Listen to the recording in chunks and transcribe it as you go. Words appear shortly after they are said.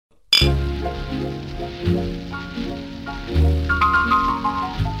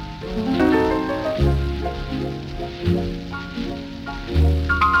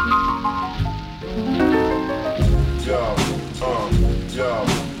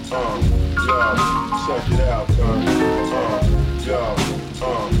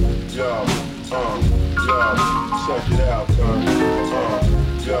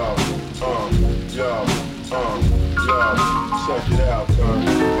Check it out, check it out,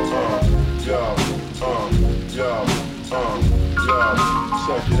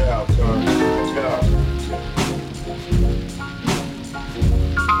 check it out, check it out,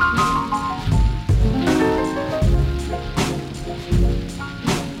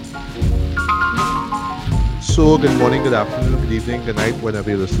 So, good morning, good afternoon, good evening, good night,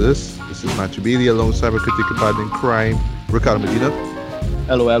 whenever you listen to this. This is Matthew Bailey alongside my critical partner in crime, Ricardo Medina.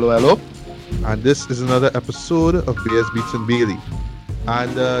 Hello, hello, hello. And this is another episode of Bears, Beats, and Bailey.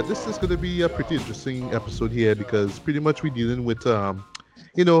 And this is going to be a pretty interesting episode here because pretty much we're dealing with, the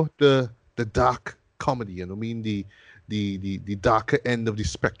dark comedy, the darker end of the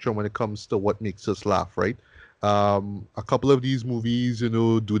spectrum when it comes to what makes us laugh, right? A couple of these movies,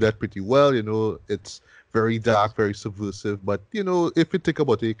 do that pretty well. It's very dark, very subversive. But, if you think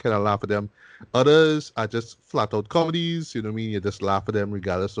about it, you kind of laugh at them. Others are just flat out comedies. You just laugh at them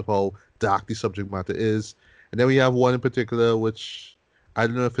regardless of how dark the subject matter is. And then we have one in particular, which I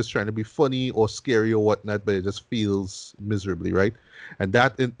don't know if it's trying to be funny or scary or whatnot, but it just feels miserably, right? And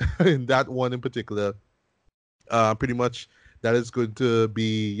that in that one in particular, pretty much that is going to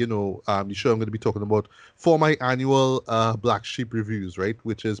be, the show I'm going to be talking about for my annual Black Sheep reviews, right?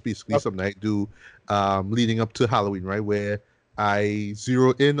 Which is basically something I do leading up to Halloween, right? Where I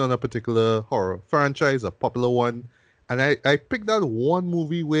zero in on a particular horror franchise, a popular one. And I picked out one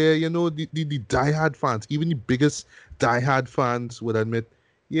movie where, the diehard fans, even the biggest diehard fans would admit,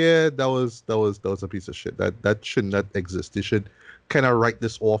 yeah, that was a piece of shit. That should not exist. They should kind of write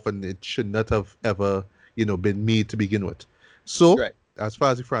this off and it should not have ever, been made to begin with. So, Right. As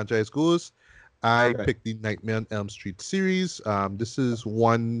far as the franchise goes, I picked the Nightmare on Elm Street series. This is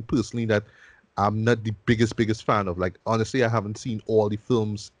one personally that I'm not the biggest fan of. Like, honestly, I haven't seen all the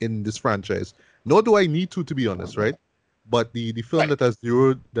films in this franchise. Nor do I need to be honest, right? But the film that are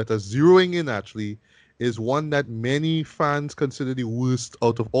zeroing in actually is one that many fans consider the worst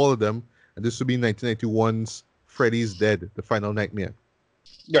out of all of them, and this would be 1991's Freddy's Dead: The Final Nightmare.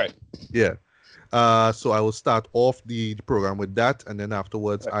 Right. Yeah. So I will start off the program with that, and then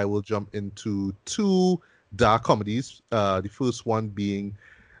afterwards I will jump into two dark comedies. The first one being,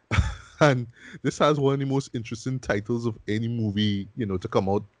 and this has one of the most interesting titles of any movie, to come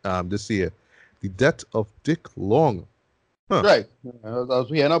out this year, The Death of Dick Long. Huh. Right. I was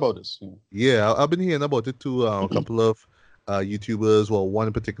hearing about this. Yeah, I've been hearing about it too. A couple of YouTubers, well, one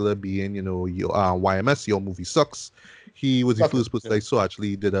in particular being, YMS, Your Movie Sucks. He was the first person I saw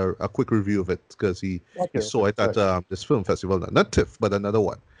actually did a quick review of it because he saw it at this film festival, not TIFF, but another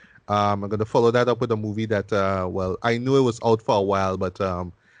one. I'm going to follow that up with a movie that, I knew it was out for a while, but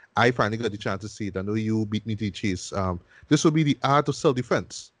I finally got the chance to see it. I know you beat me to the chase. This will be The Art of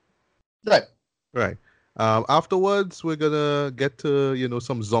Self-Defense. Right. Right. Afterwards, we're going to get to,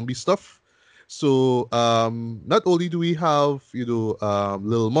 some zombie stuff. So not only do we have,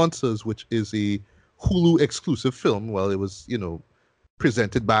 Little Monsters, which is a Hulu exclusive film. Well, it was,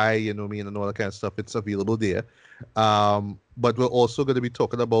 presented by, and all that kind of stuff. It's available there. But we're also going to be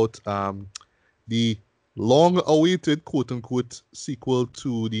talking about the long-awaited, quote-unquote, sequel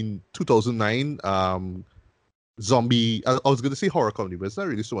to the 2009 zombie. I was going to say horror comedy, but it's not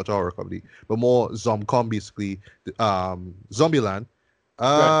really so much a horror comedy, but more Zomcom, basically. Zombieland.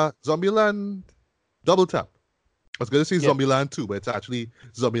 Zombieland Double Tap. I was going to say Zombieland 2, but it's actually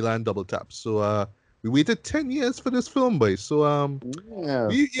Zombieland Double Tap. So we waited 10 years for this film, boys. So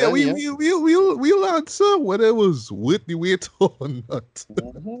we'll answer whether it was worth the wait or not.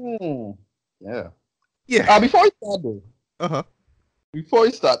 Yeah. Before we start though. Before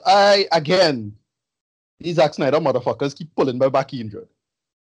we start, these Zack Snyder motherfuckers keep pulling my back in, Drew.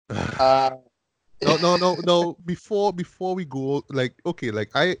 No. Before we go,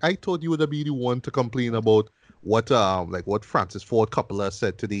 I thought you would be the one to complain about what Francis Ford Coppola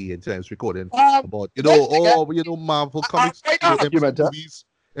said today in Times Recording about Marvel comics,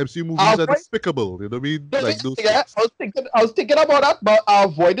 MCU movies are despicable. You know what I mean? I was thinking about that, but I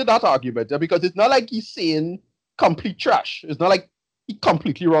avoided that argument because it's not like he's saying complete trash. It's not like he's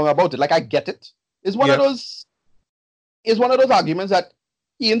completely wrong about it. Like, I get it. It's one of those. It's one of those arguments that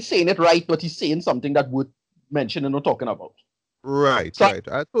he ain't saying it right, but he's saying something that would mention and not talking about. Right. So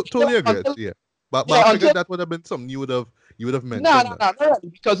I totally agree. But Yeah, I figured that would have been something you would have mentioned. No,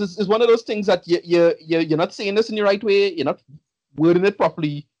 because it's one of those things that you're not saying this in the right way, you're not wording it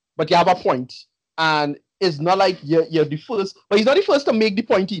properly, but you have a point, and it's not like you're the first, but he's not the first to make the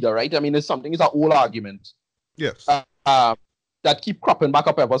point either, right? I mean, it's an old argument. Yes. That keep cropping back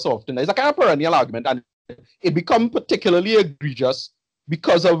up ever so often. It's a kind of perennial argument, and it become particularly egregious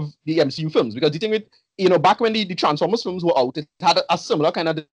because of the MCU films. Because the thing with, back when the Transformers films were out, it had a similar kind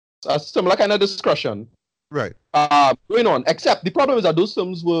of discussion. Right. Going on. Except the problem is that those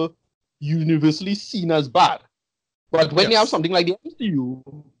films were universally seen as bad. But when you have something like the MCU,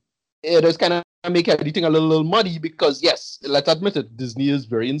 it does kind of make everything a little muddy because, yes, let's admit it, Disney is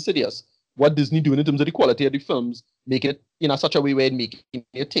very insidious. What Disney doing in terms of the quality of the films, make it in such a way where it making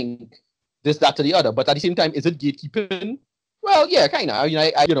you think this, that, or the other. But at the same time, is it gatekeeping? Well, yeah, kind of.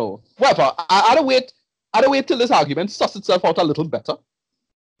 Whatever. I'd wait till this argument suss itself out a little better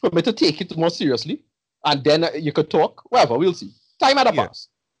for me to take it more seriously, and then you could talk. Whatever, we'll see. Time at a pass.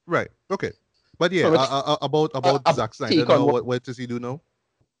 Right. Okay. But yeah, about Zack Snyder. Now, what does he do now?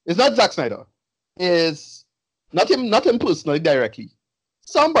 It's not Zack Snyder. It's not him personally directly.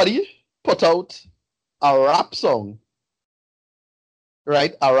 Somebody put out a rap song.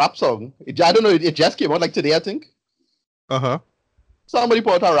 Right? A rap song. I don't know, it just came out like today, I think. Uh-huh. Somebody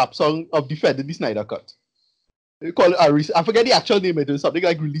put out a rap song of defending the Snyder Cut. They call it I forget the actual name. It was something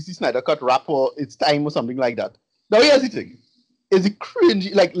like Release the Snyder Cut Rap for Its Time or something like that. Now here's the thing. Is it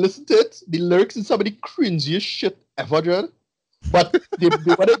cringy? Like, listen to it. The lyrics is some of the cringiest shit ever, Dread. But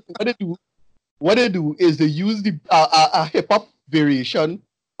what they do is they use the a hip hop variation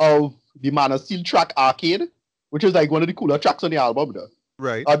of the Man of Steel track Arcade, which is like one of the cooler tracks on the album there.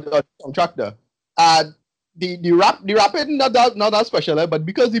 Right. On track there. And the rapping not that special, but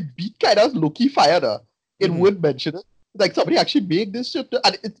because the beat kind of low-key fire there, it would mention it. Like somebody actually made this shit there,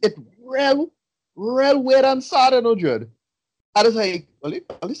 and it real weird and sad, no Dread. And it's like, are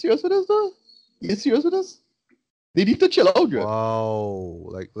you serious with this though? You serious with this? They need to chill out, Dread. Wow.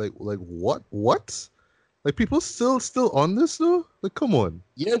 Like what? What? Like people still on this though? Like come on.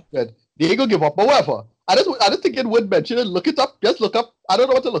 Yeah, Dread. They ain't gonna give up, but whatever. I just think it would mention it. Look it up. Just look up. I don't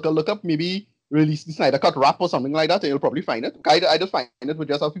know what to look up. Look up maybe Release the Snyder Cut Rap or something like that, and you'll probably find it. I just find it with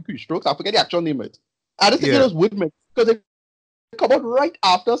just a few keystrokes. I forget the actual name of it. I just think it was would mention because it come out right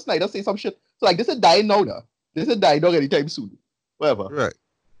after Snyder say some shit. So like this is dying now. This is dying out anytime soon. Whatever. Right.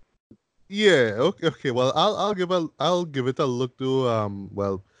 Yeah. Okay. Well, I'll give it a look too.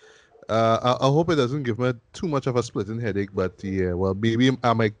 I hope it doesn't give me too much of a splitting headache. But yeah. Well, maybe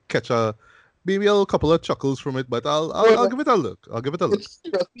I might catch a couple of chuckles from it. But I'll give it a look. I'll give it a look.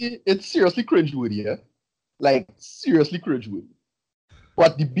 It's seriously cringeworthy. Yeah. Like seriously cringeworthy.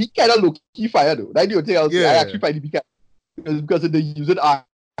 But the beat kind of low-key fire though. That's the only thing I'll say. I actually find the beat because they use it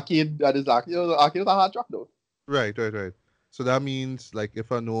arcade. That is arcade. Arcade is a hard track though. Right. So that means like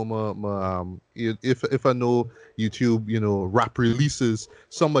if I know if I know YouTube, rap releases,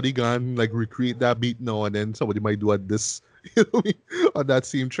 somebody can like recreate that beat now and then somebody might do a diss, on that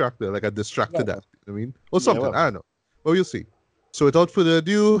same track there, like a diss track to that. I mean, or something. I don't know. Well, you'll see. So without further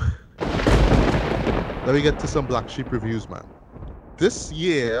ado, let me get to some Black Sheep reviews, man. This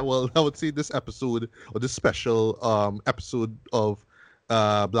year, well, I would say this episode or this special episode of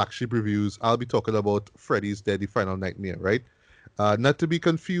Black Sheep Reviews, I'll be talking about Freddy's Dead: The Final Nightmare, right? Not to be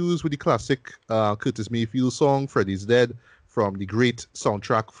confused with the classic Curtis Mayfield song Freddy's Dead from the great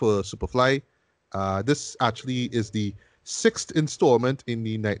soundtrack for Superfly. This actually is the 6th installment in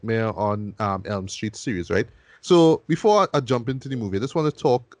the Nightmare on Elm Street series, right? So before I jump into the movie, I just want to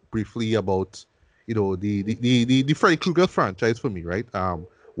talk briefly about the Freddy Krueger franchise for me, right?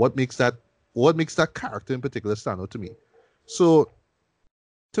 What makes that character in particular stand out to me? So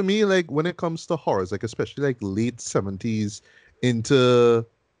to me, like when it comes to horrors, like especially like late 70s into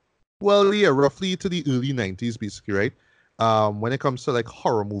roughly to the early 90s basically, right? When it comes to like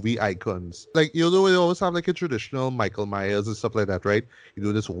horror movie icons, like we always have like a traditional Michael Myers and stuff like that, right?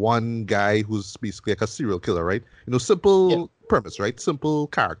 This one guy who's basically like a serial killer, right? Simple premise, right? Simple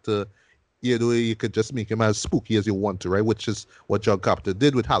character. You could just make him as spooky as you want to, right? Which is what John Carpenter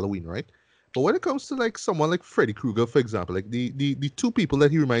did with Halloween, right? But when it comes to like someone like Freddy Krueger, for example, like the two people that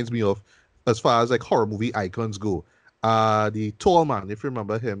he reminds me of as far as like horror movie icons go, the tall man, if you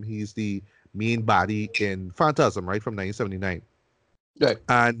remember him, he's the main baddie in Phantasm, right, from 1979. Right.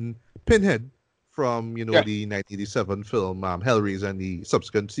 And Pinhead from the 1987 film Hellraiser and the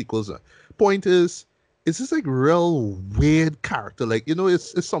subsequent sequels. Point is, it's this like real weird character. Like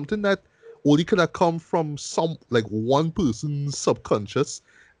it's something that only could have come from some like one person's subconscious,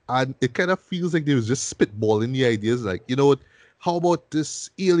 and it kind of feels like they was just spitballing the ideas. Like how about this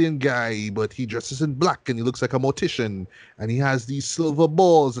alien guy, but he dresses in black and he looks like a mortician, and he has these silver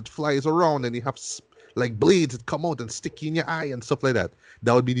balls that flies around, and he has like blades that come out and stick you in your eye and stuff like that.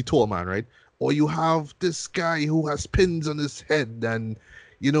 That would be the tall man, right? Or you have this guy who has pins on his head, and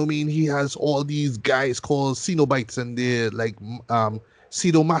you know what I mean, he has all these guys called Cenobites, and they're like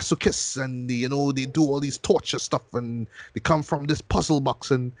sadomasochists, and they do all these torture stuff, and they come from this puzzle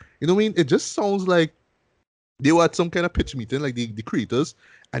box, and you know what I mean. It just sounds like they were at some kind of pitch meeting, like the creators,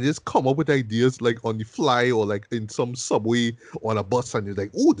 and just come up with ideas like on the fly or like in some subway or on a bus, and you're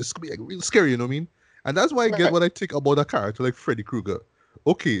like, oh, this could be like real scary, you know what I mean? And that's why I get what I think about a character like Freddy Krueger.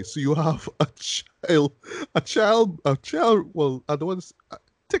 Okay, so you have a child. Well, I don't want to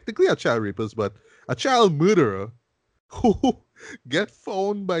technically a child rapist, but a child murderer who get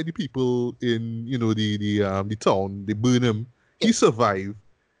found by the people in the town. They burn him. He survived,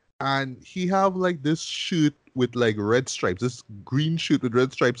 and he have like this shirt with like red stripes, this green shirt with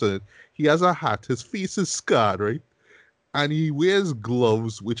red stripes on it. He has a hat. His face is scarred, right? And he wears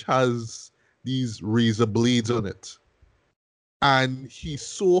gloves which has these razor blades on it. And he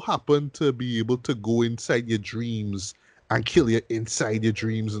so happened to be able to go inside your dreams and kill you inside your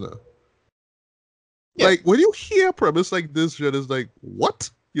dreams, Yeah. Like, when you hear a premise like this, you're just like, what?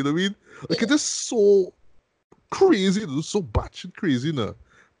 You know what I mean? Like, it's just so crazy. It's so batshit crazy,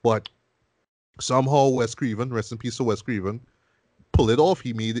 But somehow Wes Craven, rest in peace to Wes Craven, pull it off.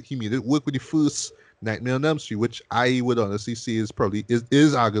 He made it work with the first Nightmare on Elm Street, which I would honestly say is probably is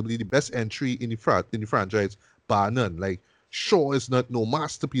arguably the best entry in the franchise, bar none. Like, sure, it's not no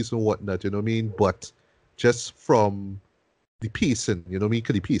masterpiece and whatnot, you know what I mean? But just from the pacing, you know what I mean?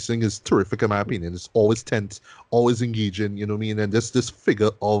 Because the pacing is terrific in my opinion. It's always tense, always engaging, you know what I mean? And just this figure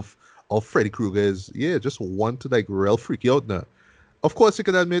of Freddy Krueger is, just one to like real freak you out now. Of course, you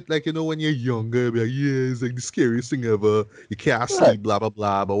can admit, like, when you're younger, you'll be like, yeah, it's like the scariest thing ever. You can't sleep, blah, blah,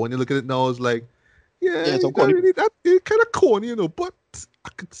 blah. But when you look at it now, it's like, it's really it's kind of corny,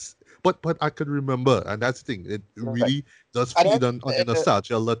 but I could remember, and that's the thing. It really does feed on your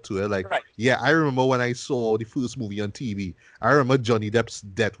nostalgia a lot too. Like, I remember when I saw the first movie on TV. I remember Johnny Depp's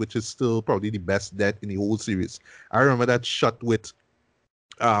death, which is still probably the best death in the whole series. I remember that shot with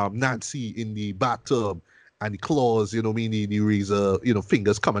Nancy in the bathtub and the claws, you know what I mean, the razor,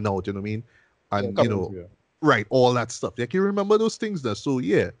 fingers coming out, you know what I mean, and right, all that stuff. Like, you remember those things there. So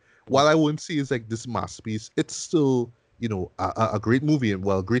while I wouldn't say it's like this masterpiece, it's still a great movie and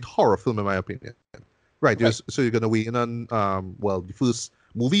great horror film in my opinion. Right. So you're gonna weigh in on the first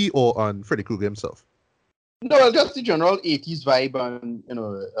movie or on Freddy Krueger himself? No, just the general 80s vibe, and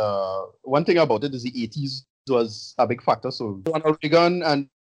one thing about it is the 80s was a big factor. So Ronald Reagan and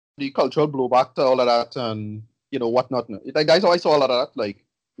the cultural blowback to all of that, and whatnot. Like, that's how I saw all of that. Like,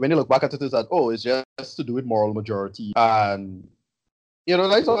 when you look back at it, is that it's just to do with moral majority, and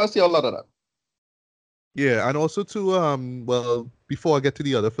that's how I see all of that. Yeah, and also to before I get to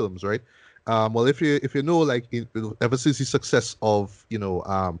the other films, right? If you know, like, ever since the success of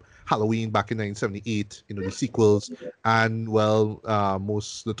Halloween back in 1978, the sequels, and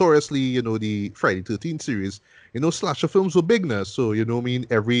most notoriously, the Friday 13th series, slasher films were big now. So what I mean,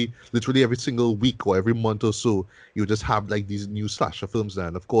 literally every single week or every month or so, you just have like these new slasher films now.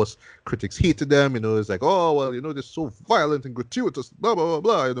 And of course, critics hated them. It's like, they're so violent and gratuitous, blah blah blah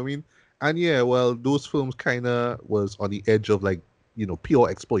blah. You know what I mean? And those films kind of was on the edge of like pure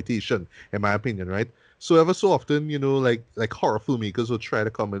exploitation, in my opinion, right? So ever so often, like horror filmmakers will try to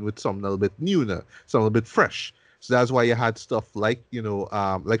come in with something a little bit new now, something a little bit fresh. So that's why you had stuff like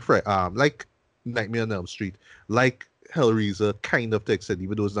like Nightmare on Elm Street, like Hellraiser, kind of to extent,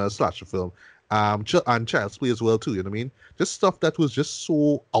 even though it's not a slasher film, and Child's Play as well too. You know what I mean? Just stuff that was just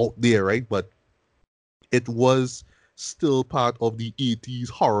so out there, right? But it was still part of the 80s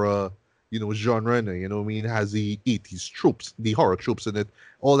horror genre, and you know what I mean, it has the 80s tropes, the horror tropes in it,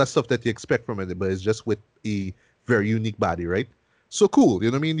 all that stuff that you expect from it, but it's just with a very unique body, right? So cool, you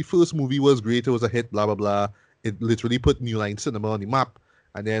know what I mean? The first movie was great, it was a hit, blah blah blah. It literally put New Line Cinema on the map.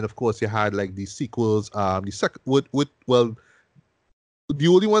 And then of course you had like the sequels, the second the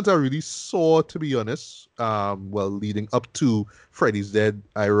only ones I really saw, to be honest, leading up to Freddy's Dead,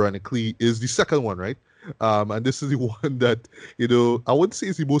 ironically, is the second one, right? And this is the one that, I wouldn't say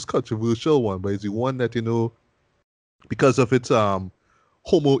it's the most controversial one, but it's the one that, because of its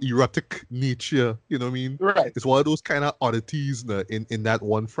homoerotic nature, you know what I mean? Right. It's one of those kind of oddities in that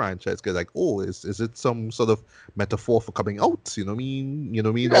one franchise. Because like, is it some sort of metaphor for coming out? You know what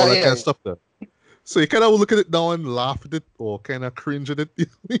I mean? All that kind of stuff there. So you kind of look at it now and laugh at it or kind of cringe at it. You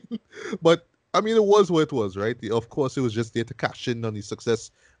know what I mean? But I mean, it was what it was, right? Of course, it was just there to cash in on the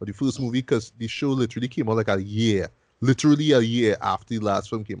success of the first movie, because the show literally came out like a year literally a year after the last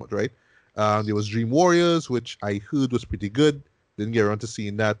film came out, right? There was Dream Warriors, which I heard was pretty good. Didn't get around to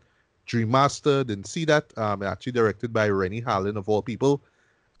seeing that. Dream Master, didn't see that. Actually directed by Rennie Harlin of all people.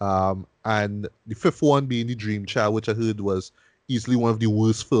 And the fifth one being The Dream Child, which I heard was easily one of the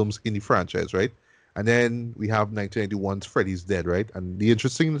worst films in the franchise, right? And then we have 1991's Freddy's Dead, right? And the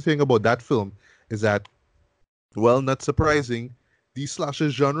interesting thing about that film is that, well, not surprising, the slasher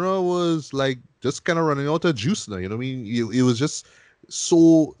genre was like just kind of running out of juice now. You know what I mean? It was just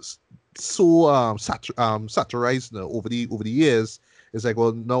so satirized now over the years. It's like,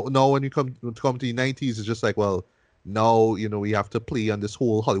 well, now when you come to the 90s, it's just like, well, now we have to play on this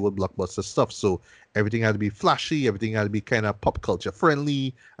whole Hollywood blockbuster stuff. So everything had to be flashy, everything had to be kind of pop culture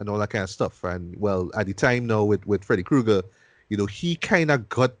friendly, and all that kind of stuff. And well, at the time now with Freddy Krueger, he kind of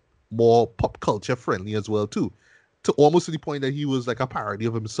got more pop culture friendly as well too, to almost to the point that he was like a parody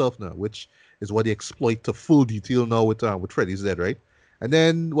of himself now, which is what they exploit to full detail now with Freddy's Dead, right? And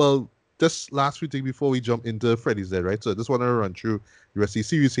then, well, just last few things before we jump into Freddy's Dead, right? So I just want to run through the rest of the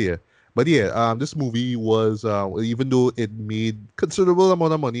series here. But yeah, this movie was, even though it made considerable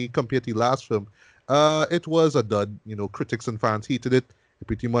amount of money compared to the last film, it was a dud. Critics and fans hated it. It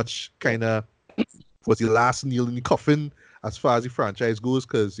pretty much kind of was the last nail in the coffin as far as the franchise goes,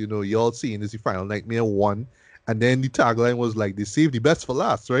 because, you all seeing is the Final Nightmare 1. And then the tagline was like, they saved the best for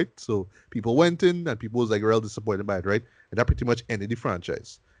last, right? So people went in and people was like real disappointed by it, right? And that pretty much ended the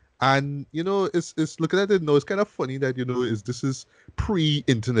franchise. And it's looking at it now, it's kind of funny that this is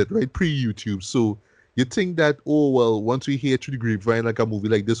pre-internet, right? Pre-YouTube. So you think that, oh well, once we hear through the grapevine like a movie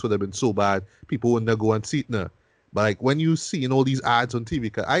like this would have been so bad, people wouldn't go and see it now. But like when you see all these ads on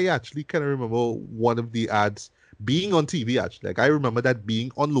TV, 'cause I actually kind of remember one of the ads being on TV actually. Like I remember that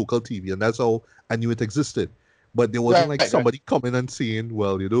being on local TV, and that's how I knew it existed. But there wasn't like somebody coming and saying,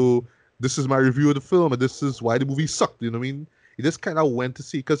 well, this is my review of the film and this is why the movie sucked. You know what I mean? You just kind of went to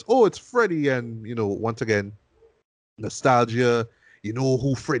see because, oh, it's Freddy. And, once again, nostalgia,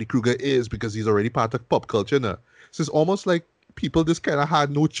 who Freddy Krueger is because he's already part of pop culture now. So it's almost like people just kind of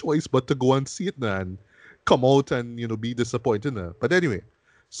had no choice but to go and see it now and come out and, be disappointed now. But anyway,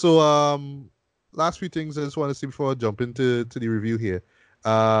 so last few things I just want to say before I jump into the review here.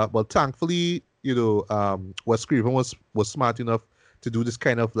 Well, thankfully, Wes Craven was smart enough to do this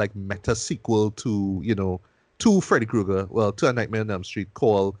kind of like meta sequel to, to Freddy Krueger, well, to A Nightmare on Elm Street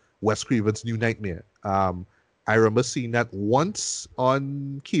called Wes Craven's New Nightmare. I remember seeing that once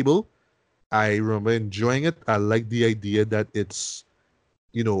on cable. I remember enjoying it. I like the idea that it's,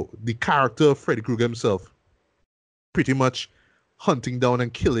 the character of Freddy Krueger himself pretty much hunting down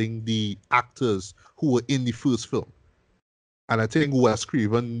and killing the actors who were in the first film. And I think Wes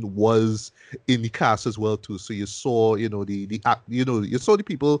Craven was in the cast as well too. So you saw, you saw the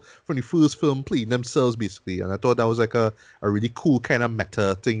people from the first film playing themselves basically. And I thought that was like a really cool kind of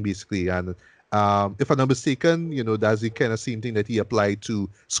meta thing basically. And if I'm not mistaken, that's the kind of same thing that he applied to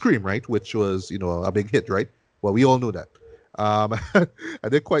Scream, right? Which was, a big hit, right? Well, we all know that. And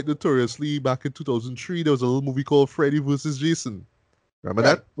then quite notoriously back in 2003, there was a little movie called Freddy vs. Jason. Remember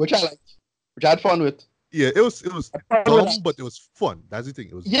that? Which I liked, which I had fun with. Yeah, it was dumb, but it was fun. That's the thing.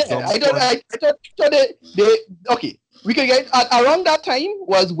 It was dumb, I thought they okay. We could get around that time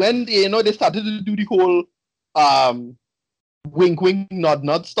was when they started to do the whole wink wink nod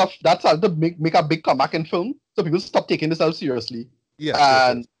nod stuff. That started to make a big comeback in film. So people stopped taking themselves seriously.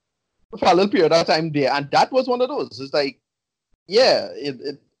 Yeah. And for a little period of time there, and that was one of those. It's like, yeah,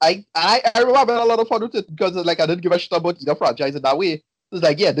 I remember having a lot of fun with it because like I didn't give a shit about either franchise in that way. It's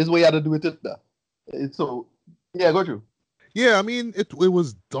like, yeah, this way you had to do it. So yeah, go through. Yeah, I mean it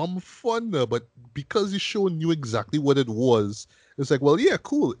was dumb fun, but because the show knew exactly what it was, it's like, well, yeah,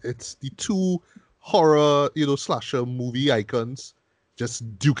 cool. It's the two horror, slasher movie icons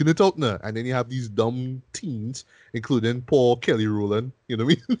just duking it out now, and then you have these dumb teens, including poor Kelly Rowland. You know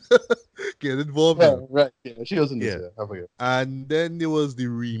what I mean? Get involved. Yeah, right. Yeah, she was in this. Yeah, I forget. And then there was the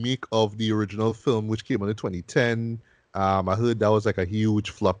remake of the original film, which came out in 2010. I heard that was like a huge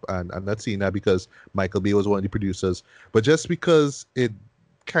flop, and I'm not seeing that because Michael Bay was one of the producers, but just because it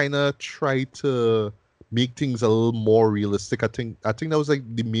kind of tried to make things a little more realistic. I think that was like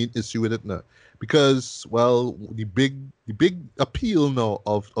the main issue with it now, because well, the big appeal now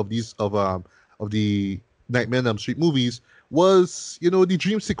of the Nightmare on Elm Street movies was the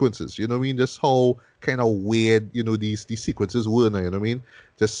dream sequences. You know what I mean? Just how kind of weird these sequences were now. You know what I mean?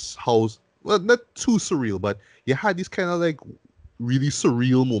 Just how, well, not too surreal, but you had these kind of like really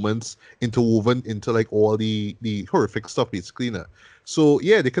surreal moments interwoven into like all the horrific stuff basically now. So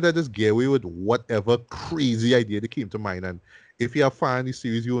yeah, they could have just get away with whatever crazy idea they came to mind. And if you have found the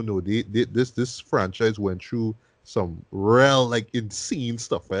series, you will know this franchise went through some real like insane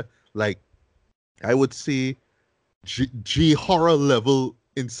stuff. Like I would say G horror level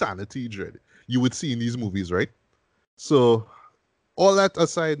insanity dread you would see in these movies, right? So all that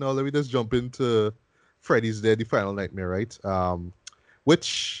aside, now let me just jump into Freddy's Dead: The Final Nightmare, right?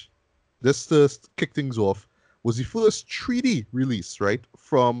 Which just to kick things off was the first 3D release, right,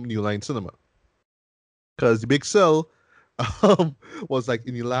 from New Line Cinema, because the big sell was like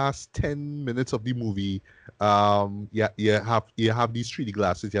in the last 10 minutes of the movie. Yeah, you have these 3D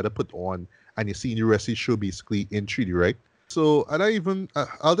glasses you had to put on, and you're seeing the rest of the show basically in 3D, right? So, and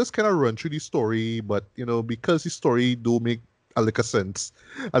I'll just kind of run through the story, but because the story do make a lick of sense,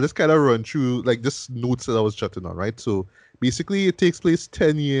 I'll just kind of run through like just notes that I was jotting on, right? So basically, it takes place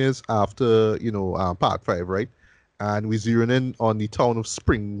 10 years after Part 5, right? And we zeroing in on the town of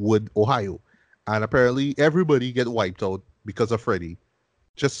Springwood, Ohio, and apparently everybody get wiped out because of Freddy,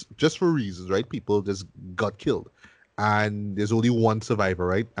 just for reasons, right? People just got killed, and there's only one survivor,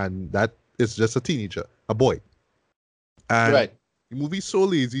 right? And that is just a teenager, a boy. And Right. the movie's so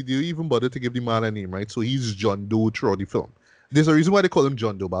lazy, they don't even bother to give the man a name, right? So he's John Doe throughout the film. There's a reason why they call him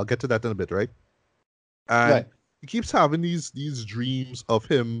John Doe, but I'll get to that in a bit, right? And Right. he keeps having these dreams of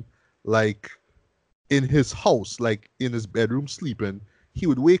him, like in his house, like in his bedroom sleeping. He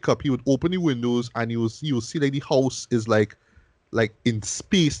would wake up, he would open the windows, and you will see like the house is like in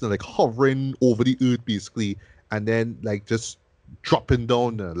space and like hovering over the earth basically, and then like just dropping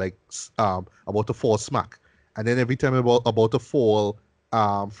down there, like about to fall smack. And then every time about to fall,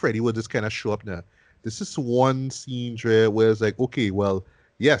 Freddy would just kind of show up there. This is one scene where it's like, okay, well,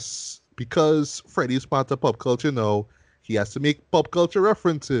 yes, because Freddy is part of pop culture now, he has to make pop culture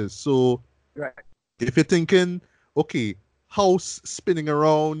references. So Right. if you're thinking, okay, house spinning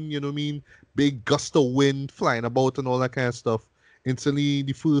around, you know what I mean, big gust of wind flying about and all that kind of stuff, instantly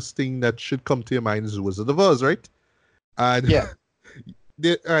the first thing that should come to your mind is Wizard of Oz, right? And Yeah.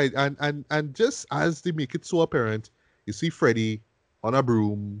 right, and just as they make it so apparent, you see Freddy on a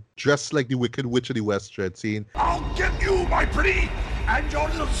broom, dressed like the Wicked Witch of the West, Dread, saying, I'll get you, my pretty, and your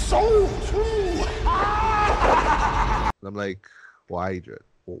little soul too. and I'm like, why, Dread?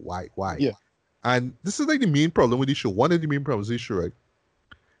 Why? Yeah. And this is like the main problem with the show. One of the main problems with the show, right?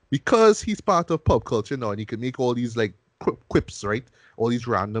 Because he's part of pop culture now, and he can make all these like quips, right? All these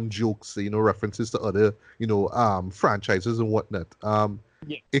random jokes, references to other, franchises and whatnot.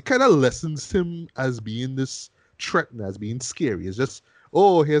 Yeah. It kind of lessens him as being this threat and as being scary. It's just,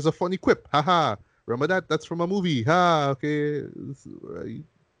 oh, here's a funny quip, haha. Remember that? That's from a movie. Ha, okay.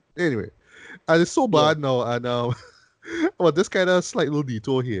 Anyway, and it's so bad now, and but this kind of slight little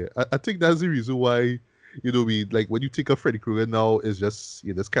detour here. I think that's the reason why, we like when you think of Freddy Krueger now, is just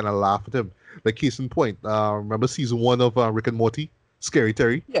you just kind of laugh at him. Like case in point, remember season 1 of Rick and Morty, Scary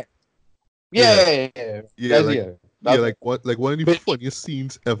Terry? Yeah. Like one of the funniest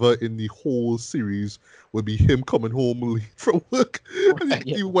scenes ever in the whole series would be him coming home late from work, and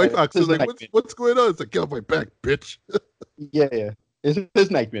the wife asks him like, "What's going on?" It's like, "Get off my back, bitch." Yeah. It's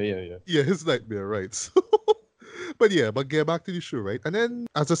his nightmare. Yeah. Yeah, his nightmare, right? So, but get back to the show, right? And then,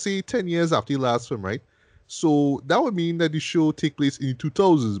 as I say, 10 years after the last film, right? So that would mean that the show take place in the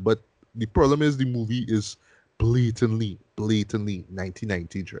 2000s, but the problem is the movie is blatantly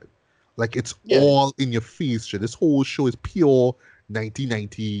 1990 dread. Like it's all in your face, dread. This whole show is pure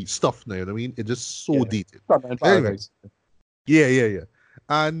 1990 stuff now, you know what I mean? It's just so dated. Anyways, yeah.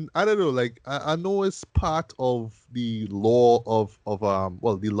 And I don't know, like I know it's part of the law of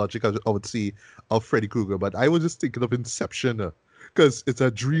the logic I would say of Freddy Krueger, but I was just thinking of Inception, because it's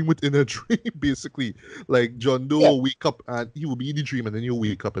a dream within a dream, basically. Like John Doe will wake up and he will be in the dream, and then he'll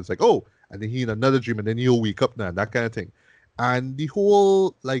wake up and it's like, oh, and then he in another dream, and then he'll wake up now, that kind of thing. And the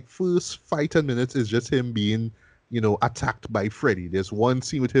whole like first 5-10 minutes is just him being, attacked by Freddy. There's one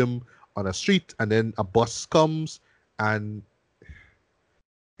scene with him on a street, and then a bus comes, and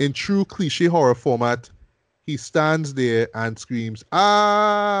in true cliche horror format, he stands there and screams,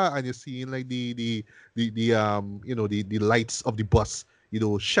 "Ah!" And you're seeing like the lights of the bus,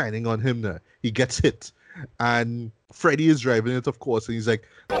 shining on him there. He gets hit. And Freddy is driving it, of course, and he's like,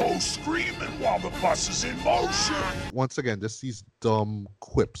 "No screaming while the bus is in motion." Once again, just these dumb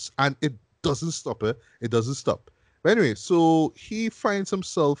quips. And it doesn't stop it. It doesn't stop. But anyway, so he finds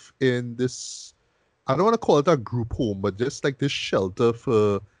himself in this, I don't want to call it a group home, but just like this shelter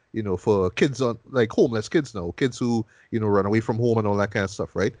for kids on like homeless kids now, kids who, run away from home and all that kind of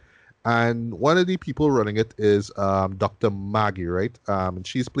stuff, right? And one of the people running it is Dr. Maggie, right? And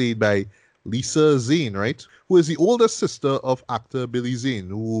she's played by Lisa Zane, right? Who is the older sister of actor Billy Zane,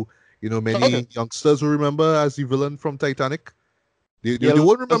 who, many youngsters will remember as the villain from Titanic. They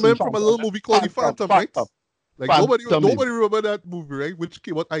won't remember him from a little movie called The Phantom, right? Like Phantom nobody remember that movie, right? Which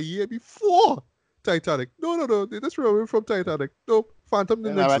came out a year before Titanic. No. They just remember from Titanic. No, Phantom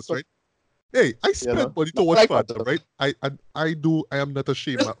didn't exist, right? Hey, I spent money to Not watch like Phantom, Phantom. right? I am not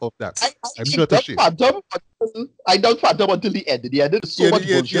ashamed of that. I'm I not dug ashamed. Phantom. I dug Phantom until the end. The end is so much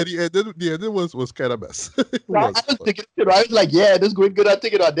bullshit. The ending was kind of mess. It I was. was thinking, I was like, yeah, this is going good. I'm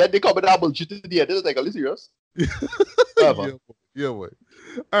thinking, and then they come with that bullshit in the end. It's like, are you serious? Whatever. Yeah, boy.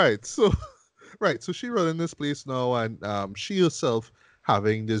 All right, so right, so she running this place now, and she herself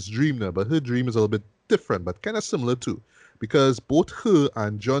having this dream now, but her dream is a little bit different, but kind of similar too, because both her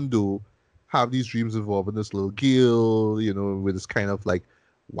and John Doe have these dreams involving this little girl, with this kind of like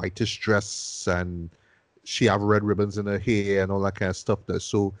whitish dress, and she have red ribbons in her hair and all that kind of stuff there.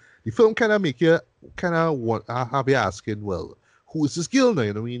 So the film kind of make you kind of want have you asking, well, who is this girl now?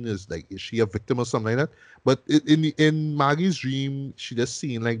 You know what I mean? Is she a victim or something like that? But in Maggie's dream, she just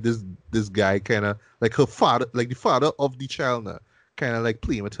seen like this guy kind of like her father, like the father of the child now, kind of like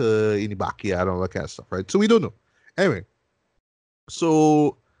playing with her in the backyard and all that kind of stuff, right? So we don't know. Anyway,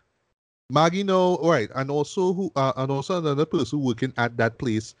 so Maggie know, right, and also another person working at that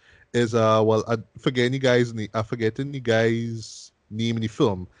place is forgetting the guy's name in the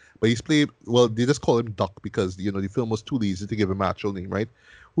film, but he's played, well, they just call him Doc because the film was too lazy to give him an actual name, right?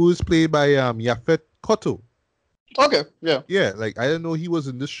 Who is played by Yaphet Kotto. Okay, yeah. Yeah, like I didn't know he was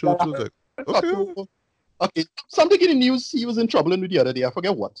in this show too. Like, okay, Okay. Something in the news, he was in trouble with the other day. I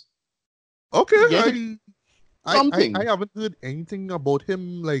forget what. okay. Yeah, I haven't heard anything about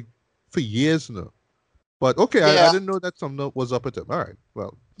him like for years now. But okay, I Yeah. didn't know that something was up with him. All right,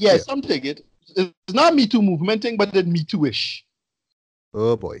 well, Yeah, something. It's not Me Too movement thing, but it's Me Too-ish.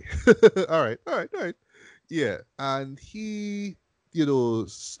 oh boy. All right. Yeah, and he,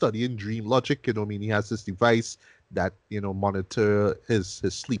 studying dream logic. I mean, he has this device that monitor his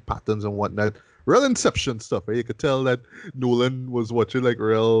sleep patterns and whatnot. Real Inception stuff. Right? You could tell that Nolan was watching like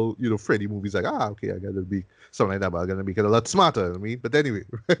real, Freddy movies. Like, okay, I gotta be something like that, but I'm gonna make it a lot smarter. I mean, but anyway,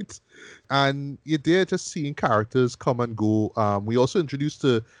 right? And you're there just seeing characters come and go. We also introduced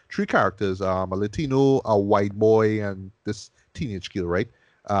the three characters: a Latino, a white boy, and this teenage girl, right?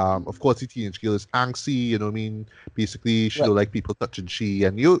 Of course, the teenage girl is angsty, you know what I mean? Basically, she don't like people touching she,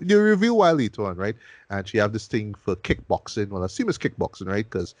 and you review why later on, right? And she have this thing for kickboxing. Well, I assume it's kickboxing, right?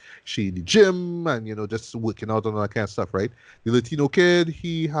 Because she in the gym and, just working out and all that kind of stuff, right? The Latino kid,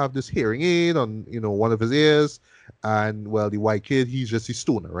 he have this hearing aid on, one of his ears. And, well, the white kid, he's just a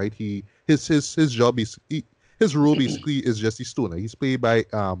stoner, right? His job is, his role basically is just a stoner. He's played by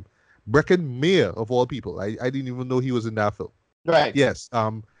Breckin Meyer, of all people. I didn't even know he was in that film. Right. Yes.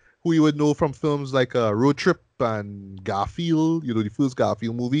 Who you would know from films like Road Trip and Garfield, the first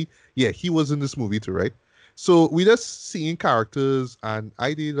Garfield movie. Yeah, he was in this movie too, right? So we just seeing characters, and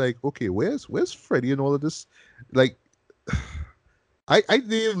I did like, okay, where's Freddy and all of this? Like, I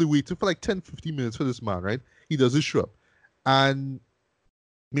literally waited for like 10, 15 minutes for this man, right? He doesn't show up. And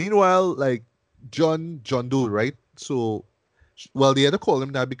meanwhile, like John Doe, right? So, well, they had to call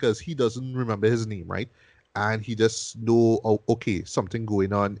him that because he doesn't remember his name, right? And he just know, oh, okay, something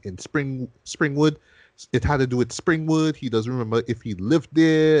going on in Springwood. It had to do with Springwood. He doesn't remember if he lived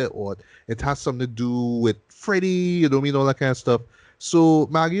there or it has something to do with Freddy, all that kind of stuff. So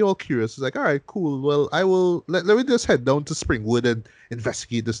Maggie, all curious, is like, all right, cool. Well, I will let me just head down to Springwood and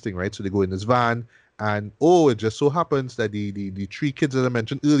investigate this thing, right? So they go in this van, and it just so happens that the three kids that I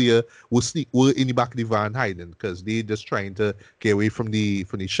mentioned earlier were in the back of the van hiding because they just trying to get away from the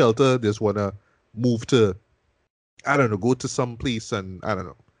shelter. They just wanna move to, I don't know, go to some place and I don't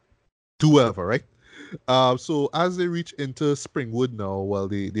know, do whatever, right? So as they reach into Springwood now, well,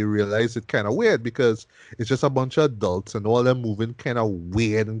 they realize it's kind of weird because it's just a bunch of adults and all them moving kind of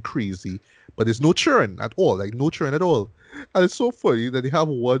weird and crazy, but there's no children at all, like no children at all. And it's so funny that they have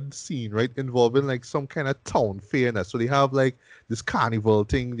one scene, right, involving like some kind of town fairness. So they have like this carnival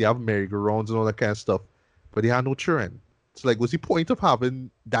thing, they have merry-go-rounds and all that kind of stuff, but they have no children. It's like, what's the point of having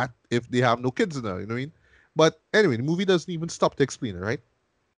that if they have no kids in there? You know what I mean? But anyway, the movie doesn't even stop to explain it, right?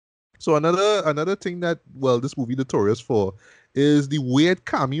 So another thing that, well, this movie notorious for is the weird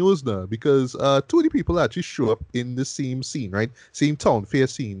cameos now, because two of the people that actually show up in the same scene, right? Same town fair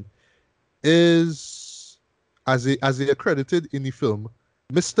scene, is as they are credited in the film,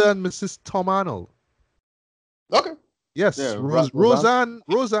 Mr. and Mrs. Tom Arnold. Okay. Yes, Yeah, Roseanne,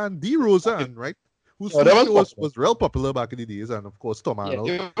 right? Whose show was real popular back in the days, and of course Tom Arnold.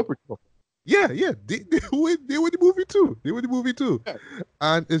 Yeah, they were pretty cool. Yeah, they were the movie too. Yeah.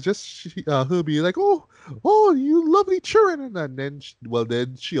 And it's just her being like, oh, you lovely children, and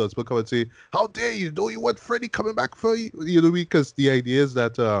then she also come and say, how dare you? Don't you want Freddy coming back for you? Because the idea is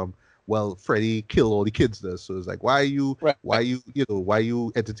that well, Freddy killed all the kids there. So it's like, why are you, Right. why are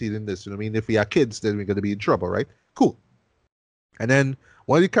you entertaining this? You know what I mean? If we are kids, then we're gonna be in trouble, right? Cool. And then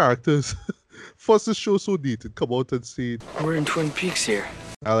one of the characters, first the show so dated, come out and say, We're in Twin Peaks here.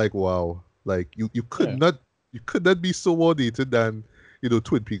 I like, wow, like you could not be so more dated than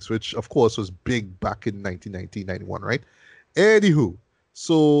Twin Peaks, which of course was big back in 1990, 91, right? Anywho,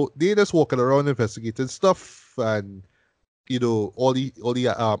 so they just walking around investigating stuff, and all the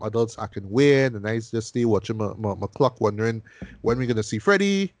adults acting weird, and I just stay watching my clock, wondering when we're gonna see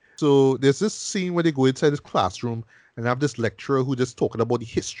Freddy. So there's this scene where they go inside this classroom and have this lecturer who just talking about the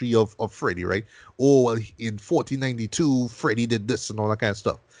history of Freddy, right? Oh, well, in 1492, Freddy did this and all that kind of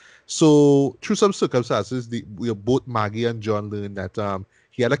stuff. So through some circumstances, both Maggie and John learned that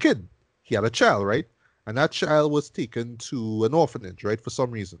he had a kid, he had a child, right? And that child was taken to an orphanage, right, for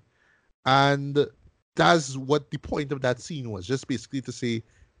some reason. And that's what the point of that scene was, just basically to say,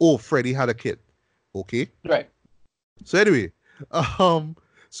 oh, Freddy had a kid, okay? Right. So anyway,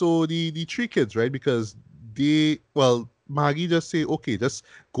 so the three kids, right, because Maggie just say, okay, just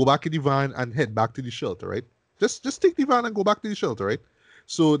go back in the van and head back to the shelter, right? Just take the van and go back to the shelter, right?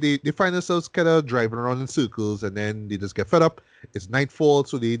 So they find themselves kind of driving around in circles, and then they just get fed up. It's nightfall,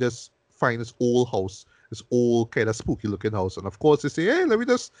 so they just find this old house, this old kind of spooky looking house. And of course they say, hey, let me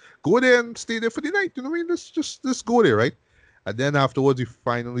just go there and stay there for the night. You know what I mean? Let's just go there, right? And then afterwards you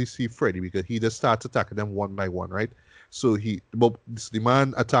finally see Freddy, because he just starts attacking them one by one, right? So the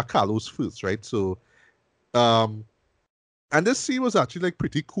man attacked Carlos first, right? So and this scene was actually like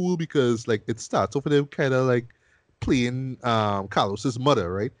pretty cool, because like it starts off with him kind of like playing Carlos's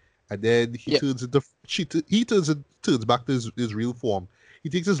mother, right? And then he turns back to his real form. He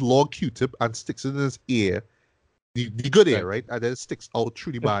takes his long Q-tip and sticks it in his ear, the good ear, right? And then it sticks out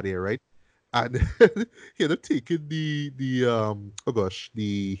through the bad ear, right? And he ended up taking the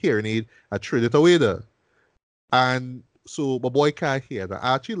hearing aid and throwing it away there. And so my boy can't hear that.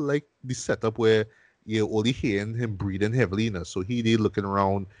 I actually like the setup where you're only hearing him breathing heavily now. So he did looking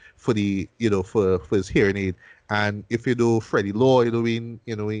around for the for his hearing aid. And if you know Freddy Law, his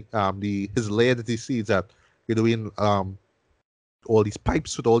lair that he sees that all these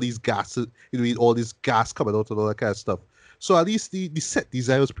pipes with all these gases, all this gas coming out and all that kind of stuff. So at least the set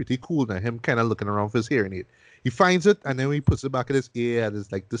design was pretty cool now, him kind of looking around for his hearing aid. He finds it, and then when he puts it back in his ear, and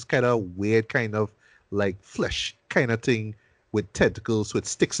it's like this kind of weird kind of like flesh kind of thing with tentacles, so it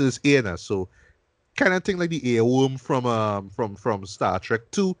sticks in his ear now. So kind of thing like the earworm from Star Trek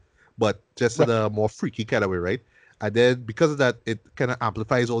 2, but just in a more freaky kind of way, right? And then because of that, it kind of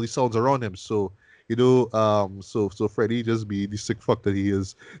amplifies all the sounds around him. So so Freddy, just be the sick fuck that he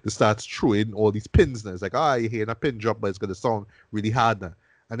is, just starts throwing all these pins now. It's like, you're hearing a pin drop, but it's gonna sound really hard now.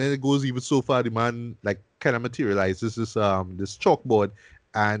 And then it goes even so far, the man like kind of materializes this chalkboard,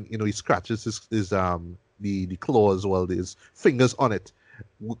 and he scratches his the claws, his fingers on it,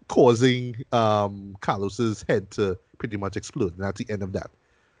 causing Carlos's head to pretty much explode. And that's the end of that.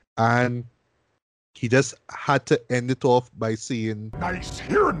 And he just had to end it off by saying, Nice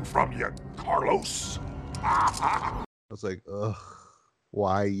hearing from you, Carlos. I was like, ugh,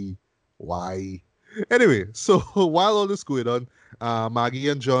 why? Anyway, so while all this going on, Maggie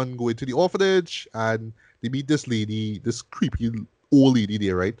and John go into the orphanage, and they meet this lady, this creepy old lady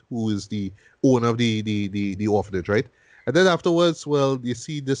there, right? Who is the owner of the orphanage, right? And then afterwards, well, you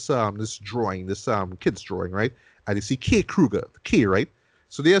see this drawing, this kid's drawing, right? And you see K. Kruger, K, right?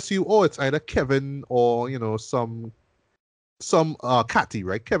 So they assume, it's either Kevin or some Cathy,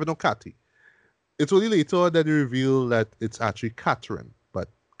 right? Kevin or Cathy. It's only later that they reveal that it's actually Catherine, but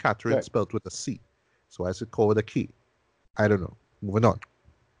Catherine spelled with a C. So I should call it a K. I don't know. Moving on.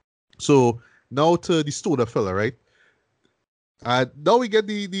 So now to the stoner fella, right? Now we get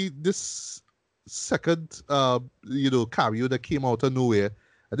this second cameo that came out of nowhere,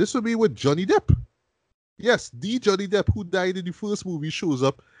 and this will be with Johnny Depp. Yes, the Johnny Depp who died in the first movie shows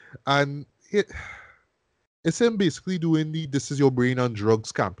up, and it's him basically doing the "This Is Your Brain on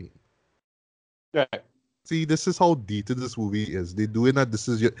Drugs" campaign. Right. See, this is how dated this movie is. They're doing that "This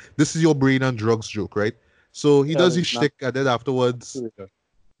is your brain on drugs" joke, right? So he does his shtick, and then afterwards,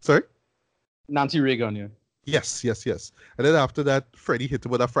 sorry, Nancy Reagan, yeah. Yes. And then after that, Freddy hit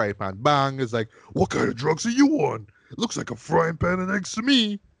him with a frying pan. Bang! It's like, what kind of drugs are you on? It looks like a frying pan and eggs to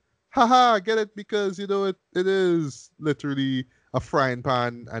me. Haha, get it? Because, it is literally a frying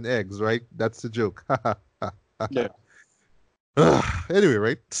pan and eggs, right? That's the joke. Yeah. Anyway,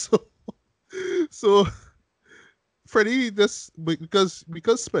 right? So Freddy just, because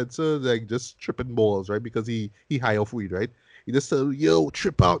Spencer like just tripping balls, right? Because he high off weed, right? He just said, yo,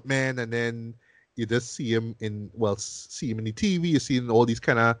 trip out, man. And then you just see him in the TV. You see in all these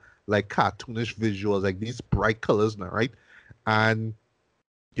kind of like cartoonish visuals, like these bright colors now, right? And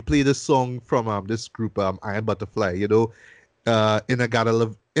he played this song from this group Iron Butterfly,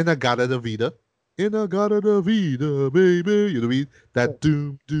 Inagata da Vida. Inagata da Vida, baby. You know what I mean? That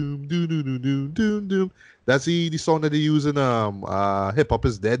doom doom doom doom doom doom doom doom. That's the song that they use in Hip Hop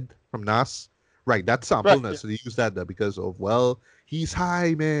Is Dead from Nas. Right, that sample Right, now. yeah. So they use that there because of he's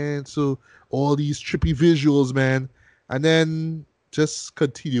high, man. So all these trippy visuals, man. And then just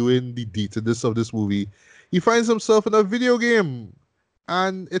continuing the detailness of this movie, he finds himself in a video game.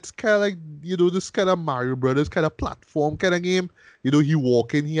 And it's kind of like, this kind of Mario Brothers kind of platform kind of game. He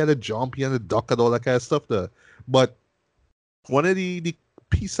walk in, he had a jump, he had a duck and all that kind of stuff there. But one of the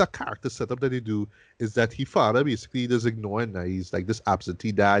piece of character setup that they do is that his father basically does ignore him. He's like this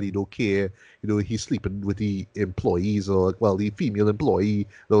absentee dad. He don't care. He's sleeping with the employees or, the female employee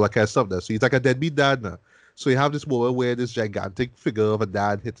and all that kind of stuff there. So he's like a deadbeat dad now. So you have this moment where this gigantic figure of a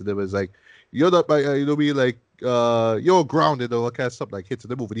dad hits him. Is like, you're not my, you're grounded or all that kind of stuff, like hits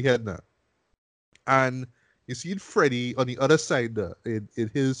him over the head now. And you see Freddy on the other side there, in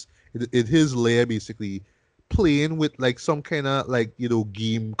his lair basically, playing with like some kind of like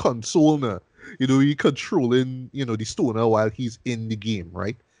game console now. He controlling the stoner while he's in the game,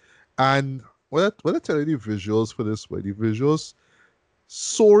 right? And when I tell you the visuals for this way, the visuals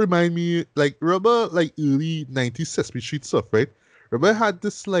so remind me, like, remember like early 90s Sesame Street stuff, right? Remember I had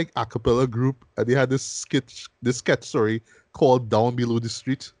this like a cappella group and they had this sketch story called Down Below the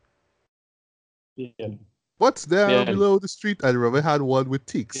Street. Yeah. What's down Yeah. below the street? I remember I had one with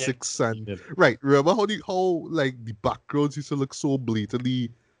Take Yeah. Six and Yeah. right. Remember how like the backgrounds used to look so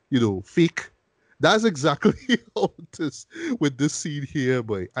blatantly, fake. That's exactly how it is with this scene here,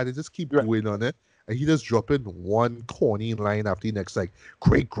 boy. And they just keep Right. going on it. And he just dropping one corny line after the next, like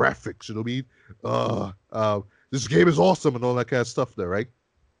great graphics, you know what I mean? This game is awesome and all that kind of stuff there, right?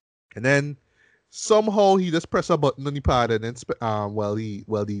 And then somehow he just press a button on the pad and then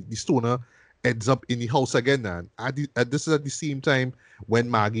the stoner ends up in the house again now. This is at the same time when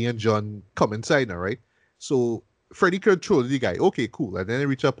Maggie and John come inside now, right? So Freddy controls the guy. Okay, cool. And then they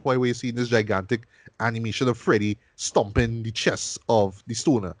reach a point where you see this gigantic animation of Freddy stomping the chest of the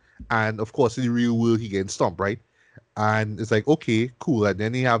stoner. And of course, in the real world, he gets stomped, right? And it's like, okay, cool. And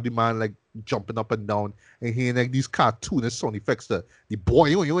then you have the man like jumping up and down and hearing like these cartoonish sound effects, the boing,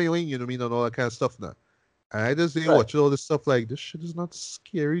 you know what I mean, and all that kind of stuff now. And I just watching all this stuff like, this shit is not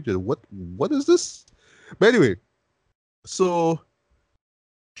scary, dude. What is this? But anyway, so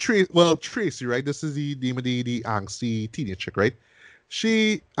Tracy, right? This is the name of the angsty teenage chick, right?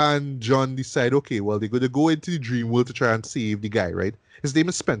 She and John decide, okay, well, they're going to go into the dream world to try and save the guy, right? His name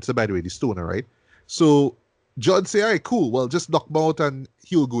is Spencer, by the way, the stoner, right? So John say, all right, cool. Well, just knock him out and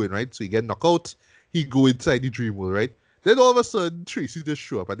he'll go in, right? So he get knocked out. He go inside the dream world, right? Then all of a sudden, Tracy just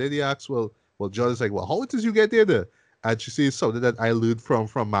show up. And then he asks, well, John is like, well, how did you get there? And she says something that I learned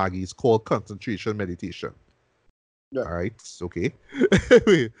from Maggie. It's called concentration meditation. Yeah. All right, okay.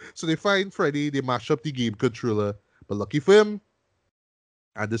 So they find Freddy. They mash up the game controller. But lucky for him,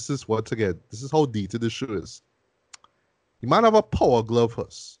 and this is, once again, this is how dated the show is. The man have a Power Glove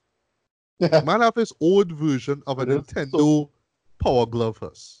Hus. The man have his own version of a It is Nintendo Power Glove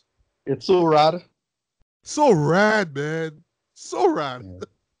Hus. It's so rad. So rad, man. So rad. Yeah.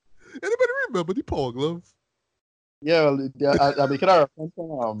 Anybody remember the Power Glove? Yeah, well, I make it a reference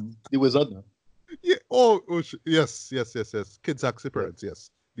from the Wizard now. Yeah. Yes. Kids Axie parents. Yes.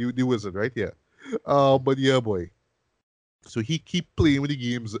 The wizard, right? Yeah. But yeah, boy. So he keep playing with the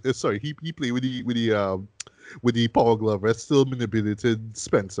games. He play with the Power Glove. Right? Still manipulated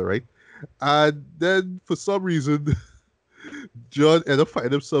Spencer, right? And then for some reason, John ended up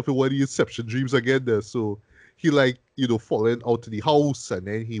finding himself in one of the Inception dreams again. There, so he falling out to the house, and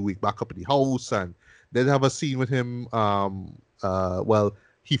then he wake back up in the house, and then have a scene with him.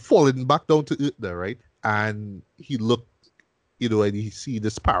 He fallen back down to earth there, right? And he looked, and he see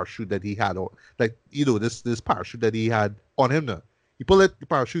this parachute that he had on, like, this parachute that he had on him now. He pulled the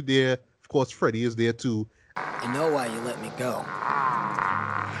parachute there. Of course, Freddy is there too. You know why you let me go.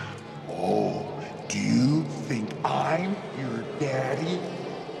 Oh, do you think I'm your daddy?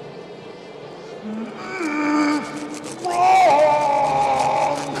 Wrong!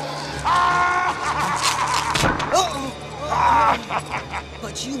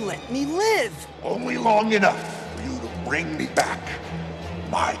 But you let me live. Only long enough for you to bring me back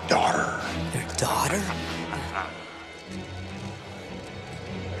my daughter. Your daughter?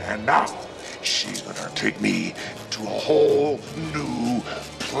 And now she's gonna take me to a whole new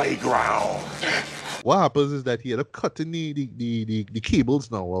playground. What happens is that he ended up cutting the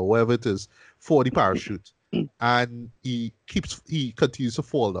cables now, or whatever it is, for the parachute. and he continues to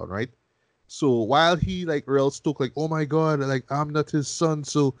fall down, right? So while he like real stoked, like, oh my god, like I'm not his son,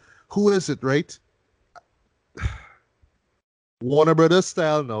 so who is it, right? Warner Brothers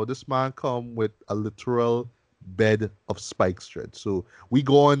style now, this man come with a literal bed of spike thread. So we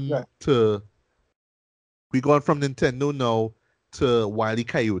gone to we gone from Nintendo now to Wile E.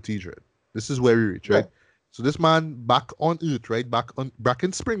 Coyote dread. This is where we reach, right? So this man back on Earth, right? Back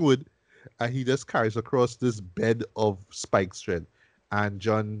in Springwood, and he just carries across this bed of spike thread. And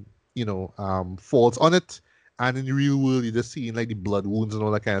John, falls on it. And in the real world, you just seeing like the blood wounds and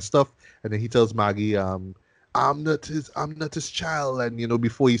all that kind of stuff. And then he tells Maggie, I'm not his child. And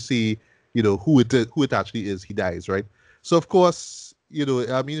before you see, who it actually is, he dies, right? So of course,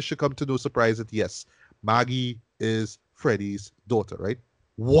 it should come to no surprise that yes, Maggie is Freddy's daughter, right?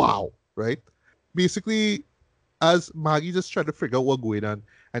 Wow, right? Basically, as Maggie just trying to figure out what's going on,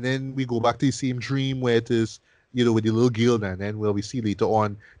 and then we go back to the same dream where it is, with the little girl, and then where we see later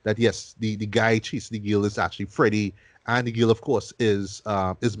on that yes, the guy chasing the girl is actually Freddy, and the girl, of course, is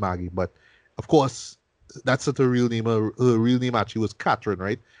Maggie. But of course, that's not her real name. Her real name actually was Catherine,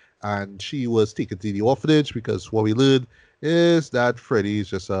 right? And she was taken to the orphanage because what we learned is that Freddy is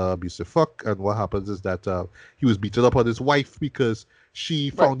just a abusive fuck, and what happens is that he was beaten up on his wife because she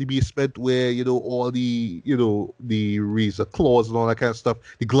found the basement where all the the razor claws and all that kind of stuff,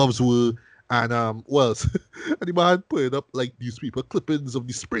 the gloves were, and and the man put up like newspaper clippings of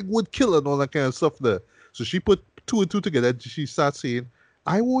the Springwood killer and all that kind of stuff there. So she put two and two together and she starts saying,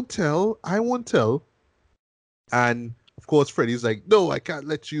 I won't tell. And of course Freddy's like, no, I can't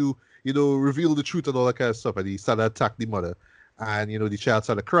let you reveal the truth and all that kind of stuff. And he started to attack the mother. And, the child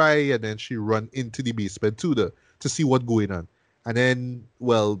started to cry. And then she run into the basement to see what's going on. And then,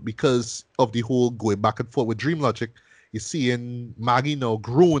 because of the whole going back and forth with Dream Logic, you're seeing Maggie now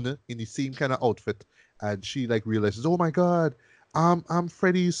grown in the same kind of outfit. And she, like, realizes, oh, my God, I'm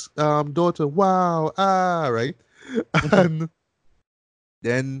Freddy's daughter. Wow. Right? And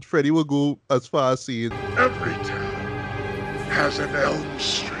then Freddy will go as far as saying, every town has an Elm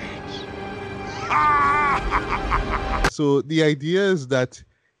Street. So the idea is that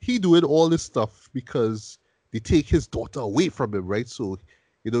he doing all this stuff because they take his daughter away from him, right? So,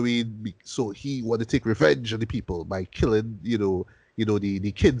 so he want to take revenge on the people by killing,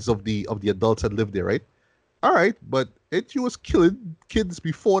 the kids of the adults that live there, right? All right, but he was killing kids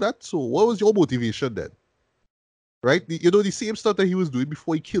before that. So what was your motivation then? Right? The same stuff that he was doing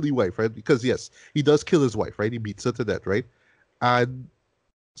before he killed his wife, right? Because yes, he does kill his wife, right? He beats her to death, right? And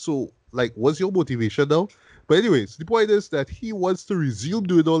so, like, what's your motivation now? But anyways, the point is that he wants to resume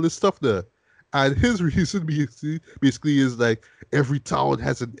doing all this stuff there. And his reason basically is like, every town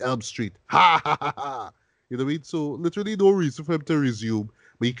has an Elm Street. Ha ha ha ha. You know what I mean? So literally no reason for him to resume.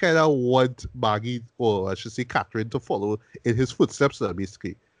 But he kind of want Maggie, or I should say Catherine, to follow in his footsteps there,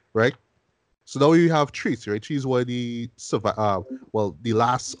 basically. Right? So now we have Tracy, right? She's one of the the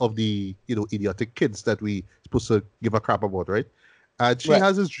last of the idiotic kids that we supposed to give a crap about, right? And she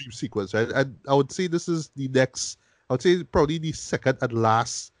has this dream sequence, right? And I would say this is probably the second and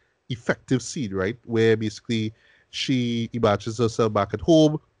last effective scene, right? Where basically she imagines herself back at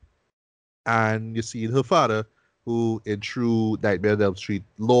home, and you see her father, who in true Nightmare on Elm Street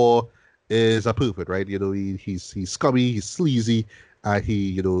lore is a pervert, right? He's scummy, he's sleazy.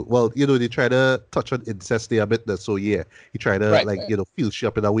 He, they try to touch on incest there a bit there. So yeah, he tried to feel she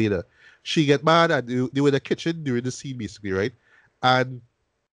up in a way there. She get mad and they were in the kitchen during the scene basically, right? And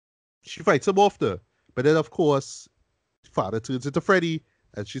she fights him off there. But then of course, father turns into Freddy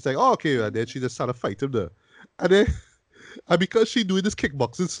and she's like, oh, okay, and then she just started fighting him there. And because she doing this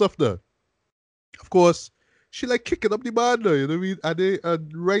kickboxing stuff there, of course, she like kicking up the man there, you know what I mean?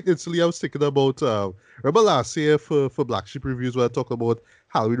 And right instantly I was thinking about remember last year for Black Sheep Reviews where I talked about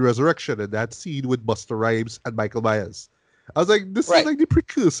Halloween Resurrection and that scene with Busta Rhymes and Michael Myers. I was like, this is like the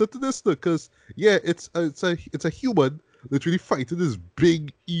precursor to this, because yeah, it's a human literally fighting this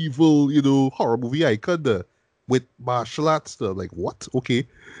big evil, horror movie icon there with martial arts stuff. Like, what? Okay.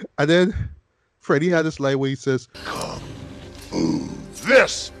 And then Freddy had this line where he says, Kung Fu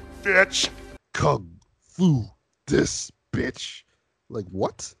this, bitch! Kung Fu this, bitch! Like,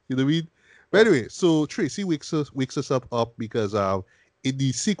 what? You know what I mean? But anyway, so Tracy wakes us up because in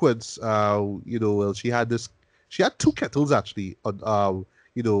the sequence, she had two kettles actually on on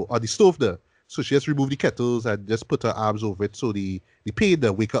the stove there. So she just removed the kettles and just put her arms over it so the pain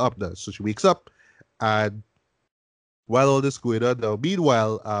there wake her up there. So she wakes up, and while all this going on now,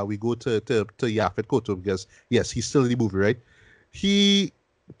 meanwhile, we go to Yaphet Kotto because yes, he's still in the movie, right? He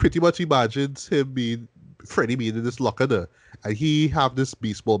pretty much imagines him being Freddy being in this locker there, and he have this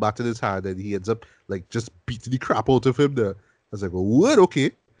baseball bat in his hand, and he ends up like just beating the crap out of him there. I was like, what?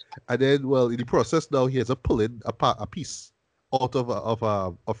 Okay. And then, well, in the process now, he ends up pulling a piece out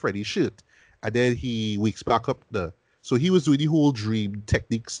of Freddy's shirt, and then he wakes back up there. So he was doing the whole dream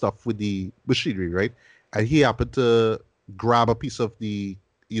technique stuff with the machinery, right? And he happened to grab a piece of the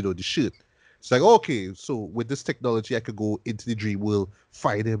shirt. It's like, okay, so with this technology, I could go into the dream world,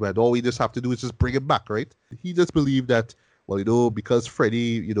 find him, and all we just have to do is just bring him back, right? He just believed that, well, because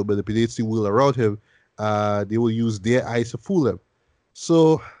Freddy, manipulates the world around him, they will use their eyes to fool him.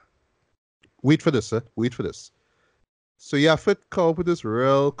 So, wait for this, huh? Wait for this. So, Yafet come up with this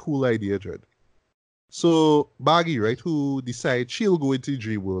real cool idea, Dread. So, Maggie, right, who decides she'll go into the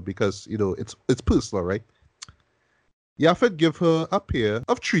dream world because, it's personal, right? Yafet give her a pair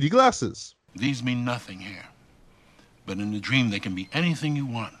of 3D glasses. These mean nothing here. But in the dream, they can be anything you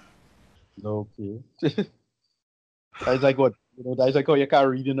want. Okay. That's like what? That's like how you can't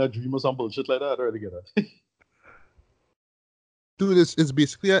read in a dream or some bullshit like that. I don't really get it. Dude, it's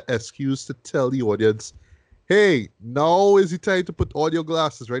basically an excuse to tell the audience, hey, now is the time to put on your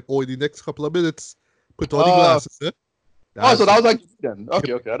glasses, right? Or in the next couple of minutes, put on the glasses. Eh? So that was like then.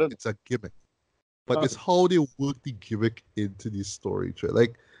 Okay. I don't. It's a gimmick. But it's how they work the gimmick into the story. Right?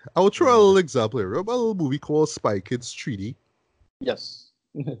 Like, I will throw a little example here. Remember a little movie called Spy Kids 3D? Yes.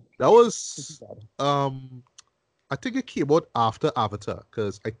 That was, I think it came out after Avatar.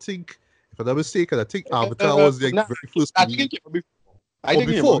 Because I think, if I'm not mistaken, Avatar was the very first movie. I think it came out before. I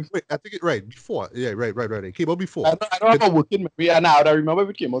think it before. Yeah, right. It came out before. I don't have a working memory now. I remember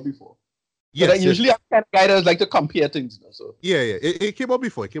it came out before. Yeah. Usually I'm kind of guy that like to compare things. So. Yeah. It came out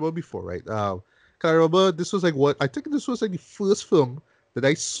before. Right. Can I remember this was like I think this was like the first film that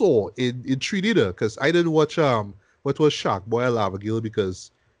I saw in 3D there, because I didn't watch what was Shark Boy and Lava Girl,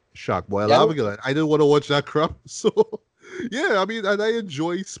 because Shark Boy and Lava Girl, and I didn't want to watch that crap. So yeah, I mean, and I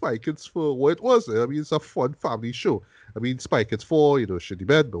enjoy Spy Kids for what it was. I mean, it's a fun family show. I mean, Spy Kids 4, shitty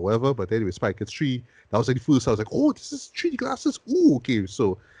bed, but whatever. But anyway, Spy Kids 3, that was like the first. I was like, oh, this is 3D glasses. Ooh, okay.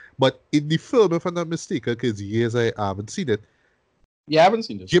 So, but in the film, if I'm not mistaken, because years I haven't seen it. Yeah, I haven't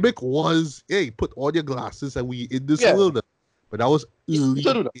seen this. Gimmick was, hey, put on your glasses and we in this world. But that was early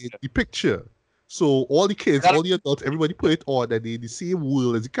in the picture. So all the kids, all the adults, everybody put it on and they in the same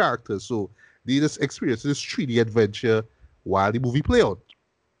world as the characters. So they just experience this 3D adventure while the movie play out.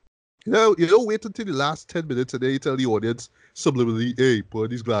 You don't wait until the last 10 minutes and then you tell the audience subliminally, hey, put on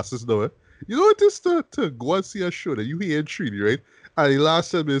these glasses now. You know what it is to go and see a show that you hear in 3D, right? And the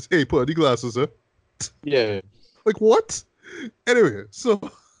last 10 minutes, hey, put on the glasses, huh? Yeah. Like, what? Anyway, so,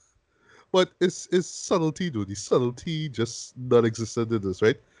 but it's subtlety, dude. The subtlety just non-existent in this,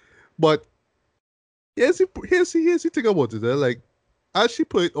 right? But here's the thing about it. Like, as she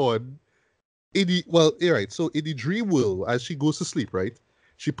put it on, so in the dream world, as she goes to sleep, right?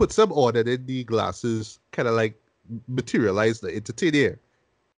 She puts them on, and then the glasses kind of like materialize into thin air.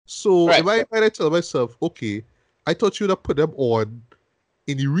 So in my mind, I tell myself, okay, I thought you would have put them on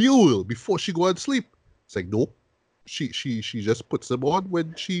in the real world before she go and sleep. It's like, nope. She just puts them on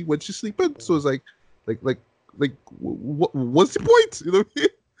when she's sleeping. So it's like what's the point? You know what I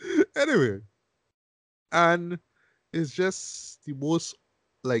mean? Anyway, and it's just the most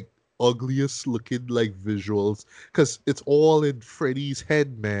like ugliest looking like visuals, because it's all in Freddy's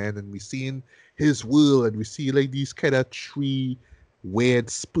head, man, and we seeing his world, and we see like these kind of three weird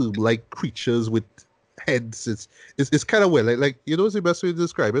sperm like creatures with heads. It's kind of weird. Like what's the best way to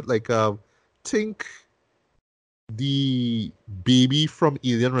describe it? Like think the baby from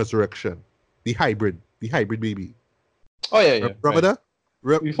Alien Resurrection, the hybrid baby. Oh yeah. Remember that?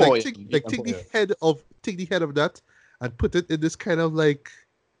 Take the head of that and put it in this kind of like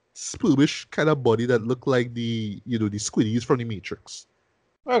spermish kind of body that looked like the squiddies from the Matrix.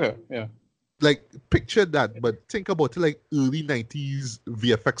 Okay, yeah. Like picture that, but think about it like early 90s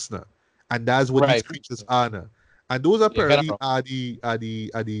VFX now, and that's what these creatures are now. And those apparently are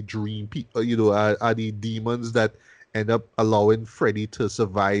the dream people, are the demons that end up allowing Freddy to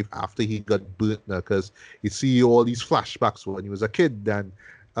survive after he got burnt now, because you see all these flashbacks when he was a kid, and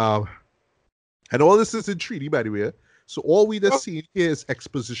all this is in 3D, by the way. So all we just see here is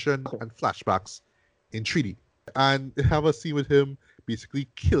exposition and flashbacks in 3D. And have a scene with him basically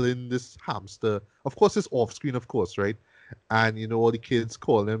killing this hamster. Of course, it's off screen, of course, right? And all the kids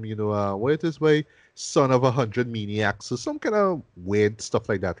call him, what it is, way son of 100 maniacs or some kind of weird stuff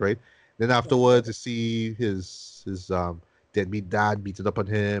like that, right? Then afterwards, you see his deadbeat dad beating up on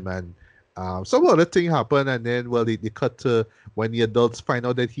him, and some other thing happened, and then they cut to when the adults find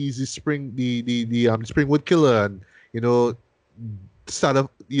out that he's the Springwood killer, and start of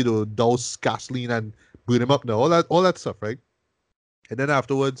douse gasoline and burn him up now, all that stuff, right? And then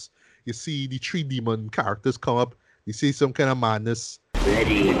afterwards, you see the three demon characters come up. You see some kind of madness.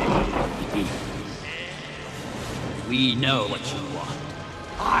 Ready. We know what you want.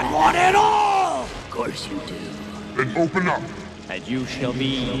 I want it all! Of course you do. Then open up. And you shall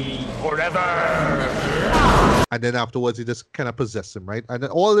be Forever. And then afterwards, he just kind of possess him, right? And then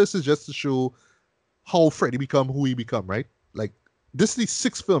all this is just to show how Freddy become who he become, right? Like, this is the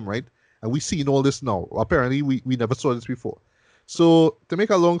sixth film, right? And we seen all this now. Apparently, we never saw this before. So, to make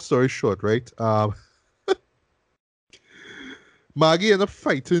a long story short, right? Maggie ended up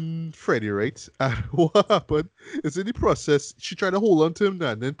fighting Freddy, right? And what happened is in the process, she tried to hold on to him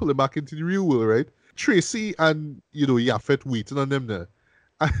now and then pull him back into the real world, right? Tracy and, Yaphet waiting on them there.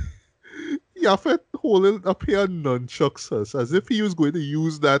 And Yaphet holding up here nunchucks us as if he was going to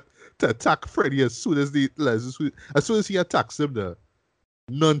use that to attack Freddy as soon as he attacks him there.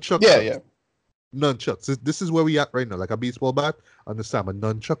 Nunchucks. Yeah. Nunchucks. This is where we at right now, like a baseball bat. Understand? A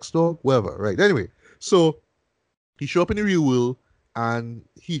nunchucks dog, whatever. Right. Anyway, so he show up in the real world and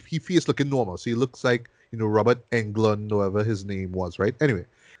he feels looking normal. So he looks like Robert Englund, whatever his name was. Right. Anyway,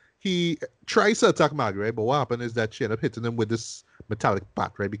 he tries to attack Maggie, right? But what happened is that she ended up hitting him with this metallic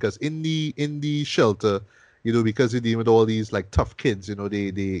bat, right? Because in the shelter, because you're dealing with all these like tough kids, they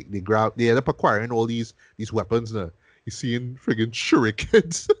end up acquiring all these weapons now. You're seeing friggin'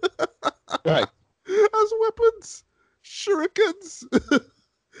 shurikens. Right. As weapons. Shurikens.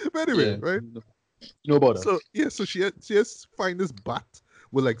 But anyway, right? No about that. So she has find this bat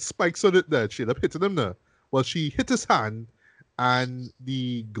with like spikes on it there. She ended up hitting him there. Well, she hit his hand and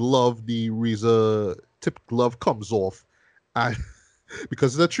the razor tip glove comes off. And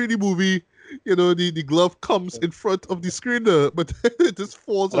because it's a 3D movie, the glove comes in front of the screen there, but then it just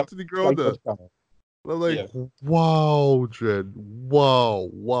falls onto the ground there. I'm like, wow, Dred.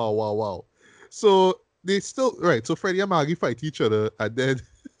 Wow. So they still, right, so Freddy and Maggie fight each other, and then,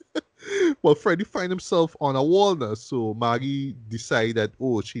 well, Freddy find himself on a wall now, so Maggie decide that,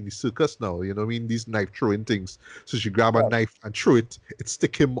 she in the circus now, these knife throwing things. So she grab a knife and throw it,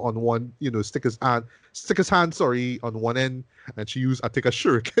 stick him on one, stick his hand, on one end, and she I take a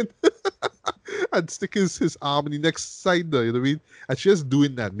shuriken, and stick his arm in the next side there, and she's just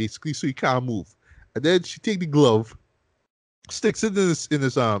doing that, basically, so he can't move. And then she take the glove, sticks it in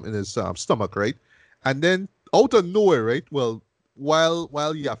his stomach, right? And then out of nowhere, right? Well, while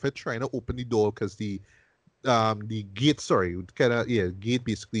Yaphet trying to open the door because the gate, gate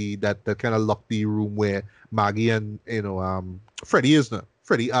basically that kind of locked the room where Maggie and Freddy is now.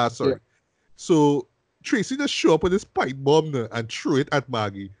 Yeah. So Tracy just show up with this pipe bomb now and throw it at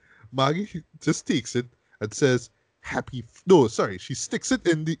Maggie. Maggie just takes it and says, she sticks it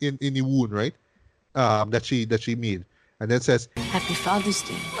in the wound, right? That she made, and then says Happy Father's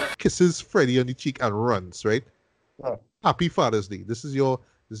Day. Kisses Freddy on the cheek and runs, right? Happy Father's Day. This is your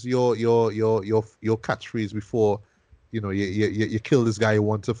catchphrase before you kill this guy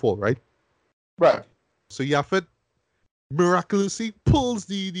once and for all, right? Right. So Yaphet miraculously pulls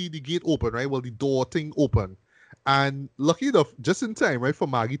the gate open, right? Well, the door thing open, and lucky enough, just in time, right, for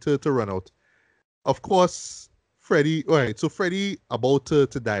Maggie to run out. Of course, Freddy. All right, so Freddy about to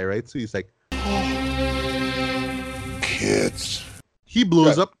die, right? So he's like, kids. He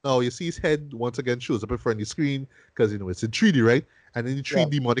blows up. Now you see his head once again shows up in front of the screen because it's in 3D, right? And then the three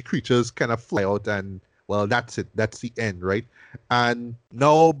demonic creatures kind of fly out, and well, that's it. That's the end, right? And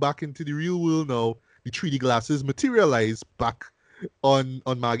now back into the real world. Now the 3D glasses materialize back on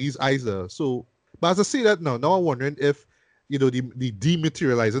Maggie's eyes there. So, but as I say that now I'm wondering if the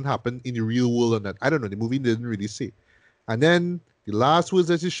dematerializing happened in the real world or not. I don't know. The movie didn't really say. And then the last words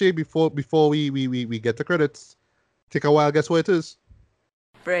that you say before we get the credits. Take a while, guess what it is?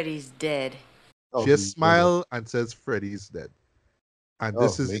 Freddy's dead. She just smile and says Freddy's dead. And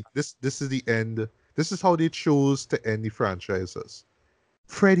this is the end. This is how they chose to end the franchises.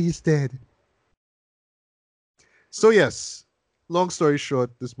 Freddy's dead. So yes, long story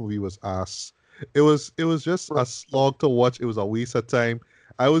short, this movie was ass. It was just a slog to watch. It was a waste of time.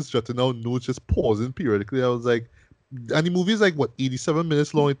 I was jotting down notes, just pausing periodically. I was like, and the movie is like 87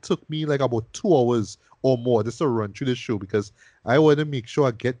 minutes long. It took me like about 2 hours or more just to run through the show because I want to make sure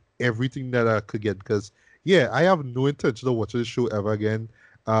I get everything that I could get. Because I have no intention of watching the show ever again.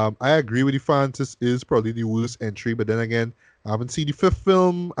 I agree with the fans. This is probably the worst entry, but then again, I haven't seen the 5th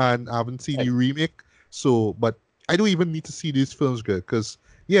film and I haven't seen the remake. So, but I don't even need to see these films good because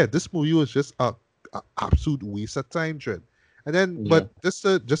this movie was just a absolute waste of time, Trent. And then, but just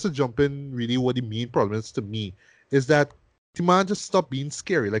to jump in, really, what the main problem is to me is that the man just stopped being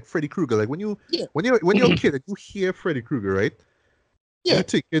scary, like Freddy Krueger. Like when you're a kid and you hear Freddy Krueger, right? Yeah. You're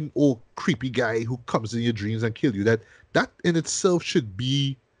thinking, oh, creepy guy who comes in your dreams and kill you. That in itself should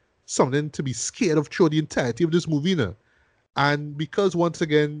be something to be scared of throughout the entirety of this movie now. And because once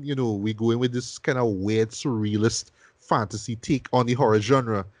again, we go in with this kind of weird surrealist fantasy take on the horror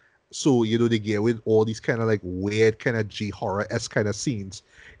genre. So, they get with all these kind of like weird kind of G-horror-esque kind of scenes.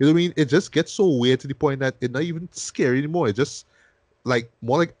 You know what I mean? It just gets so weird to the point that it's not even scary anymore. It's just like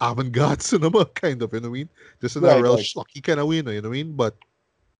more like avant-garde cinema kind of, you know what I mean? Just in a Right, real right. schlocky kind of way, you know what I mean? But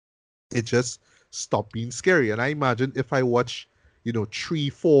it just stopped being scary. And I imagine if I watch, 3,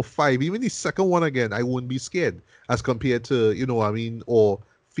 4, 5, even the second one again, I wouldn't be scared as compared to, what I mean, or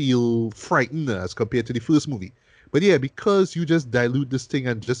feel frightened as compared to the first movie. But yeah, because you just dilute this thing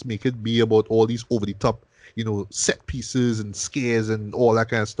and just make it be about all these over the top, set pieces and scares and all that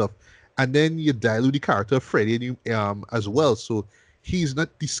kind of stuff. And then you dilute the character of Freddy as well. So he's not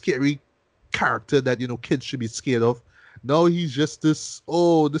the scary character that, kids should be scared of. Now he's just this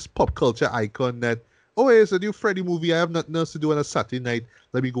pop culture icon that, oh, hey, it's a new Freddy movie. I have nothing else to do on a Saturday night.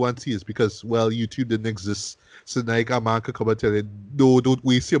 Let me go and see this because, well, YouTube didn't exist. So like a man could come and tell you, no, don't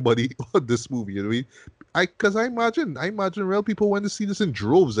waste your money on this movie. You know what I mean? Because I imagine real people went to see this in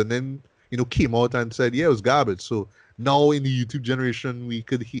droves and then, came out and said, yeah, it was garbage. So now in the YouTube generation, you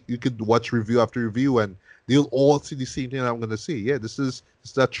could watch review after review and they'll all see the same thing I'm going to say. Yeah, this is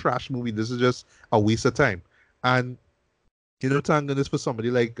a trash movie. This is just a waste of time. And thank goodness for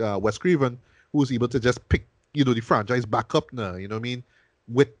somebody like Wes Craven, who's able to just pick, the franchise back up now, you know what I mean,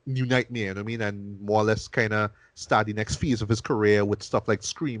 with New Nightmare, you know what I mean, and more or less kind of start the next phase of his career with stuff like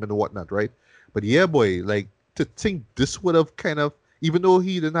Scream and whatnot, right? But yeah, boy, like, to think this would have kind of, even though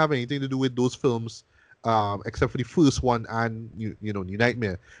he didn't have anything to do with those films, except for the first one and, New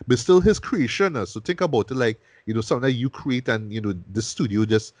Nightmare, but still his creation. So think about it, like, something that you create and, the studio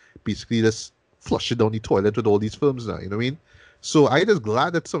just basically just flush it down the toilet with all these films now, you know what I mean? So I just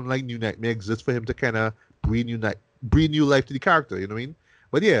glad that something like New Nightmare exists for him to kind of breathe new life to the character, you know what I mean?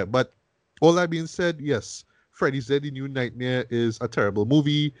 But yeah, but all that being said, yes, Freddy's Dead, The New Nightmare is a terrible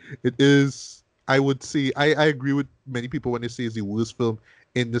movie. It is, I would say, I agree with many people when they say it's the worst film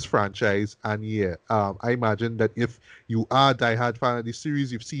in this franchise. And yeah, I imagine that if you are a diehard fan of the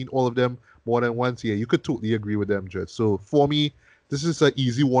series, you've seen all of them more than once, yeah, you could totally agree with them, Jed. So for me, this is an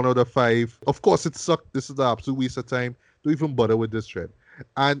easy 1 out of 5. Of course, it sucked. This is an absolute waste of time. Don't even bother with this trend.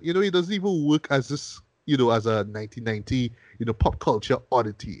 And, it doesn't even work as this, as a 1990, pop culture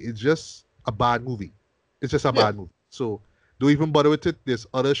oddity. It's just a bad movie. It's just a bad movie. So don't even bother with it. There's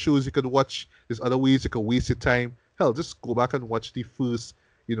other shows you can watch. There's other ways you can waste your time. Hell, just go back and watch the first,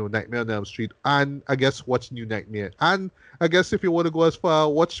 Nightmare on Elm Street. And I guess watch New Nightmare. And I guess if you want to go as far,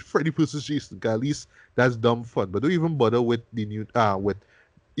 watch Freddy vs. Jason. At least that's dumb fun. But don't even bother with the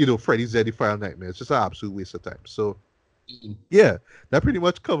new, Freddy's Dead, The Final Nightmare. It's just an absolute waste of time. So, yeah, that pretty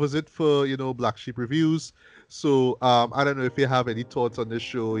much covers it for, Black Sheep Reviews. So, I don't know if you have any thoughts on this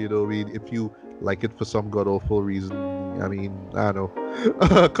show, I mean, if you like it for some god-awful reason. I mean, I don't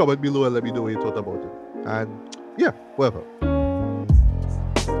know. Comment below and let me know what you thought about it. And, yeah, whatever.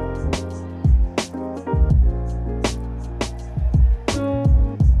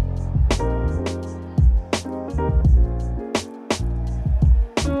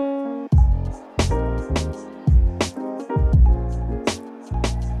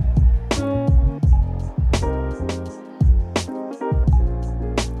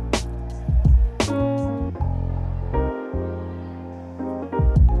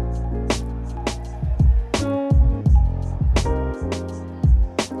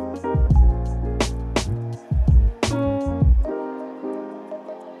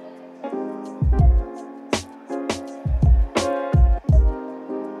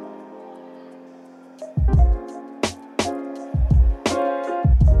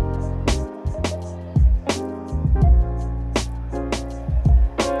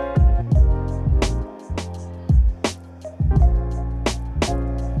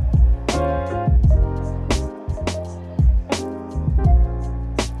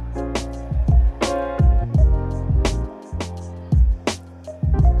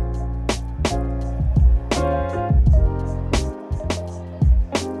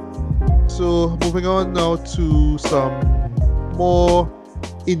 So moving on now to some more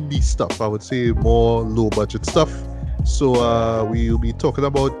indie stuff. I would say more low budget stuff. So we'll be talking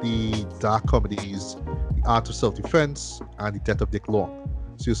about the dark comedies, The Art of Self-Defense, and The Death of Dick Long.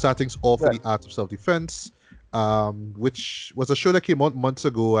 So you're starting off with The Art of Self-Defense, which was a show that came out months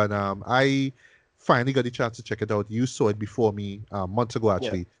ago, and I finally got the chance to check it out. You saw it before me months ago,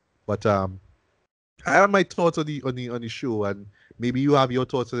 actually, but I have my thoughts on the show, and maybe you have your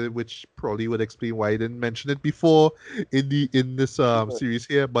thoughts on it, which probably would explain why I didn't mention it before in this series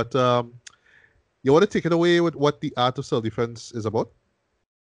here. But you want to take it away with what the art of self-defense is about?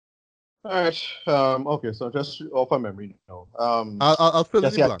 All right. Okay. So just off my memory now. I'll fill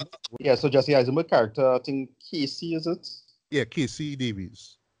in the blank. Yeah. So Jesse Eisenberg character, I think Casey, is it? Yeah, Casey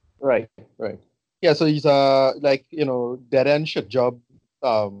Davies. Right. Right. Yeah. So he's like dead end shit job.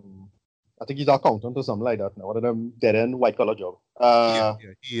 I think he's an accountant or something like that now. One of them dead end white collar job. Yeah,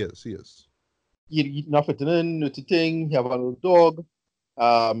 he is. He not fitting in with the thing. He have a little dog.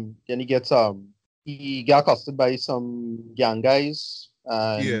 Then he gets he got accosted by some gang guys.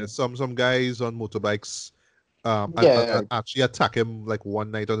 Yeah, some guys on motorbikes actually attack him like one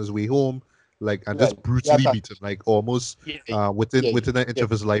night on his way home, like, and just brutally beat him, like almost within an inch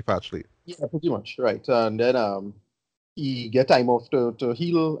of his life, actually. Yeah, pretty much, right. And then he get time off to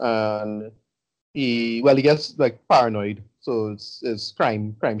heal, and he gets like paranoid, so it's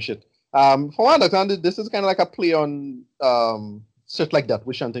crime shit. From what I understand, this is kind of like a play on shit like that,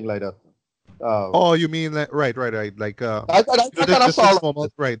 wish and thing like that. Oh, you mean like right, like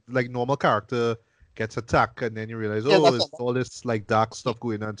normal character gets attacked, and then you realize, it's all this like dark stuff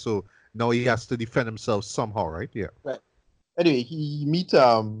going on, so now he has to defend himself somehow, right? Yeah. Right. Anyway, he he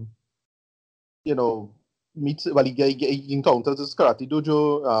encounters this karate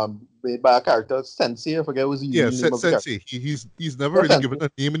dojo made by a character Sensei. I forget what his name. Sensei. He's never really given a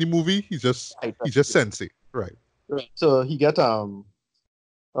name in the movie. He's just Sensei, right? Right. So he get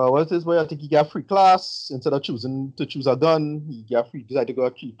what's his way? I think he got free class instead of choosing to choose a gun. He got free. Decided to go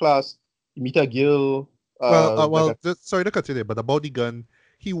a free class. He meet a girl. Sorry to cut you there, but about the gun,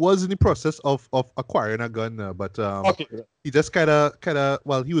 he was in the process of acquiring a gun, but he just kind of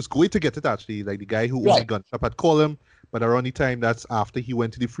he was going to get it actually. Like the guy who owned the gun shop had called him, but around the time that's after he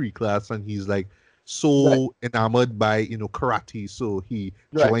went to the free class, and he's like so enamored by karate, so he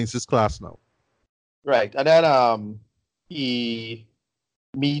joins his class now. Right, and then he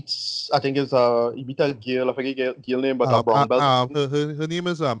meets, I think he meets a girl. I forget girl name, but a brown belt. Her name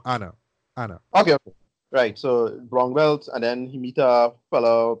is Anna. Okay. Right, so brown belt, and then he meet a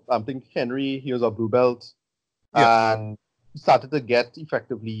fellow, I think Henry, he was a blue belt, and he started to get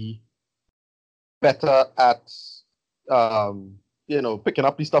effectively better at, picking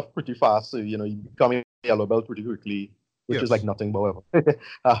up the stuff pretty fast, so, he becoming a yellow belt pretty quickly, which is like nothing but whatever.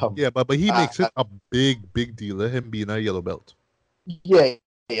 But he makes it a big deal, him being a yellow belt. Yeah,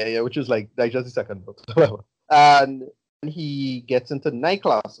 which is like just the second belt. And he gets into night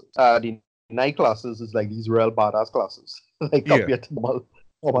classes. The night classes is like these real badass classes, like compared to normal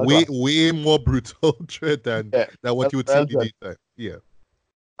way more brutal than what you would see in the daytime. Yeah.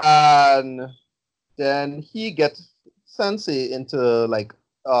 And then he gets Sensei into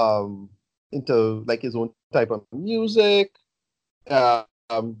his own type of music. They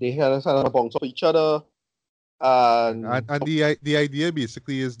had a bounce off each other. And the idea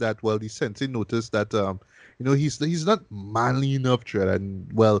basically is that the Sensei noticed that he's not manly enough,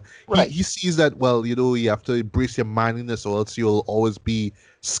 and he sees that you have to embrace your manliness, or else you'll always be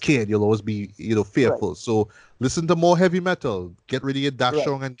scared, you'll always be fearful. Right. So listen to more heavy metal, get rid of your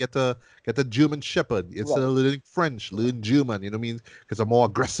dachshund and get a German Shepherd instead of learning French, learn German. Because it's a more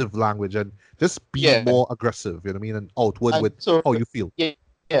aggressive language, and just be more aggressive. And outward with how you feel.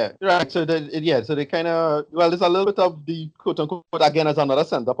 Yeah, right. So they kind of there's a little bit of the quote unquote again as another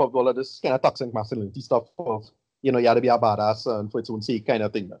send up of all of this kind of toxic masculinity stuff of you have to be a badass and for its own sake kind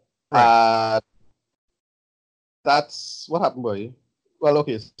of thing. Right. That's what happened, boy. Well,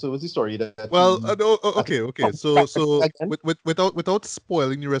 okay. So what's the story that? Okay. So without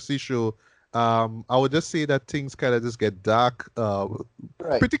spoiling the rest of the show, I would just say that things kind of just get dark,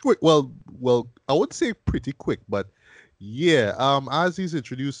 pretty quick. Well, I would say pretty quick, but. Yeah, as he's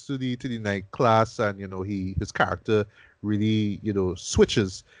introduced to the night class, and his character really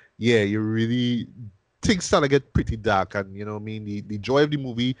switches. Yeah, you really things start to get pretty dark, and the joy of the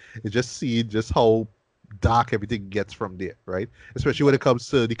movie is just seeing just how dark everything gets from there, right? Especially when it comes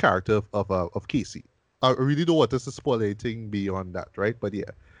to the character of Casey. I really don't want us to spoil anything beyond that, right? But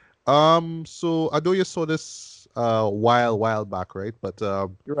yeah, so I know you saw this while back, right? But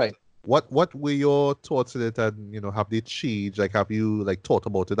you're right. What were your thoughts on it, and have they changed? Like, have you thought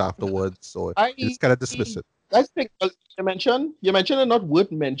about it afterwards, or you just kind of dismiss it? I think you mentioned it not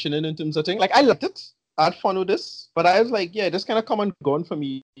worth mentioning in terms of thing. Like, I loved it, I had fun with this, but I was like, this kind of come and gone for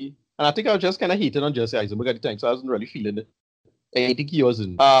me, and I think I was just kind of hating on Jesse Eisenberg at the time, so I wasn't really feeling it. I think he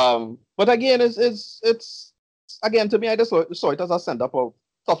wasn't. But again, it's again to me, I just saw it as a send up of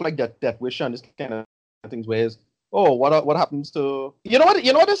stuff like that, Death Wish and this kind of things where what happens to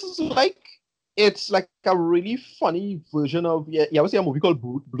what this is like? it's like a really funny version of you ever see a movie called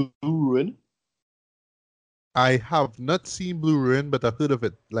Blue Ruin? I have not seen Blue Ruin, but I've heard of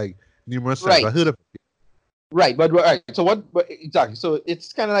it like numerous times. Right. I heard of it. Right, but right. So what? But exactly. So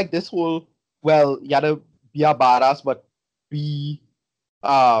it's kind of like this whole. Well, you gotta be a badass, but be,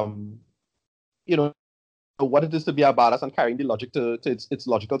 you know, what it is to be a badass and carrying the logic to its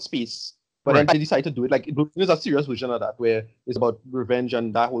logical space. But then Right. they decide to do it like there's a serious version of that where it's about revenge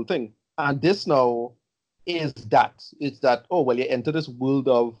and that whole thing. And this now is that. It's that, oh well, you enter this world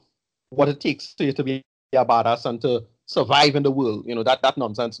of what it takes to you to be a badass and to survive in the world. You know, that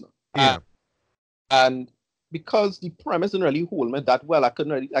nonsense now. Yeah. And because the premise didn't really hold me that well, I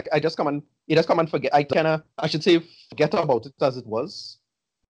couldn't really like I just come and forget. I should say forget about it as it was.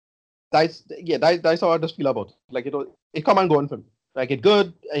 That's how I just feel about it. Like it come and go on for me. Like it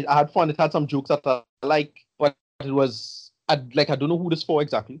good. I had fun. It had some jokes that I like, but it was I don't know who this for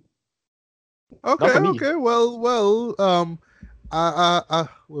exactly. Okay. for me. Okay. Well. Well,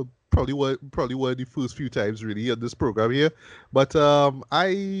 probably one of the first few times really on this program here, but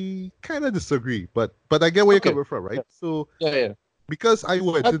I kind of disagree. But I get where Okay. you're coming from, right? So Yeah. because I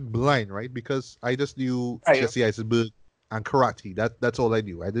went in blind, right? Because I just knew Right. Jesse Eisenberg and karate. That's all I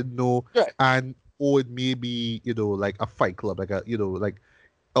knew. I didn't know, Right. and or it may be like a Fight Club, like a like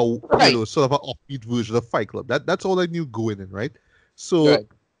a Right. sort of an offbeat version of Fight Club. That's all I knew going in, right? So Right.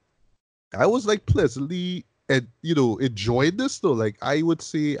 I was like pleasantly and enjoyed this though. Like I would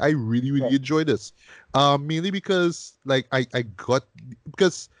say I really Right. enjoyed this. Mainly because like I got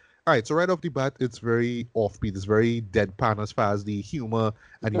because all right, so right off the bat it's very offbeat, it's very deadpan as far as the humor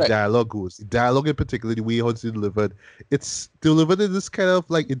and the Right. dialogue goes. The dialogue in particular, the way how it's delivered, it's delivered in this kind of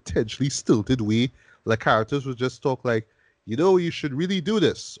like intentionally stilted way. Like characters would just talk like, you should really do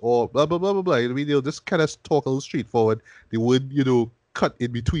this, or blah blah blah blah blah. I mean, they'll just kind of talk a little straightforward. They would, cut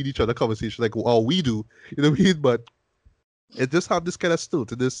in between each other conversation like how we do, you know what I mean? But it just have this kind of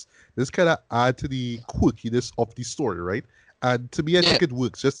stilt, this kind of add to the quirkiness of the story, right? And to me, I think it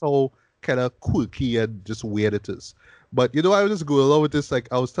works just how kind of quirky and just weird it is. But I was just going along with this. Like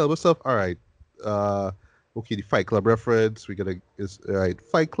I was telling myself, all right, okay, the Fight Club reference, we're gonna is all right,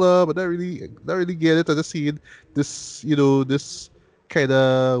 Fight Club. I don't really get it. I just seen this, this kind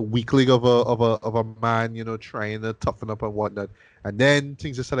of weakling of a man, trying to toughen up and whatnot. And then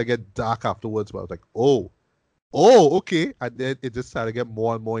things just started to get dark afterwards. But I was like, oh, okay. And then it just started to get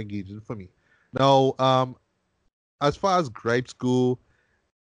more and more engaging for me. Now, as far as gripes go,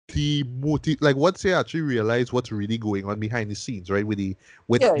 the motive, like once you actually realize what's really going on behind the scenes, right, with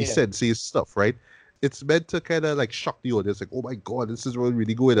the sensei stuff, right, it's meant to kind of like shock the audience, like, oh my god, this is what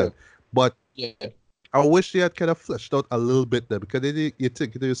really going on. But I wish they had kind of fleshed out a little bit there, because then you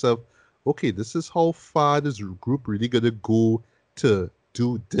think to yourself, okay, this is how far this group really gonna go to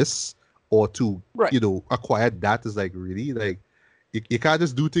do this or to acquire that. Is like, really, like you can't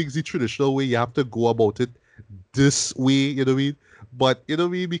just do things the traditional way. You have to go about it this way, you know what I mean? But you know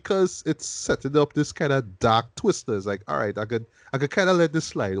what I mean, because it's setting up this kind of dark twister. It's like, all right, I could kind of let this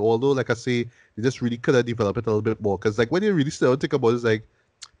slide. Although, like I say, they just really could have developed it a little bit more. Because like when you really start to think about it, it's like,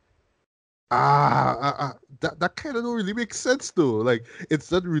 that kind of don't really make sense though. Like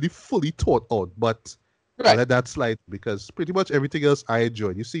it's not really fully thought out. But I let that slide, because pretty much everything else I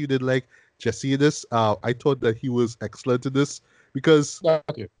enjoyed. You see, you did like Jesse in this. I thought that he was excellent in this because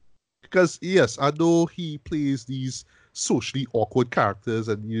yes, I know he plays these socially awkward characters,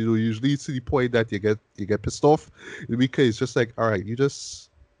 and usually to the point that you get pissed off, because it's just like, all right, you just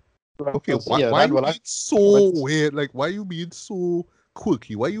okay, why are you being so weird? Like, why are you being so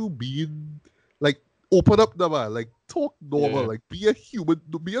quirky? Why are you being like, open up the man, like talk normal, like be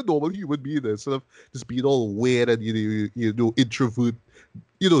a normal human being instead of just being all weird and introvert.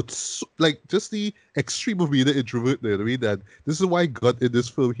 Like just the extreme of being an introvert there. I mean, that this is why I got in this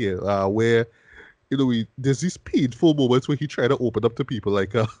film here, where there's these painful moments where he tried to open up to people,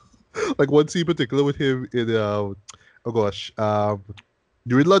 like like one scene in particular with him in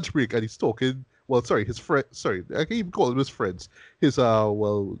during lunch break, and he's talking. Well, sorry, his friend. Sorry, I can't even call them his friends. His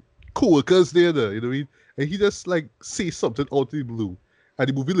co-workers there, you know what I mean? And he just like says something out of the blue, and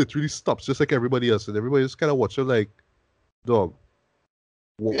the movie literally stops just like everybody else, and everybody just kind of watching like, dog.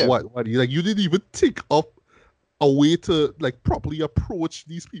 What? You didn't even think of a way to like properly approach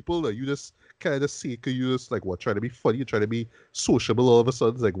these people. Like, you just kind of say, cause you just like trying to be funny, you're trying to be sociable all of a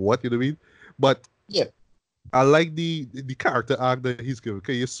sudden. It's like, what, you know what I mean? But I like the character arc that he's given.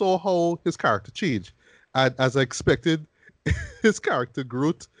 Okay, you saw how his character changed, and as I expected, his character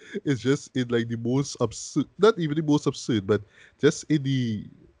growth is just in like the most absurd, not even the most absurd, but just in the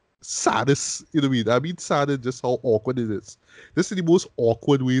saddest, you know what I mean? I mean sad in just how awkward it is. This is the most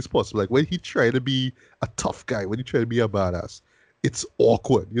awkward ways possible. Like when he tried to be a tough guy, when he tried to be a badass, it's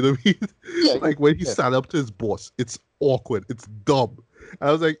awkward. You know what I mean? Yeah, Like when he yeah. stand up to his boss, it's awkward. It's dumb. And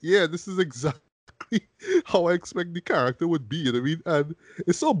I was like, yeah, this is exactly how I expect the character would be. You know what I mean? And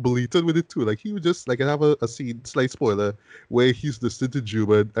it's so blatant with it too. Like he would just like I have a scene, slight spoiler, where he's listening to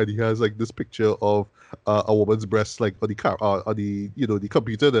Juman and he has like this picture of a woman's breast like on the car on the the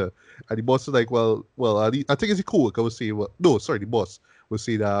computer there. And the boss is like, I think it's a coworker was saying, well, no, sorry, the boss was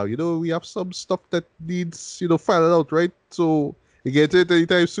saying, we have some stuff that needs, filing out, right? So you get it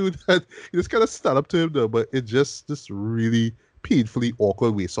anytime soon. And you just kind of stand up to him though, but it just this really painfully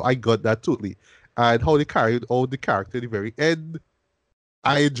awkward way. So I got that totally. And how they carried out the character at the very end,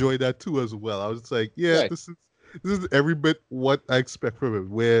 I enjoyed that too as well. I was just like, yeah, Right. this is every bit what I expect from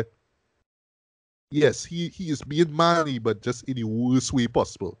him. Where yes, he is being manly, but just in the worst way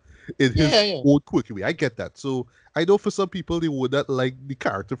possible. In his Yeah. own quirky way. I get that. So I know for some people they would not like the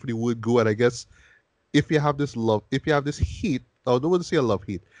character for the word go, and I guess if you have this hate, I don't want to say a love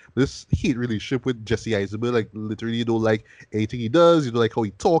hate, but this hate relationship with Jesse Eisenberg, like literally you don't like anything he does, you don't like how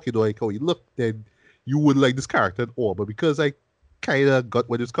he talk, you don't like how he look, then you would like this character at all. But because I kind of got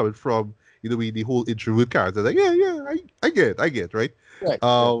where it's coming from, the whole introvert character, like I get, right?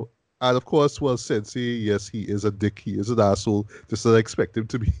 Right. And of course, well, Sensei, yes, he is a dick, he is an asshole, just as I expect him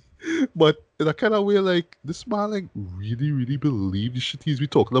to be. But in a kind of way, like this man, like really, really believe the shit he's be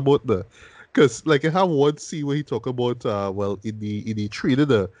talking about there. Cause like I have one scene where he talk about in the trailer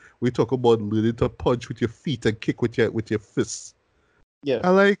there, we talk about learning to punch with your feet and kick with your fists. Yeah.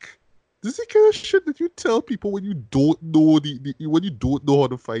 And like this is the kind of shit that you tell people when you don't know when you don't know how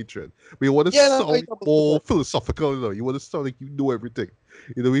to fight, right? But you want to sound more philosophical, you want to sound like you know everything.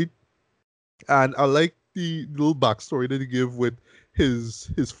 You know what I mean? And I like the little backstory that he give with his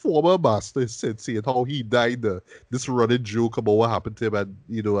former master, his sensei, and how he died. This running joke about what happened to him, and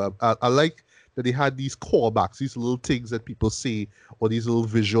I like that they had these callbacks, these little things that people say, or these little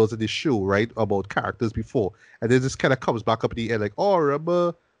visuals that they show, right, about characters before, and then this kind of comes back up at the end, like, oh,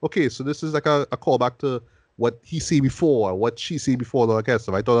 remember? Okay, so this is like a callback to what he said before, or what she said before, and all that kind of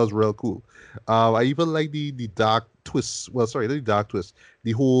stuff. I thought that was real cool. I even like the dark twist. Well, sorry, not the dark twist.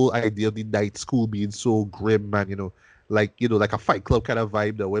 The whole idea of the night school being so grim and like a Fight Club kind of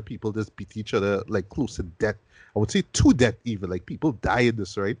vibe there, where people just beat each other like close to death. I would say to death even. Like people die in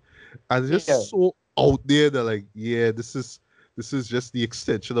this, right? And it's just so out there that like, yeah, this is just the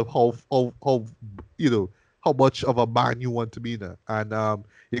extension of how how much of a man you want to be now. And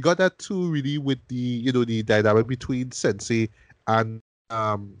you got that too really with the dynamic between Sensei and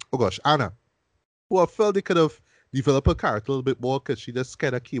Anna, who I felt they could have developed her character a little bit more, because she just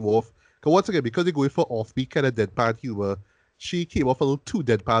kind of came off. Because once again, because they're going for offbeat kind of deadpan humor, she came off a little too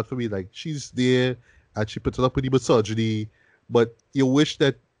deadpan for me. Like she's there and she puts it up with the misogyny, but you wish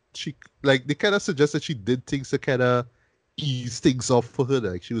that she like they kind of suggest that she did things to kind of ease things off for her.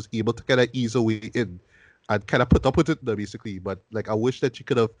 Like she was able to kind of ease her way in and kind of put up with it basically. But like I wish that she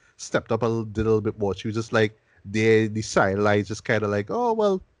could have stepped up and did a little bit more. She was just like there, the sidelines, just kind of like, oh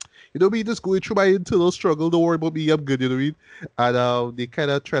well, me just going through my internal struggle. Don't worry about me, I'm good. You know what I mean? And they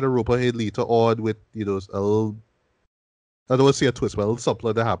kind of try to rope her in later on with a little, I don't want to say a twist, but a little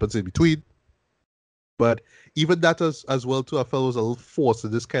something that happens in between. But even that as well too, I felt was a little forced.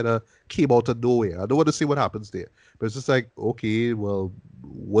 It just kind of came out of nowhere. I don't want to see what happens there, but it's just like, okay, well,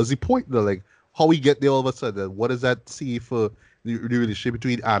 what's the point though? Like how we get there all of a sudden? What does that see for the relationship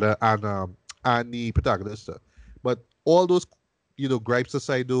between Anna and the protagonist? But all those gripes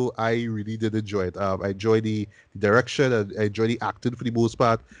aside, though, I really did enjoy it. I enjoy the direction, and I enjoy the acting for the most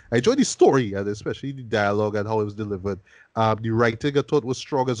part. I enjoy the story, and especially the dialogue and how it was delivered. The writing I thought was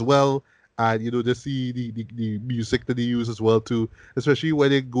strong as well, and just the music that they use as well too, especially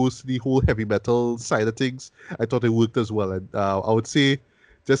when it goes to the whole heavy metal side of things. I thought it worked as well, and I would say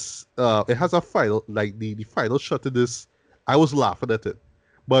just it has a final, like the final shot in this. I was laughing at it,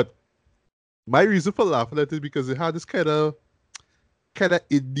 but my reason for laughing at it because it had this kind of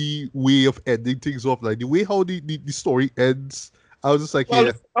indie way of ending things off, like the way how the story ends. I was just like, Well,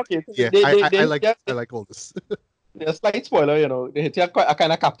 yeah, okay. yeah, I like all this. A slight spoiler, they hit a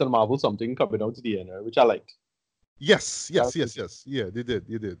kind of Captain Marvel something coming out to the end, which I liked. Yes. Yeah, they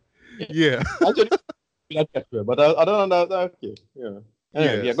did. Yeah. Actually, but other than that, okay. Yeah.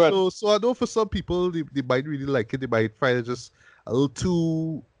 Anyway, yeah, go ahead. So I know for some people they might really like it. They might find it just a little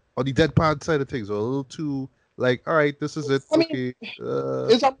too on the deadpan side of things, or a little too like, all right, this is it. I mean, okay.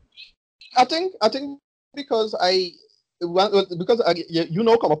 I think because come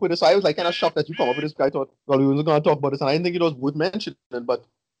up with this, so I was like kind of shocked that you come up with this. I thought, well, we were going to talk about this, and I didn't think it was worth mentioning. But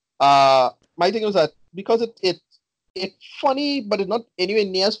My thing was that because it's funny, but it's not anywhere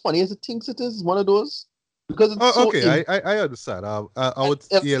near as funny as it thinks it is. One of those because it's Oh, so okay, I understand. I would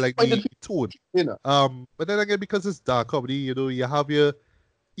like the tone. you know. But then again, because it's dark comedy, you have your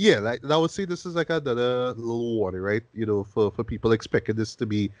like I would say this is like another little warning, right? For people expecting this to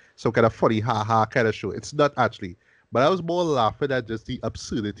be some kind of funny ha kind of show. It's not actually. But I was more laughing at just the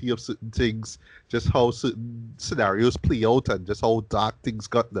absurdity of certain things, just how certain scenarios play out, and just how dark things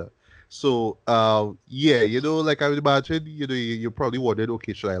got there. So, like I would imagine, you're probably wondering,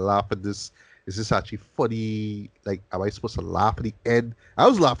 okay, should I laugh at this? Is this actually funny? Like, am I supposed to laugh at the end? I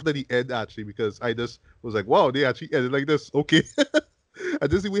was laughing at the end actually because I just was like, wow, they actually ended like this. Okay. And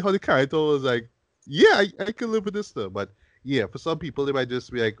just the way how the character was like, yeah, I can live with this stuff. But yeah, for some people, they might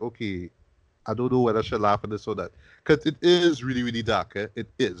just be like, okay, I don't know whether I should laugh at this or not. Because it is really, really dark. It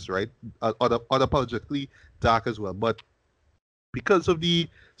is, right? Unapologetically dark as well. But because of the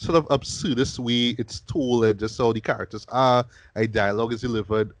sort of absurdist way it's told and just how the characters are, a dialogue is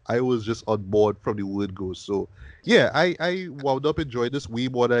delivered, I was just on board from the word go. So yeah, I wound up enjoying this way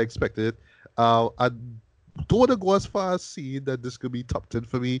more than I expected. I don't want to go as far as saying that this could be top 10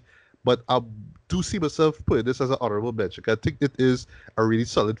 for me, but I do see myself putting this as an honorable mention. I think it is a really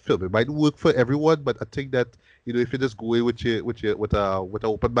solid film. It might work for everyone, but I think that if you just go in with an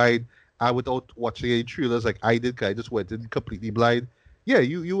open mind and without watching any trailers like I did, 'cause I just went in completely blind. Yeah,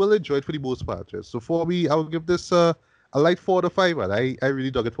 you will enjoy it for the most part. Just. So for me, I would give this a light 4 out of 5. Man, I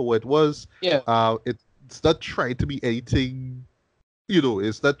really dug it for what it was. Yeah. It's not trying to be anything.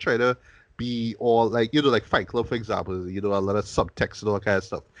 It's not trying to be all like Fight Club, for example, a lot of subtext and all that kind of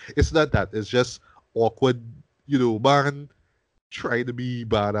stuff. It's not that. It's just awkward, man trying to be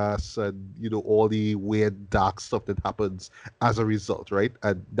badass and, all the weird, dark stuff that happens as a result, right?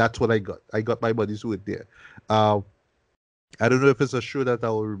 And that's what I got. I got my money's worth there. I don't know if it's a show that I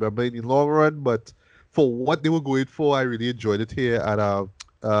will remember in the long run, but for what they were going for, I really enjoyed it here. And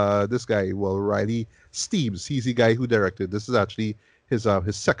this guy, Riley Steeves, he's the guy who directed. This is actually his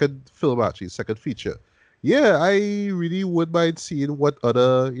second film, actually, second feature. Yeah, I really wouldn't mind seeing what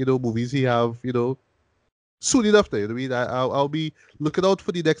other movies he have soon enough. There, I mean, I'll be looking out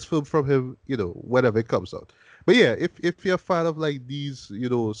for the next film from him, whenever it comes out. But yeah, if you're a fan of like these,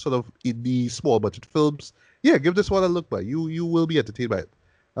 sort of indie small budget films, yeah, give this one a look. But you will be entertained by it.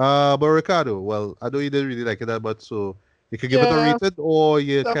 But Ricardo, well, I know you didn't really like it that much, so you can give it a rating, or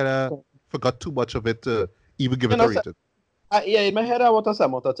you kind of forgot too much of it to even give it a rating. In my head, I want to say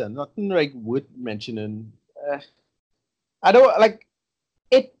out of 10. Nothing like worth mentioning. I don't like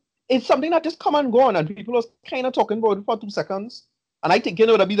it. It's something that just come and go on, and people are kind of talking about it for 2 seconds. And I think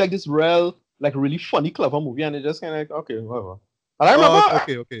it'd be like this real, like really funny, clever movie, and it just kind of like, okay, whatever. And I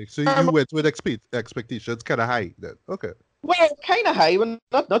remember. Okay. So you went with expectations kind of high then. Okay. Well, kind of high,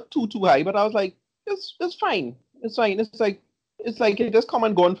 but not too high. But I was like, it's fine. It's fine. It's like it just come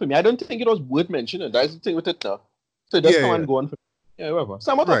and go on for me. I don't think it was worth mentioning. That's the thing with it now. So it just come and go on for me. Yeah, whatever.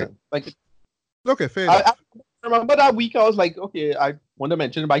 Some other thing. Like. Okay, fair enough. I remember that week I was like, okay, I want to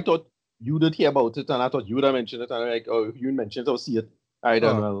mention it, but I thought you did hear about it, and I thought you would have mentioned it, and I'm like, oh, if you mentioned it, I'll see it. I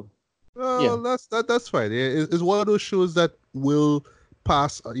don't know. Well, that's fine. It's one of those shows that will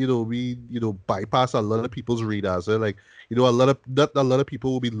pass, bypass a lot of people's radars. Like, not a lot of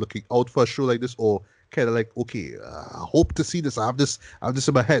people will be looking out for a show like this, or kind of like, okay, I hope to see this. I have this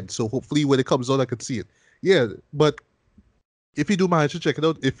in my head, so hopefully when it comes out, I can see it. Yeah, but if you do manage to check it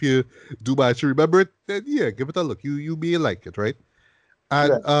out, if you do manage to remember it, then yeah, give it a look. You may like it, right?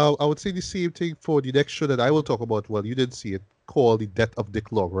 And I would say the same thing for the next show that I will talk about. Well, you didn't see it, called The Death of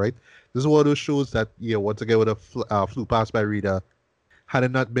Dick Long, right? This is one of those shows that, once again, would have flew past my radar had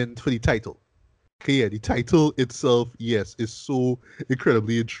it not been for the title. Okay, yeah, the title itself, yes, is so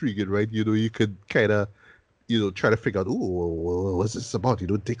incredibly intriguing, right? You could kind of, try to figure out, what's this about?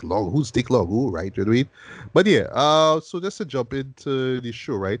 Dick Long. Who's Dick Long? Ooh, right? You know what I mean? But yeah, so just to jump into the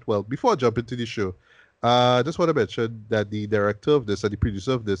show, right? Well, before I jump into the show, I just want to mention that the director of this and the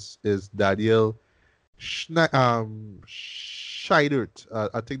producer of this is Daniel Scheinert.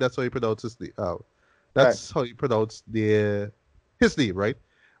 I think that's how you pronounce his name. That's how you pronounce his name, right?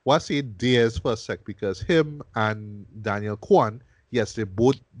 Well, I say theirs for a sec because him and Daniel Kwan, yes, they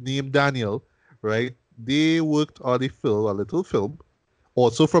both named Daniel, right? They worked on a little film,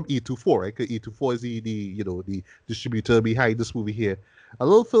 also from A24, right? Because A24 is the distributor behind this movie here. A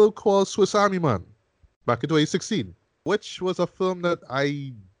little film called Swiss Army Man, back in 2016, which was a film that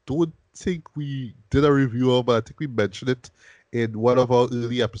I don't think we did a review of, but I think we mentioned it in one of our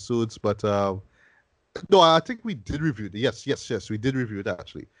early episodes. But no, I think we did review it. Yes, we did review it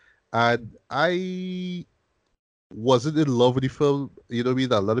actually. And I wasn't in love with the film. You know what I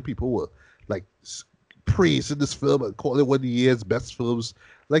mean? A lot of people were like praising this film and calling it one of the year's best films.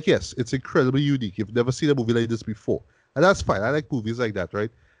 Like, yes, it's incredibly unique. You've never seen a movie like this before, and that's fine. I like movies like that,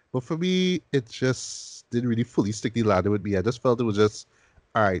 right? But for me, it just didn't really fully stick the landing with me. I just felt it was just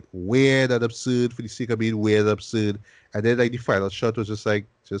all right, weird and absurd for the sake of being weird and absurd, and then like the final shot was just like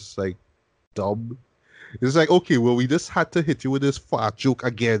dumb. It's like, okay, well, we just had to hit you with this fart joke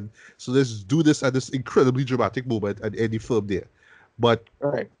again, so let's do this at this incredibly dramatic moment and end the film there. But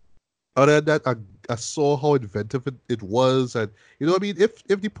Right. other than that, I saw how inventive it was, and you know what I mean. If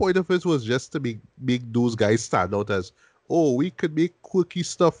the point of it was just to make those guys stand out as, oh, we could make quirky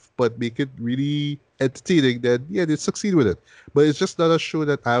stuff but make it really entertaining, then yeah, they succeed with it. But it's just not a show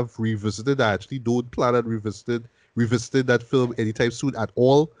that I've revisited. I actually don't plan on revisiting that film anytime soon at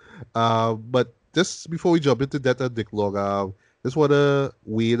all. But just before we jump into that and Dick Long, just wanna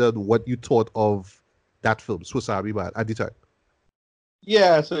weigh in on what you thought of that film, Swiss Army Man, at the time.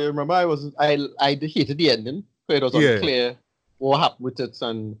 Yeah, so remember I hated the ending. So it was Yeah. unclear what happened with it,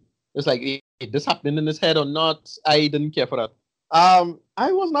 and it's like is this happening in his head or not? I didn't care for that.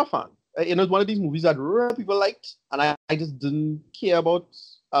 I was not a fan. It was one of these movies that rare people liked, and I just didn't care about.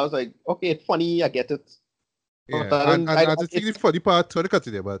 I was like, okay, it's funny, I get it. Yeah, But I and don't- I just think the funny part, sorry to cut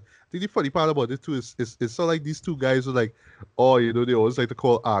you there, but I think the funny part about it too is it's sort of like these two guys were like, oh, you know, they always like to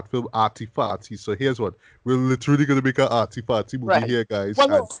call art film arty farty. So here's what we're literally gonna make an arty farty movie Right. here, guys. Well,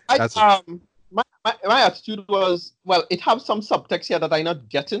 no, and that's it. my attitude was, well, it has some subtext here that I'm not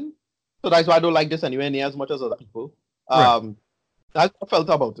getting, so that's why I don't like this anywhere near as much as other people. Right. That's how I felt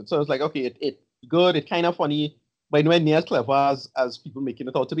about it. So it's like, okay, it good, it's kind of funny, but nowhere near as clever as people making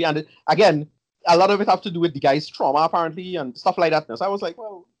it out to be. And again, a lot of it have to do with the guy's trauma apparently and stuff like that. So I was like,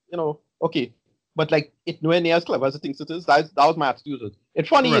 well, okay, but like it nowhere near as clever as it thinks it is. That was my attitude. It's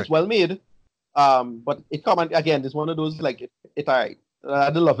funny, Right. it's well made, but it come and again, it's one of those like it alright. I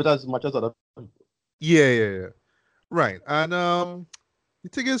didn't love it as much as other. Yeah. Right. And the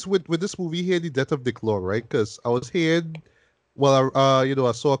thing is with this movie here, The Death of Dick Long, right? Because I was hearing, well,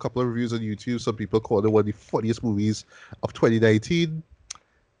 I saw a couple of reviews on YouTube. Some people called it one of the funniest movies of 2019.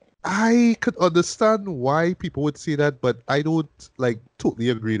 I could understand why people would say that, but I don't like totally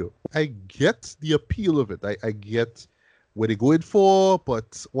agree though. I get the appeal of it. I get what they're going for,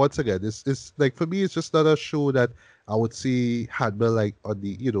 but once again, it's like for me, it's just not a show that I would see had me like on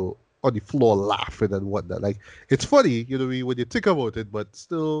the floor laughing and whatnot. Like it's funny, you know, when you think about it, but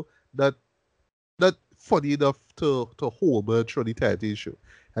still not funny enough to hold me through the entire show.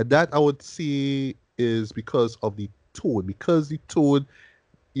 And that I would say is because of the tone, because the tone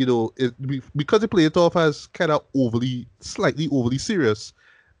because they play it off as kind of slightly overly serious.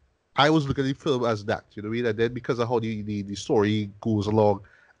 I was looking at the film as that, you know what I mean? And then because of how the story goes along,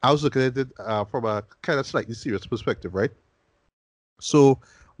 I was looking at it from a kind of slightly serious perspective, right? So,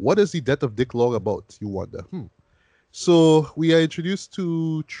 what is the Death of Dick Long about, you wonder? So, we are introduced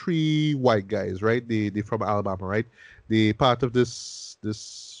to three white guys, right? They're from Alabama, right? They're part of this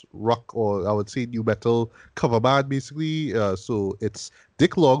rock, or I would say new metal cover band, basically. So it's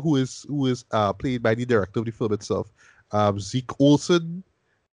Dick Long, who is played by the director of the film itself, Zeke Olsen,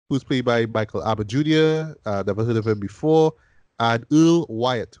 who's played by Michael Abbott Jr. Never heard of him before, and Earl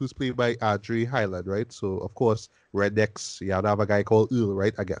Wyatt, who's played by Andre Highland, right? So of course, rednecks, you have a guy called Earl,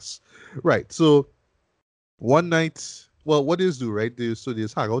 right? I guess, right? So one night, well, what they do, right? They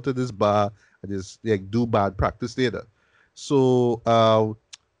just hang out at this bar and just like do band practice later. So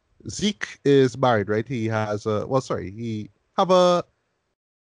Zeke is married, right? He has he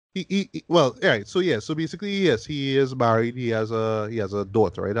well, yeah. So basically, yes, he is married. He has a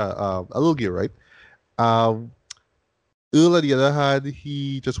daughter, right? A little girl, right? Earl, on the other hand,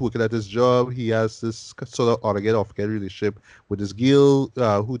 he just working at his job. He has this sort of on-again, off-again relationship with this girl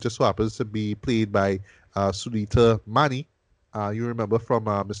who just so happens to be played by Sunita Mani. You remember from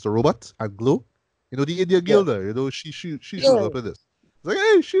Mr. Robot and Glow? You know, the Indian girl there. You know, she shows up in this. It's like,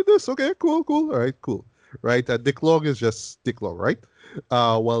 hey, she this. Okay, cool. All right, cool. Right? And Dick Long is just Dick Long, right?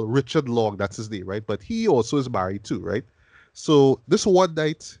 Well, Richard Long, that's his name, right? But he also is married too, right? So this one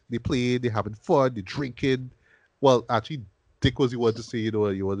night, they play, they're having fun, they're drinking. Well, actually, Dick was the one to say, you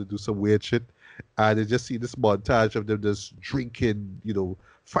want to do some weird shit. And they just see this montage of them just drinking,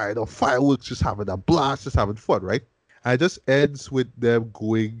 firing off fireworks, just having a blast, just having fun, right? And it just ends with them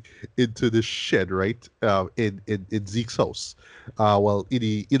going into the shed, right? In Zeke's house. Well, in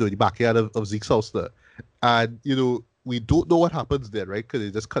the backyard of Zeke's house there. And, we don't know what happens there, right? Because they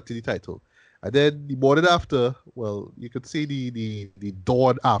just cut to the title. And then the morning after, well, you could say the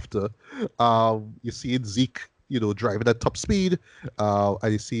dawn after, you see Zeke, driving at top speed.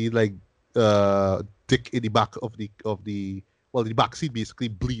 And you see, like, Dick in the back of the well, the back seat basically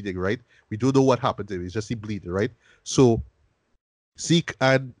bleeding, right? We don't know what happened to him. It's just he bleeding, right? So Zeke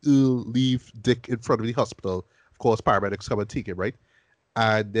and Earl leave Dick in front of the hospital. Of course, paramedics come and take him, right?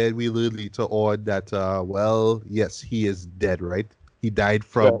 And then we learn later on that, well, yes, he is dead, right? He died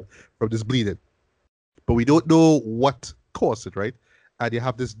from this bleeding, but we don't know what caused it, right? And you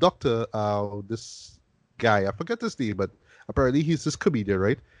have this doctor, this guy, I forget his name, but apparently he's this comedian,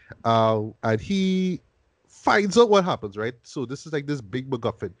 right? And he finds out what happens, right? So this is like this big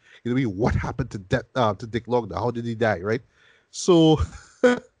MacGuffin. You know what I mean? What happened to Dick Longner? How did he die, right? So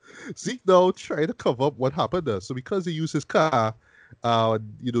Zeke now trying to cover up what happened there. So because he used his car,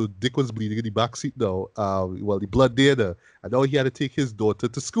 Dick was bleeding in the back seat now. Well, the blood there, and now he had to take his daughter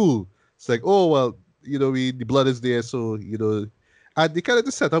to school. It's like, oh well, the blood is there, so and they kind of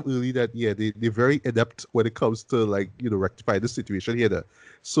just set up early that they're very adept when it comes to rectify the situation here.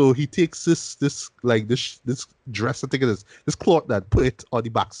 So he takes this dress, I think it is, this cloth that put it on the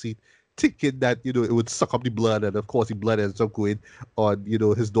back seat, thinking that it would suck up the blood, and of course the blood ends up going on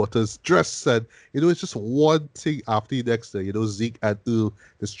his daughter's dress, and it's just one thing after the next. Zeke and Earl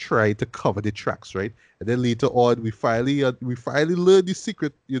just trying to cover the tracks, right? And then later on we finally learn the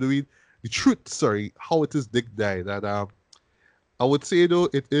secret, the truth, sorry, how it is Dick died. And I would say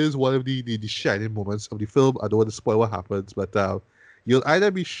it is one of the shining moments of the film. I don't want to spoil what happens, but you'll either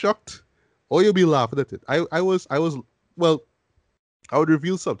be shocked or you'll be laughing at it. I was well, I would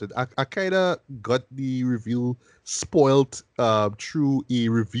reveal something. I kind of got the review spoiled through a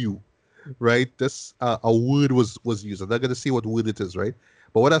review, right? This a word was used. I'm not gonna say what word it is, right?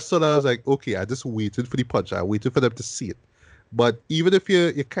 But when I saw that, I was like, okay, I just waited for the punch. I waited for them to see it. But even if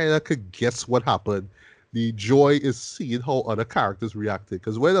you kind of could guess what happened, the joy is seeing how other characters reacted.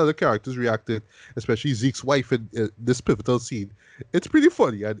 Because when other characters reacted, especially Zeke's wife in this pivotal scene, it's pretty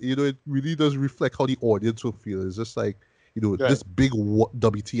funny, and it really does reflect how the audience will feel. It's just like, this big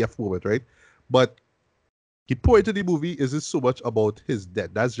WTF moment, right? But the point of the movie isn't so much about his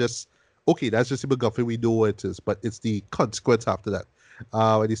death. That's just the MacGuffin. We know what it is, but it's the consequence after that.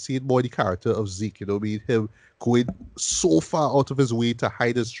 And you see it more in the character of Zeke, him going so far out of his way to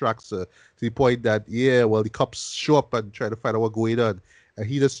hide his tracks to the point that, the cops show up and try to find out what's going on. And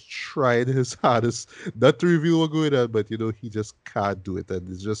he just tried his hardest not to reveal what's going on, but, he just can't do it. And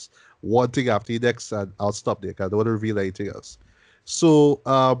it's just one thing after the next, and I'll stop there because I don't want to reveal anything else. So,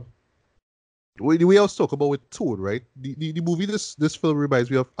 we also talk about with tone, right? The movie this film reminds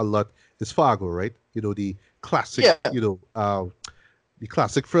me of a lot is Fargo, right? The classic, the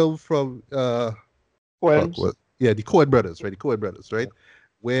classic film from the Coen brothers, right? The Coen brothers, right?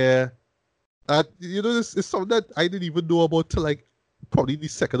 Where this is something that I didn't even know about till probably the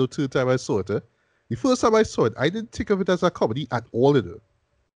second or third time I saw it. The first time I saw it, I didn't think of it as a comedy at all.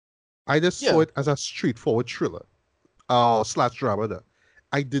 I just saw it as a straightforward thriller / drama.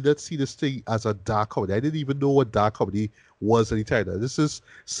 I did not see this thing as a dark comedy. I didn't even know what dark comedy was at the time. This is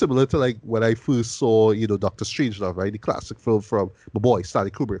similar to when I first saw, Doctor Strangelove, right? The classic film from my boy,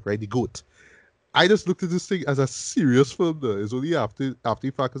 Stanley Kubrick, right? The GOAT. I just looked at this thing as a serious film though. It's only after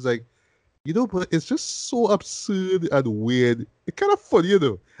the fact it's like, but it's just so absurd and weird. It's kind of funny, I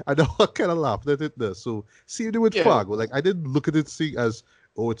know I kind of laughed at it there. So same thing with Fargo. I didn't look at this thing as,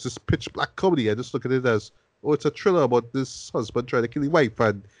 oh, it's this pitch black comedy. I just look at it as, oh, it's a thriller about this husband trying to kill his wife,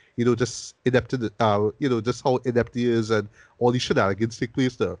 and just inept, just how inept he is, and all these shenanigans take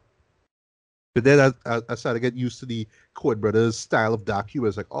place there. But then I started to get used to the Coen brothers' style of dark humor.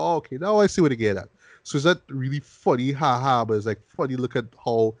 It's like, oh, okay, now I see what they get at. So it's not really funny, but it's funny look at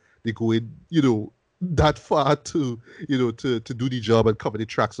how they go in, that far to do the job and cover the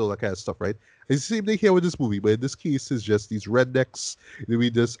tracks, all that kind of stuff, right? And it's the same thing here with this movie, but in this case, it's just these rednecks.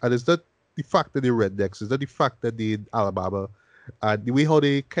 And it's not the fact that they're rednecks, it's not the fact that they're in Alabama, and the way how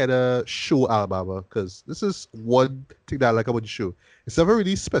they kind of show Alabama, because this is one thing that I like about the show. It's never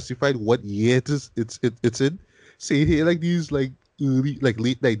really specified what year it's in. Say here these early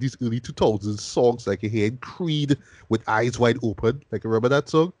late 90s, early 2000s songs, you hear in Creed with Eyes Wide Open. Remember that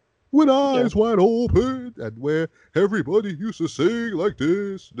song? With eyes wide open, and where everybody used to sing like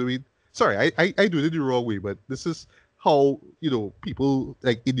this. I mean, sorry, I do it in the wrong way, but this is how people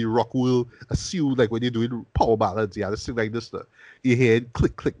in the rock will assume when you're doing power ballads, they sing like this. You hear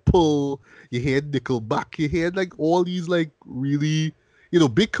Click Click Pull, you hear Nickelback, you hear all these really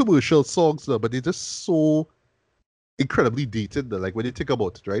big commercial songs, but they're just so incredibly dated. When you think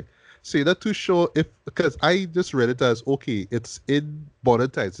about it, right? So you're not too sure because I just read it as, okay, it's in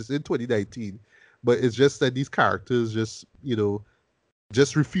modern times, it's in 2019, but it's just that these characters just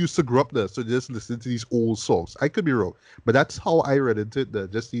just refuse to grow up there, so they just listen to these old songs. I could be wrong, but that's how I read into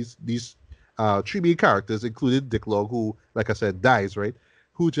it. Just these three main characters, including Dick Long, who, like I said, dies, right?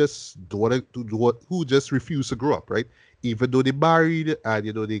 Who just don't want to do what, who just refuse to grow up, right? Even though they married and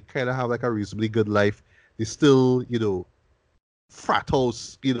they kind of have like a reasonably good life, they still frat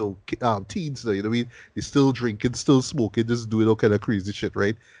house teens, you know what I mean? They still drinking, still smoking, just doing all kind of crazy shit,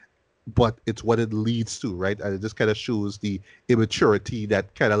 right? But it's what it leads to, right? And it just kind of shows the immaturity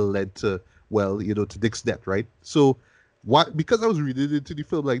that kind of led to, well, to Dick's death, right? So, because I was reading into the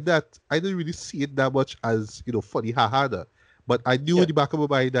film like that, I didn't really see it that much as, funny, haha. But I knew in the back of my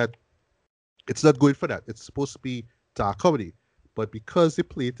mind that it's not going for that. It's supposed to be dark comedy. But because they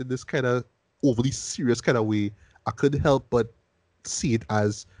play it in this kind of overly serious kind of way, I couldn't help but see it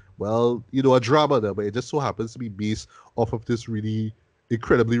as, well, a drama there, but it just so happens to be based off of this really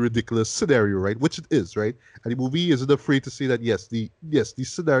incredibly ridiculous scenario, right? Which it is, right? And the movie isn't afraid to say that the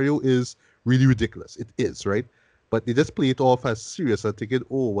scenario is really ridiculous. It is, right? But they just play it off as serious and thinking,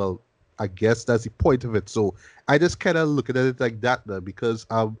 oh well, I guess that's the point of it. So I just kind of looking at it like that now, because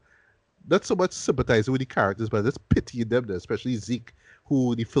I'm not so much sympathizing with the characters, but just pitying them, especially Zeke,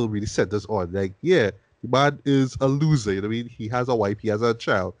 who the film really centers on. Like, yeah, the man is a loser. You know what I mean? He has a wife, he has a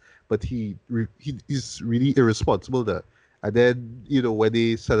child, but he is really irresponsible there. And then, when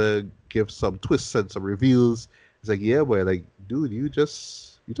they sort of give some twists and some reveals, it's like, yeah, boy, like, dude, you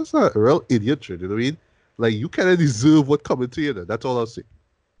just a real idiot, you know what I mean? Like, you kind of deserve what coming to you. That's all I'll say.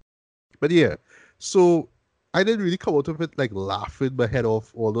 But yeah, so I didn't really come out of it like laughing my head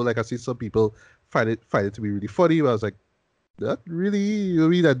off, although like I see some people find it to be really funny. But I was like, not really, you know what I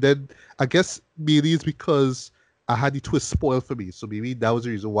mean? And then I guess maybe it's because I had the twist spoiled for me. So maybe that was the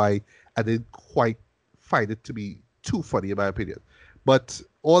reason why I didn't quite find it to be too funny in my opinion. But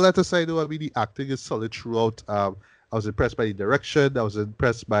all that aside, though, I mean, the acting is solid throughout. I was impressed by the direction. I was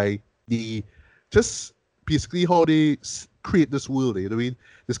impressed by the just basically how they create this world. You know what I mean?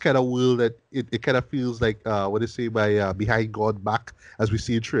 This kind of world that it kind of feels like what they say by behind God back, as we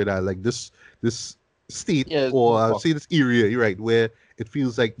see in Trinidad, like this state or say this area, right, where it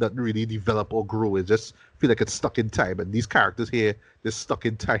feels like nothing really develop or grow. It just feel like it's stuck in time, and these characters here, they're stuck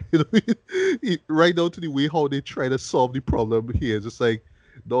in time. You know what I mean? Right down to the way how they try to solve the problem here. Just like,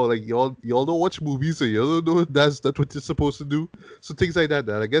 no, like y'all don't watch movies, so you don't know that's what you're supposed to do. So things like that.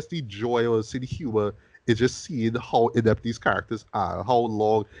 And I guess the joy or the humor is just seeing how inept these characters are, how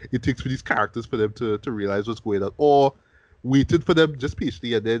long it takes for these characters for them to realize what's going on, or waiting for them just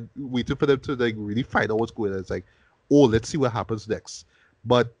patiently and then waiting for them to like really find out what's going on. It's like, oh, let's see what happens next.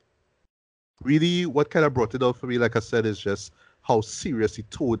 But really, what kind of brought it out for me, like I said, is just how serious the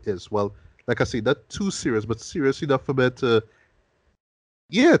tone is. Well, like I say, not too serious, but serious enough for me to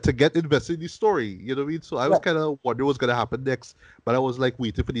get invested in the story. You know what I mean? So I was kind of wondering what's going to happen next, but I was like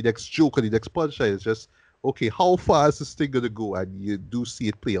waiting for the next joke or the next punchline. It's just, okay, how far is this thing going to go? And you do see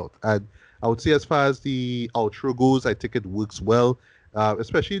it play out. And I would say as far as the outro goes, I think it works well,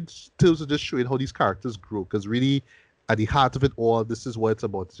 especially in terms of just showing how these characters grow. Because really, at the heart of it all, this is what it's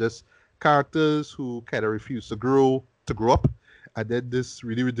about. It's just characters who kind of refuse to grow up. And then this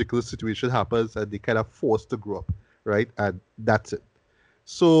really ridiculous situation happens and they kind of forced to grow up, right? And that's it.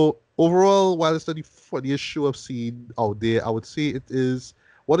 So overall, while it's not the funniest show I've seen out there, I would say it is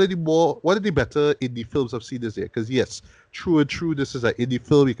one of the better indie films I've seen this year. Because yes, true, this is an indie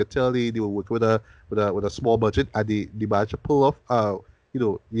film. You could tell they were working with a small budget, and they managed to pull off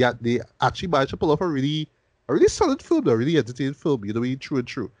they actually managed to pull off a really solid film, a really entertaining film. You know what I mean?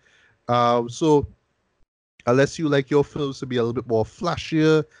 True. So unless you like your films to be a little bit more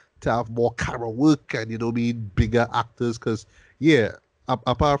flashier, to have more camera work and bigger actors, because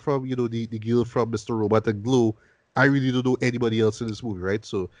apart from the girl from Mr. Robot and Glow, I really don't know anybody else in this movie, right?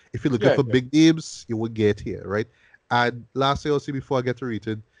 So if you're looking for big names, you will get here, right? And lastly, I'll say before I get to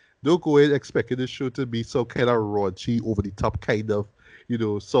rating, don't go in expecting this show to be some kind of raunchy, over the top kind of,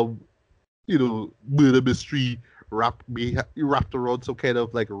 some murder mystery wrapped around some kind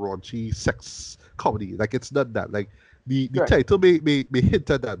of like raunchy sex comedy. Like, it's not that. Like the title may hint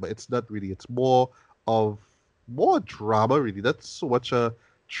at that, but it's not really. It's more drama, really. Not so much a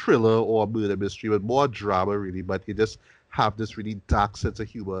thriller or a murder mystery, but more drama, really. But you just have this really dark sense of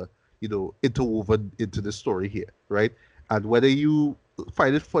humor, interwoven into the story here, right? And whether you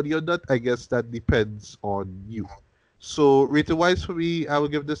find it funny or not, I guess that depends on you. So rating-wise for me, I will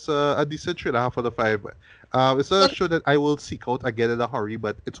give this a decent 3.5 out of 5. It's not a show that I will seek out again in a hurry,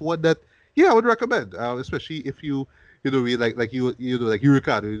 but it's one that I would recommend, especially if you like you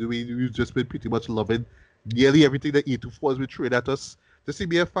Ricardo, you've just been pretty much loving nearly everything that A24 has been throwing at us. To see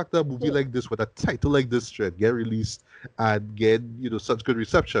me a fact that a movie like this with a title like this get released and get such good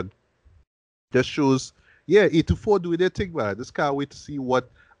reception just shows A24 doing their thing, man. Just can't wait to see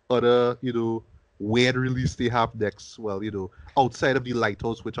what other, weird release they have next. Well, outside of the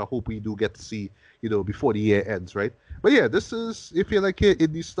Lighthouse, which I hope we do get to see, before the year ends, right? But yeah, this is, if you like your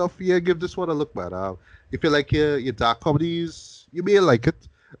indie stuff, yeah, give this one a look, man. If you like your dark comedies, you may like it.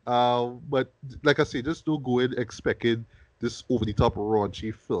 But like I say, just don't go in expecting this over the top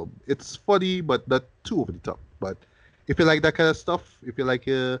raunchy film. It's funny, but not too over the top. But if you like that kind of stuff, if you like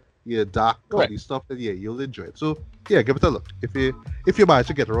your dark comedy stuff, then yeah, you'll enjoy it. So yeah, give it a look. If you manage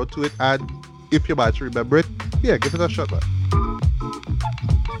to get around to it, and if you manage to remember it, yeah, give it a shot, man.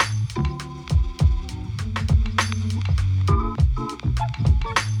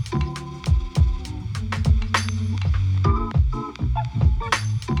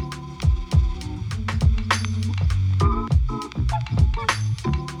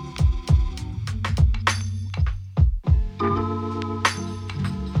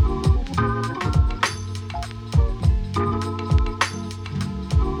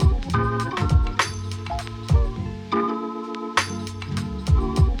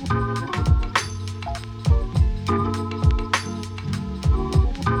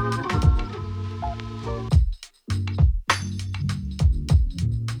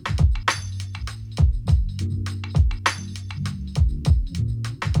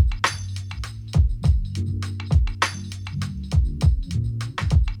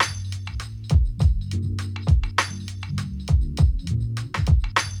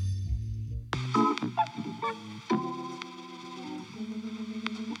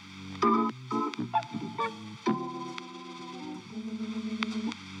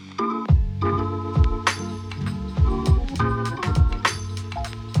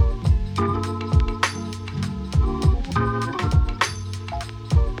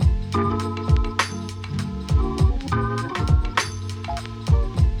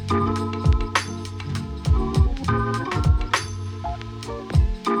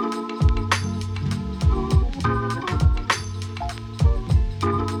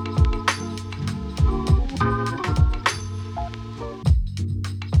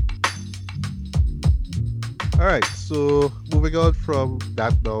 Alright, so moving on from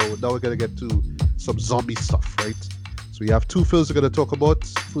that now we're gonna get to some zombie stuff, right? So we have two films we're gonna talk about.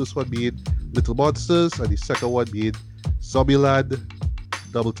 First one being Little Monsters, and the second one being Zombieland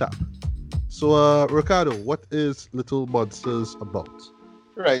Double Tap. So Ricardo, what is Little Monsters about?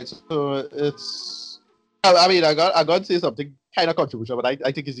 Right, so it's I mean I got to say something kind of controversial, but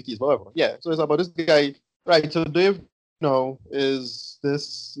I think it's the case, but whatever. Yeah, so it's about this guy. Right, so Dave is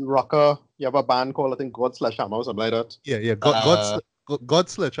this rocker. You have a band called, I think, God Sledgehammer or something like that. Yeah. God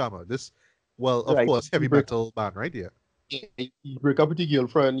Sledgehammer. This, well, of course, heavy metal band, right? Yeah. You break up with your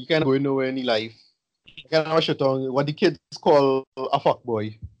girlfriend. You can't go nowhere in your life. You can't have a shit on what the kids call a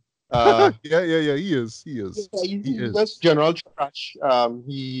fuckboy. Yeah. He is. He's just general trash.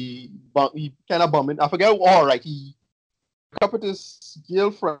 He kind of bumming. I forget. All right, he broke up with his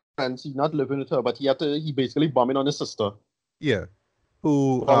girlfriend. He's not living with her, but he basically bumming on his sister. Yeah.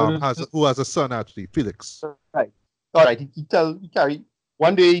 Who has a son actually, Felix. Right. All right.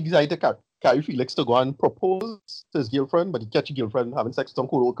 One day he decided to carry Felix to go and propose to his girlfriend, but he catch his girlfriend having sex with some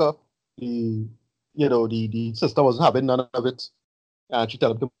coworker. The sister wasn't having none of it, and she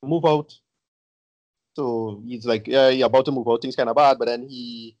told him to move out. So he's like, yeah, you're about to move out. Things kind of bad, but then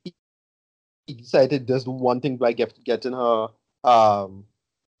he decided there's one thing by getting her drop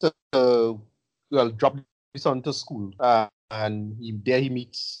his son to school. And he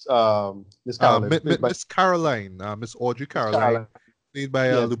meets Miss Caroline. Miss Caroline, Miss Audrey Caroline, played by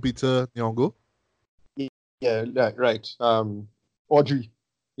Lupita Nyong'o. Yeah, right. Audrey,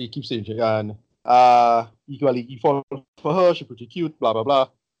 he keeps saying she, and he falls for her. She's pretty cute, blah blah blah.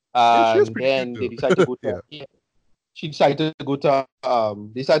 And then they decide to go to. She decided to go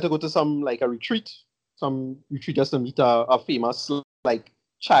to some like a retreat, just to meet a famous like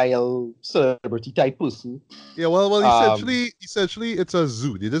child celebrity type person. Yeah, well, essentially, it's a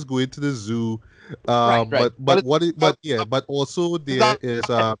zoo. They just go into the zoo. Right. But also there is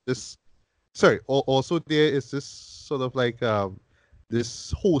this. Sorry, also there is this sort of like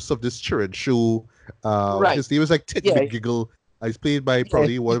this host of this children's show. His name is like Ted McGiggle. He's played by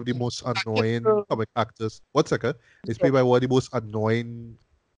probably one of the most annoying comic actors. 1 second. He's played by one of the most annoying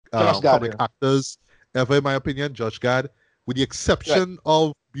comic actors ever, in my opinion, Josh Gad. With the exception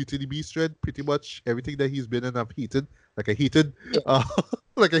of Beauty and the Beast, pretty much everything that he's been in, I've hated. Like I hated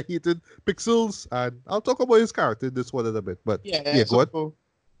Pixels, and I'll talk about his character in this one in a bit. But go on.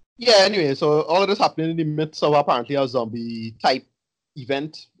 Yeah, anyway, so all of this happening in the midst of apparently a zombie type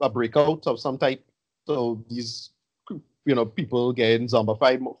event, a breakout of some type. So these people getting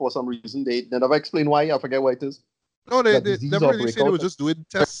zombified for some reason. They never explain why. I forget what it is. No, they disease never or really said they were breakout. just doing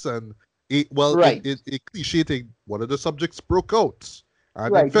tests and Right. a cliche thing. One of the subjects broke out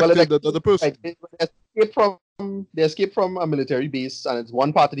and Right. Well, infected another person. right. They escaped from a military base, and it's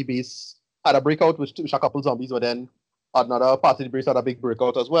one part of the base had a breakout, which a couple zombies, but then another part of the base had a big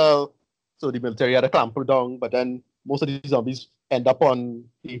breakout as well. So the military had to clamp down, but then most of these zombies end up on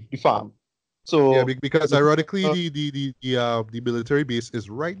the farm. Yeah, So because the ironically, people, the military base is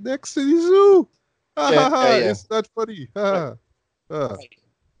right next to the zoo. Ha ha ha! yeah. It's not funny. Ha, ha. Right.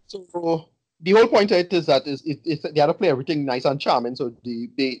 So the whole point of it is that they had to play everything nice and charming. So the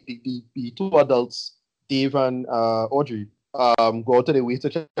two adults, Dave and Audrey, go out of their way to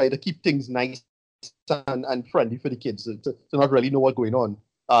try to keep things nice and friendly for the kids to not really know what's going on.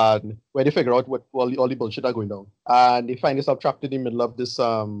 And when they figure out what all the bullshit are going down, and they find themselves trapped in the middle of this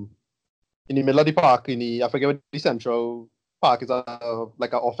in the middle of the park I forget what the central park is,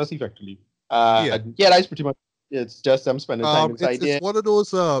 like an office effectively. Yeah. Yeah, that's pretty much. It's just them spending time inside there. It's one of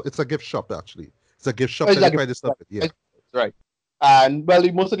those. It's a gift shop actually. It's a gift shop Oh, it's that like you find this stuff. Yeah. Right. And well,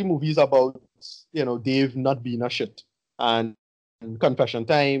 most of the movies about Dave not being a shit, and confession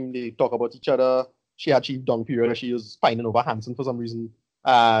time. They talk about each other. She had cheap down period where she was pining over Hanson for some reason,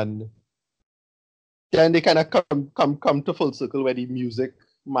 and then they kind of come to full circle where the music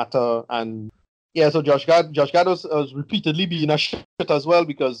matter. And yeah, so Josh Gad was repeatedly being a shit as well,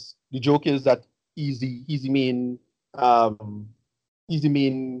 because the joke is that he's the main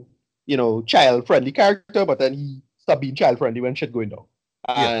child friendly character, but then he stopped being child friendly when shit going down.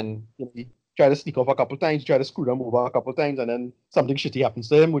 And he tried to sneak off a couple times, tried to screw them over a couple times, and then something shitty happens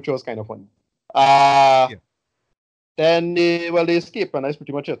to him, which was kind of funny. Then they escape, and that's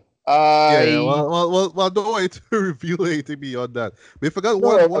pretty much it. Well, don't want to reveal anything beyond that. We forgot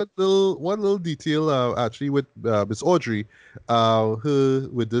one little detail actually with Miss Audrey, her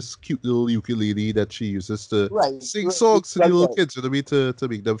with this cute little ukulele that she uses to sing songs to the little kids, you know what I mean, to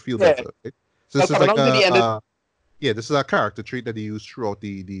make them feel better. Right? So this is like this is a character trait that they use throughout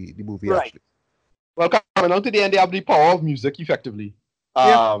the movie actually. Well, coming on to the end, they have the power of music effectively.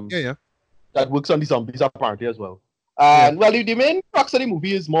 That works on the zombies apparently as well. And well, the main crux of the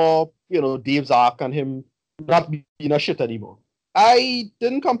movie is more, Dave's arc and him not being a shit anymore. I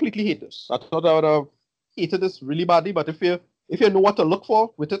didn't completely hate this. I thought I would have hated this really badly, but if you know what to look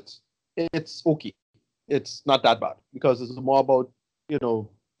for with it, it's okay. It's not that bad, because it's more about,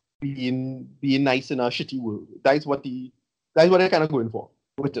 being nice in a shitty world. That's what they're kind of going for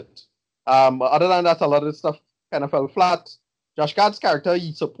with it. Other than that, a lot of the stuff kind of fell flat. Josh Gad's character,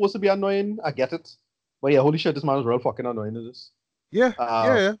 he's supposed to be annoying. I get it. But yeah, holy shit, this man is real fucking annoying in this. Yeah.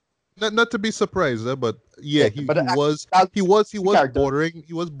 Not to be surprised, but he was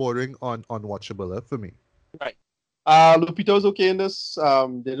bordering on unwatchable for me. Right. Lupita was okay in this.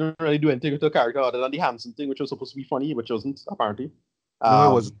 They didn't really do anything with her character other than the Hanson thing, which was supposed to be funny, which wasn't apparently.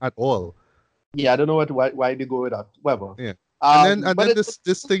 No, it wasn't at all. Yeah, I don't know why they go with that. Whatever. Yeah. And then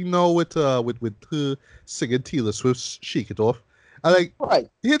this thing now with her singing Taylor Swift's "Shake It Off." I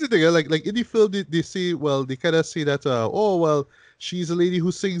here's the thing, like in the film they say, well, they kind of say that she's a lady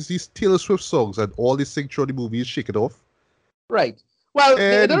who sings these Taylor Swift songs, and all they sing through the movie is "Shake It Off." Right. Well,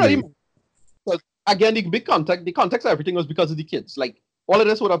 they don't really. Again, the context of everything was because of the kids. Like, all of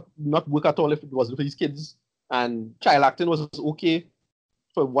this would have not worked at all if it wasn't for these kids. And child acting was okay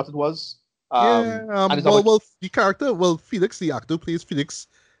for what it was. The character, Felix, the actor who plays Felix,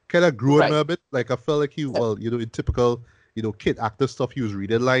 kind of grew on me a bit. Like, I felt like he, in typical, kid actor stuff, he was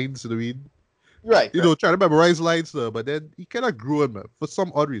reading lines, you know what I mean? Right. Trying to memorize lines, but then he kind of grew on me. For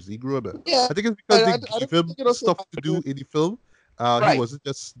some odd reason, he grew on me. Yeah. I think it's because they gave him stuff to do in the film. He wasn't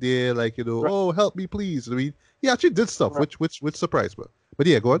just there, like, oh, help me, please. I mean, he actually did stuff, which surprised me. But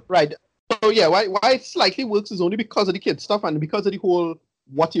yeah, go on. Right. So yeah, why it slightly works is only because of the kid stuff and because of the whole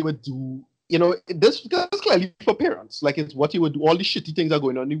what you would do. This is clearly for parents. Like, it's what you would do. All the shitty things are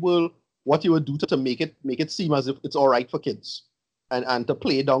going on in the world. What you would do to make it seem as if it's all right for kids, and to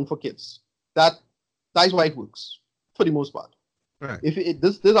play it down for kids. That is why it works for the most part. Right. If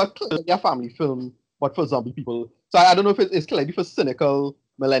this is a family film, but for zombie people. So I don't know if it's clearly for cynical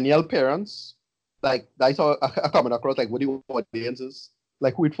millennial parents. Like, that's how I coming across, like, what the audience is,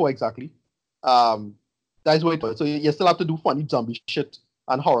 like, who it for exactly. That's what it was. So you still have to do funny zombie shit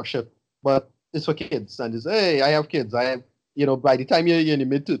and horror shit, but it's for kids. And it's, hey, I have kids. I have, by the time you're in the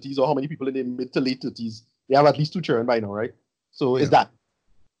mid-30s, or how many people in the mid to late 30s, they have at least 2 children by now, right? So it's that.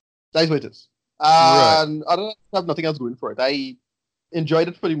 That's what it is. And other than that, I have nothing else going for it. I enjoyed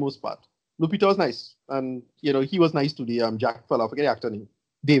it for the most part. Lupita was nice, and he was nice to the Jack fella. I forget the actor name,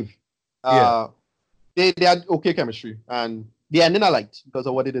 Dave. They had okay chemistry, and the ending I liked because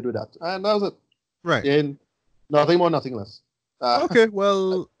of what they did with that, and that was it. Right. And Nothing more, nothing less. Okay,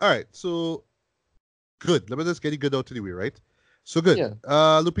 well, all right. So good. Let me just get it good out to the way, right? So good. Yeah.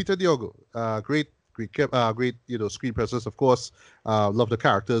 Lupita Nyong'o, great, screen presence, of course. Love the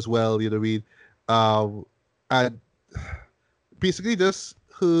character as well. You know what I mean? And basically, just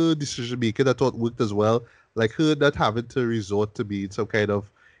her decision making, I thought worked as well. Like her not having to resort to being some kind of,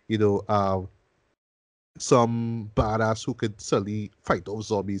 some badass who could suddenly fight off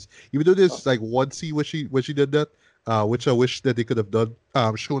zombies. Even though there's like one scene where she did that, which I wish that they could have done,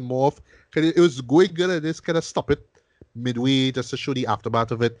 shown more of. 'Cause it was going good and just kind of stop it midway just to show the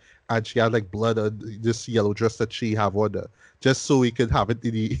aftermath of it. And she had like blood on this yellow dress that she have on there, just so we could have it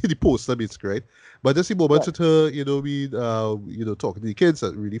in the poster, basically, right? But just the moments with her, talking to the kids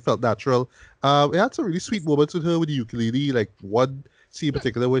that really felt natural. It had some really sweet moments with her with the ukulele, like one scene in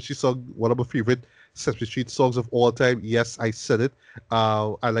particular where she sung one of my favorite Sesame Street songs of all time. Yes, I said it.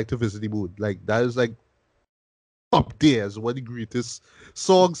 I like to visit the moon. Like that is like up there as one of the greatest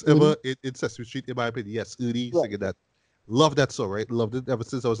songs ever in Sesame Street, in my opinion. Yes, Ernie singing that. Love that song, right? Loved it ever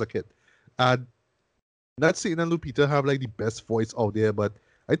since I was a kid. And not saying that Lupita have like the best voice out there, but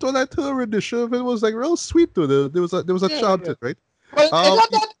I thought that her rendition of it was like real sweet though. There was a charm to it, right? But it's not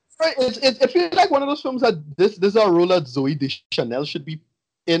that. Right, it feels like one of those films that this is a role that Zoe Deschanel should be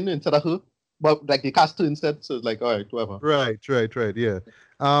in instead of her. But like they cast her instead, so it's like, all right, whatever. Right, yeah.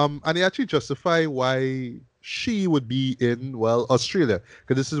 And they actually justify why she would be in, well, Australia,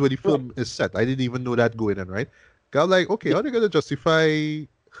 because this is where the film is set. I didn't even know that going in, right? I'm like, okay, how are they gonna justify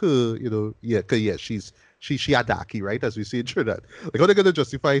her? Because she had Daki, right, as we see in Trinidad. Like, how are they gonna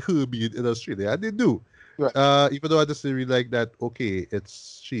justify her being in Australia? And they do. Right. Even though I just didn't really like that. Okay,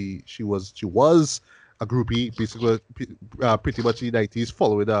 it's she was a groupie, basically, pretty much in the 90s,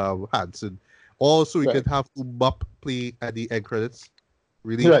 following Hanson. Also, we could have Umap play at the end credits.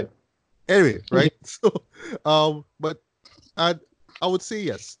 Really? Right. Anyway, right? So, but I would say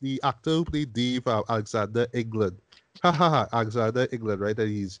yes. The actor who played Dave, Alexander England. Alexander England, right? And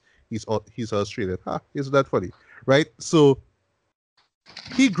he's Australian. Isn't that funny? Right? So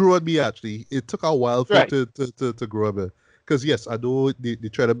he grew on me actually. It took a while for him to grow on me. Because yes, I know they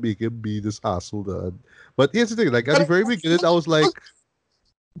try to make him be this asshole. But here's the thing, like at the very beginning, I was like,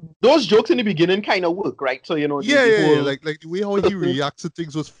 those jokes in the beginning kind of work, right? So like the way how he reacts to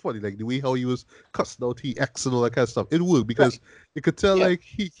things was funny. Like the way how he was cussing out TX and all that kind of stuff. It worked because you could tell like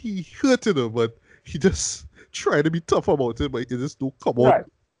he hurted him, but he just tried to be tough about it, but it just don't come out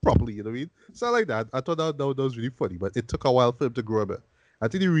properly. You know what I mean? So like that. I thought that was really funny, but it took a while for him to grow up. I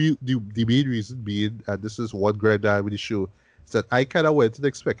think the main reason being, and this is one granddad with the show, is that I kind of went and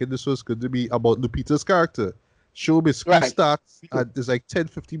expecting this was going to be about Lupita's character. Show basically starts and there's like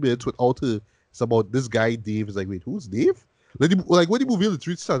 10-15 minutes without her. It's about this guy Dave. It's like, wait, who's Dave? Like when the movie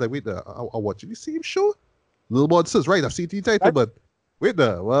literally starts, like, wait, I'm watching the same show. Little Monsters, right? I've seen the title, but wait,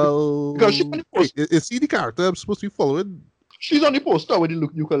 well, is he the character I'm supposed to be following? She's on the poster with the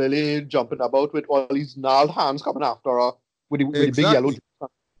ukulele jumping about with all these gnarled hands coming after her with the big yellow.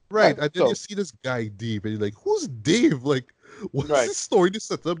 Right, and then you see this guy Dave, and you're like, who's Dave? Like, what's this story to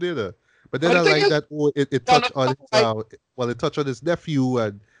set up there? But then I like that it touched on it touched on his nephew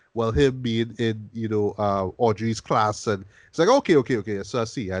and him being in Audrey's class, and it's like okay. So I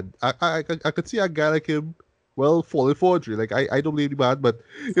see, and I could see a guy like him falling for Audrey. Like I don't blame the man, but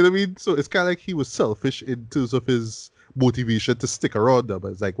you know what I mean. So it's kind of like he was selfish in terms of his motivation to stick around them.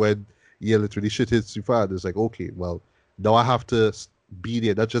 But it's like when literally shit hits too far, it's like okay, well now I have to be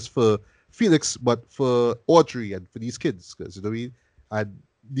there not just for Felix but for Audrey and for these kids, because you know what I mean. And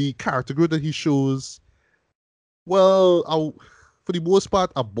the character growth that he shows, for the most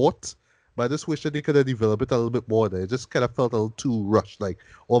part, I bought, but I just wish that they could have developed it a little bit more there. It just kind of felt a little too rushed. Like,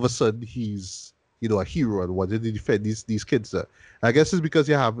 all of a sudden, he's, a hero and wanted to defend these kids there. I guess it's because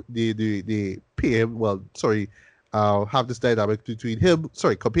they pay him, have this dynamic between him,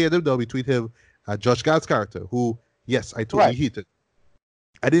 compare them now between him and Josh Gad's character, who, yes, I totally hated.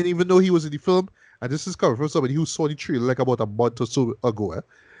 I didn't even know he was in the film. And this is coming from somebody who saw the trailer like about a month or so ago.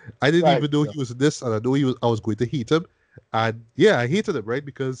 I didn't even know he was in this, and I know I was going to hate him. And yeah, I hated him, right?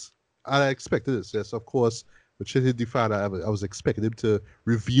 Because I expected this. Yes, of course, but shit hit the fan. I was expecting him to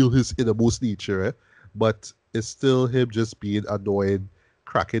reveal his innermost nature. But it's still him just being annoying,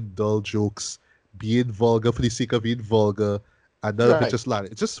 cracking dull jokes, being vulgar for the sake of being vulgar, and none of it just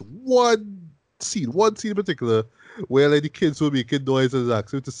landed. It's just one scene in particular, where like the kids were making noises and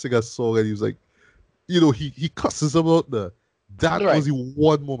asking him to sing a song, and he was like, he cusses them out there. That was the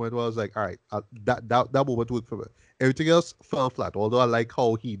one moment where I was like, all right, that moment worked for me. Everything else fell flat, although I like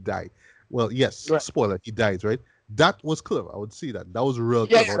how he died. Well, yes, spoiler, he dies, right? That was clever. I would see that. That was real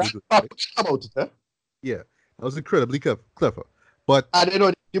clever. About it, huh? Yeah. That was incredibly clever. But I don't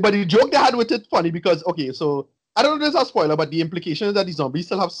know, but the joke they had with it funny because okay, so I don't know if this is a spoiler, but the implication is that the zombies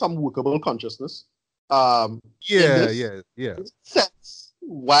still have some workable consciousness. In yeah, this yeah. sense,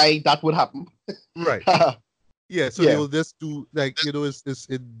 why that would happen. Right. Yeah, so Yeah. they will just do like it's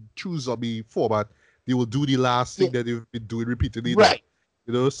in true zombie format. They will do the last thing that they've been doing repeatedly. now, Right.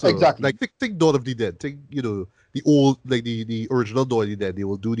 So Exactly. like think Dawn of the Dead. Think the old like the original Dawn of the Dead. They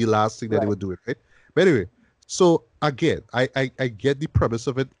will do the last thing that they Right. were doing, right? But anyway, so again, I get the premise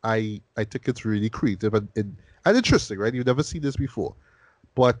of it. I think it's really creative and interesting, right? You've never seen this before,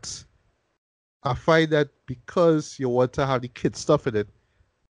 but I find that because you want to have the kid stuff in it,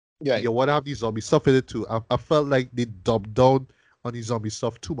 Yeah. you want to have the zombie stuff in it too. I felt like they dumbed down on the zombie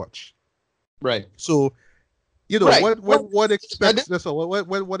stuff too much. Right. So, Right. when one expects And this, or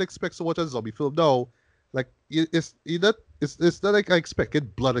when one expects to watch a zombie film now, like it's not like I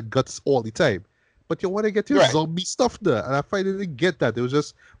expected blood and guts all the time, but you want to get your Right. zombie stuff there, and I finally didn't get that. It was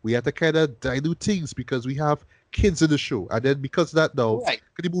just we had to kind of dilute things because we have kids in the show, and then because of that now, Right.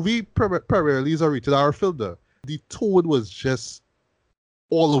 the movie primarily is a rated R film there. The tone was just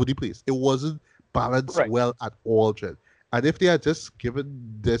all over the place. It wasn't balanced Right. well at all, Jen. And if they had just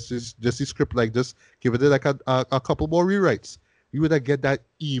given this is just the script like just given it like a couple more rewrites, you would have get that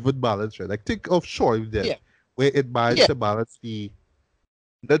even balance, right? Like think of Shaun of the Dead, Yeah. where it managed Yeah. to balance the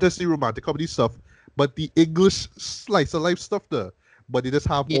not just the romantic comedy stuff, but the English slice of life stuff there. But they just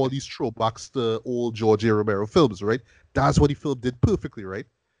have Yeah. all these throwbacks to old George A. Romero films, right? That's what the film did perfectly, right?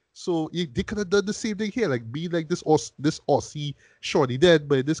 So they could have done the same thing here, like be like this Aussie Shaun of the Dead,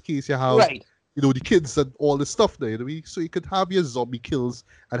 but in this case you have Right. the kids and all this stuff there, you know what I mean? So you could have your zombie kills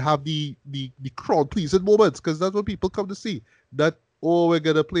and have the crowd pleasing moments, because that's what people come to see. That we're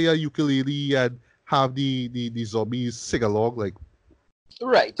gonna play a ukulele and have the zombies sing along, like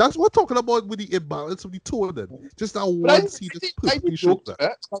Right. that's what we're talking about with the imbalance of the tone. Then just that But one scene that's I perfectly shot joked,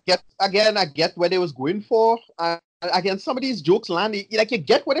 there. I get where they was going for. Again, some of these jokes land. Like you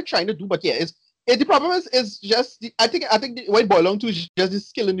get what they're trying to do, but yeah, the problem is just I think what it boils down to is just the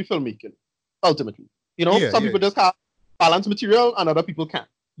skill in the filmmaking. Ultimately, Yeah, some yeah. people just have balance material and other people can't.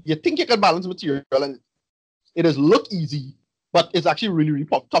 You think you can balance material and it does look easy, but it's actually really really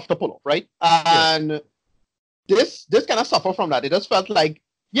tough to pull off, right? And this kind of suffer from that. It just felt like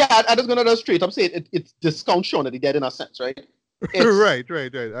I'm just gonna just straight up say it's discount Shaun of the Dead in a sense, right? It's- right.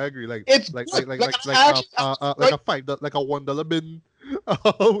 I agree. Like It's like good. like Like, like I like actually- like a $1 bin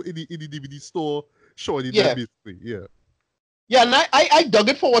in the DVD store showing it Yeah. basically. Yeah. Yeah, and I dug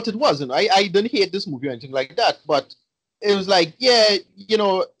it for what it was, and I didn't hate this movie or anything like that, but it was like,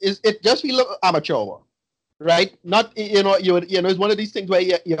 it just feel amateur, right? Not, it's one of these things where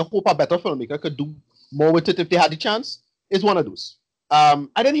you hope a better filmmaker could do more with it if they had the chance. It's one of those. I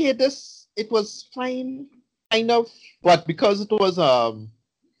didn't hate this. It was fine, kind of, but because it was,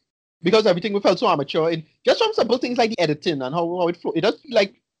 because everything felt so amateur, and just from simple things like the editing and how it flowed,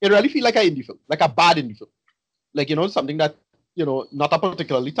 it really feel like an indie film, like a bad indie film. Like, something that, not a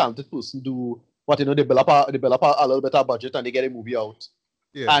particularly talented person do, but, they build up a little bit of budget and they get a movie out.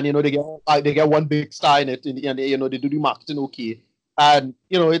 Yeah. And, they get one big star in it, and they do the marketing okay. And,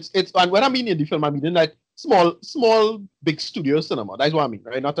 and when I mean indie film, I mean like small, big studio cinema. That's what I mean,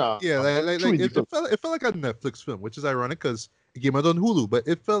 right? Not a true indie it film. felt like a Netflix film, which is ironic because it came out on Hulu, but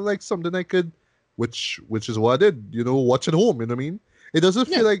it felt like something I could, which is what I did, watch at home. You know what I mean? It doesn't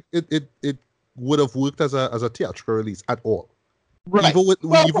feel like it would have worked as a theatrical release at all. Right. Even with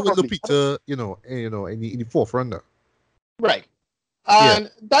probably. Lupita, in the forefront there. Right. And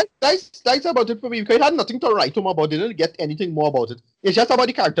that's about it for me, because it had nothing to write home about. They didn't get anything more about it. It's just about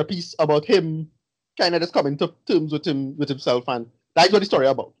the character piece, about him kind of just coming to terms with himself, and that's what the story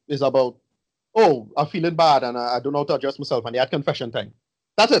about. It's about, I'm feeling bad and I don't know how to adjust myself, and they had confession time.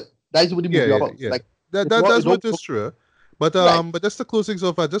 That's it. That's what the movie about. Yeah. Like That's what is true. But but that's the closings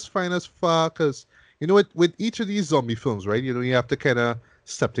of I just find as far because with each of these zombie films, right? You have to kind of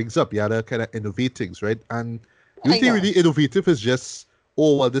step things up. You have to kind of innovate things, right? And the only thing really innovative is just,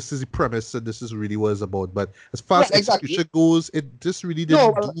 this is the premise and this is really what it's about. But as far as execution goes, it just really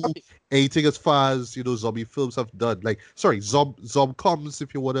didn't do anything as far as zombie films have done. Like, sorry, zomcoms,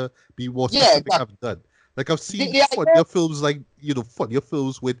 if you want to be more specific, have done. Like I've seen funnier films, like funnier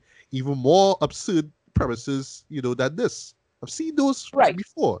films with even more absurd premises, than this. I've seen those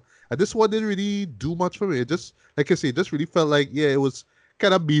before, and this one didn't really do much for me. It just, like I say, it just really felt like it was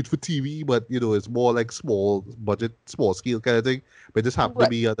kind of made for TV, but it's more like small budget, small scale kind of thing. But it just happened to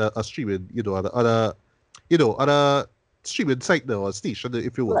be a streaming, other streaming site now, or station,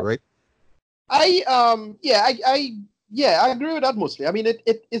 if you will, right? I agree with that mostly. I mean,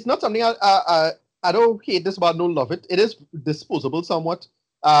 it's not something I don't hate this, but I don't love it. It is disposable somewhat.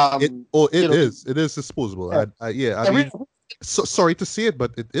 It You know, it is disposable. yeah. I every mean, sorry to say it,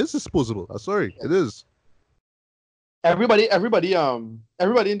 but it is disposable. I'm sorry, it is. everybody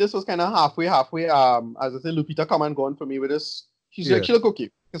in this was kind of halfway. As I said, Lupita come and gone for me with this. She's Yeah. like, she look okay.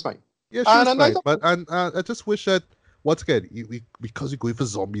 It's fine. Yeah, she And was then fine, but I just wish that once again, because you're going for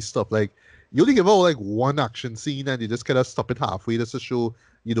zombie stuff, like you only give out like one action scene and you just kind of stop it halfway just to show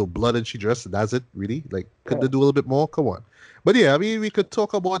blood and she dressed and that's it. Really, like could they do a little bit more? Come on. But yeah, I mean we could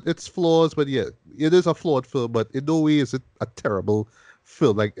talk about its flaws, but yeah, it is a flawed film, but in no way is it a terrible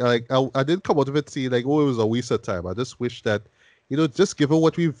film. Like I didn't come out of it saying like, oh, it was a waste of time. I just wish that just given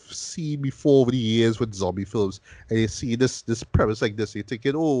what we've seen before over the years with zombie films, and you see this premise like this, you're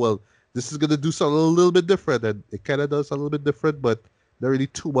thinking, oh well, this is gonna do something a little bit different, and it kind of does a little bit different, but not really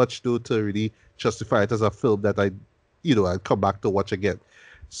too much though to really justify it as a film that I'd come back to watch again.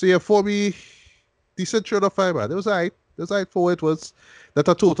 So yeah, for me, decent 3 out of 5, man. It was alright. It was alright for what it was. Not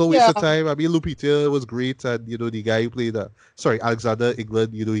a total waste of time. I mean, Lupita was great, and the guy who played, Alexander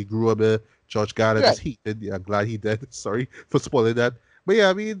England, he grew up there. George Gardner just hated. Yeah, I'm glad he did. Sorry for spoiling that. But yeah,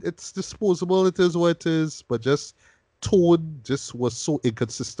 I mean, it's disposable. It is what it is. But just tone just was so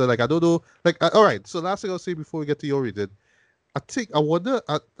inconsistent. Like I don't know. Like all right. So last thing I'll say before we get to your rating, I wonder.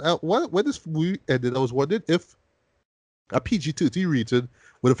 When this movie ended, I was wondering if a PG-13 rating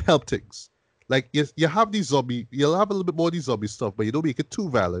would have helped things. Like you have these zombie, you'll have a little bit more of these zombie stuff, but you don't make it too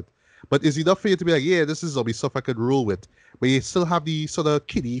violent. But is enough for you to be like, yeah, this is zombie stuff I could roll with, but you still have the sort of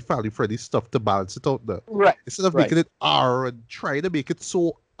kiddie, family-friendly stuff to balance it out there. Right. Instead of making it R and trying to make it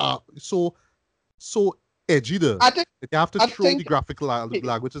so edgy there. You have to throw the graphic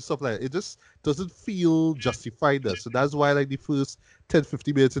language and stuff like that. It just doesn't feel justified there. So that's why like the first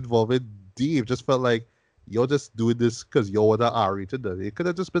 10-15 minutes involving Dave just felt like you're just doing this because you're the R-rated. It could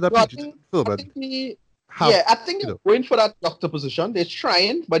have just been a PG film. I think they're going for that doctor position. They're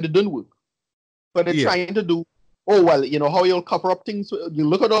trying, but it didn't work. But they're trying to do, how you'll cover up things. You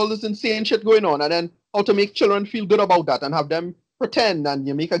look at all this insane shit going on, and then how to make children feel good about that and have them pretend, and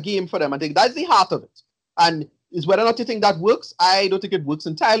you make a game for them. I think that's the heart of it. And is whether or not you think that works. I don't think it works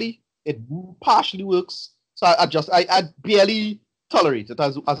entirely. It partially works. So I barely tolerate it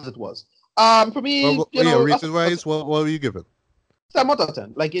as it was. For me, rating-wise, what will you give it? 7 out of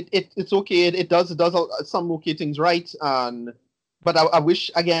 10. Like it's okay. It does some okay things right. But I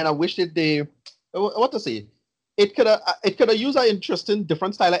wish that they, what to say? It could have used an interesting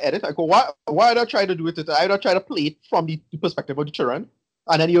different style of edit. Like why did I try to do it? I would try to play it from the perspective of the children,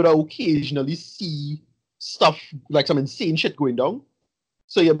 and then you would occasionally see stuff like some insane shit going down.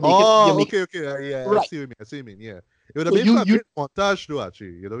 So you make it. Okay. Yeah, right. I see what you mean. Yeah. It would have been a great montage though,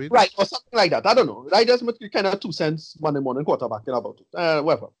 actually. You know what I mean? Right, or something like that. I don't know. I just kind of 2 cents Monday morning quarterbacking about it.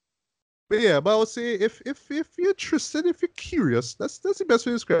 Whatever. But yeah, but I would say if you're interested, if you're curious, that's the best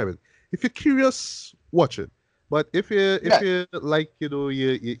way to describe it. If you're curious, watch it. But if you like,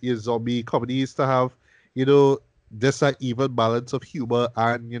 your zombie comedies to have, there's an even balance of humor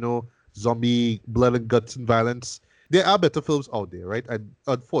and, zombie blood and guts and violence. There are better films out there, right? And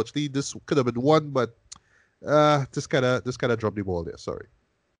unfortunately, this could have been one, but just kind of dropped the ball there. Sorry.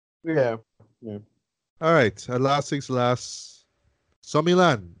 Yeah. All right. And last things last.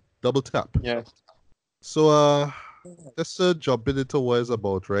 Zombieland Double Tap. Yeah. So let's jump into what it's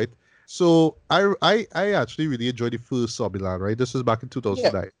about, right? So I actually really enjoyed the first Zombieland, right? This was back in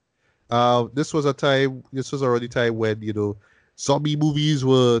 2009. Yeah. This was already time when zombie movies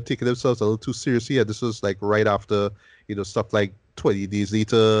were taking themselves a little too seriously, and this was like right after stuff like 20 Days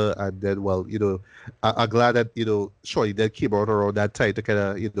Later, and then I'm glad that Shorty Dead came out around that time to kind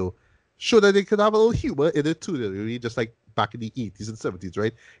of show that they could have a little humor in it too, really, just like back in the 80s and 70s,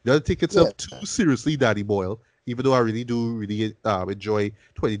 right? You don't take itself too seriously, Danny Boyle. Even though I really enjoy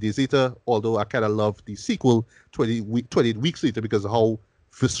 20 Days Later, although I kind of love the sequel 28 Weeks Later because of how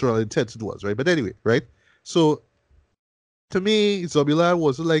visceral and intense it was, right? But anyway, right? So to me, Zombieland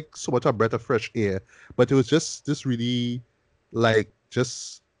wasn't like so much a breath of fresh air, but it was just this really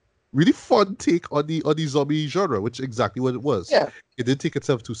really fun take on the zombie genre, which is exactly what it was. Yeah. It didn't take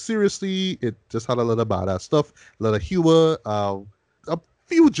itself too seriously. It just had a lot of badass stuff, a lot of humor, a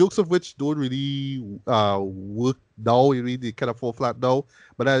few jokes of which don't really work now. They kind of fall flat now.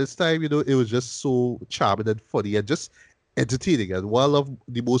 But at this time, it was just so charming and funny and just entertaining. And what I love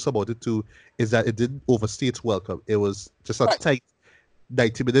the most about it too is that it didn't overstay its welcome. It was just a tight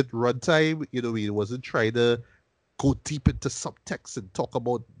 90-minute runtime. It wasn't trying to go deep into subtext and talk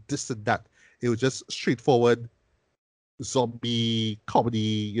about this and that. It was just straightforward zombie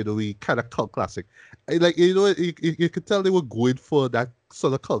comedy, kind of cult classic. You could tell they were going for that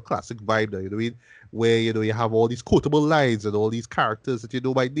sort of cult classic vibe there, you know what I mean? Where, you know, you have all these quotable lines and all these characters that you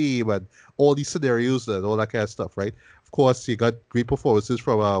know by name and all these scenarios and all that kind of stuff, right? Of course, you got great performances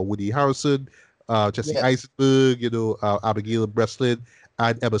from Woody Harrelson, Jesse Yes. Eisenberg, you know, Abigail Breslin,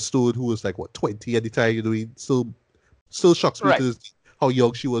 and Emma Stone, who was like, what, 20 at the time, you know, still shocks me Right. to this day how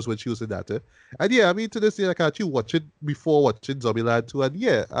young she was when she was in that. And yeah, I mean, to this day, like, I actually watch it before watching Zombieland 2, and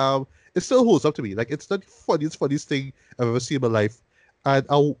yeah, it still holds up to me. Like, it's not the funniest thing I've ever seen in my life. And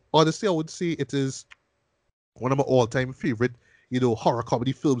honestly, I would say it is one of my all-time favorite, you know, horror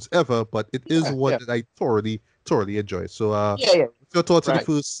comedy films ever, but it is Yeah, one yeah. that I thoroughly enjoy. So, Yeah. what's your thoughts on the Right.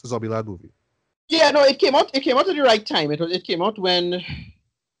 first Zombieland movie? Yeah, no, it came out at the right time. It came out when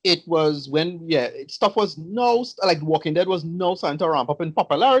stuff was no like Walking Dead was no starting to ramp up in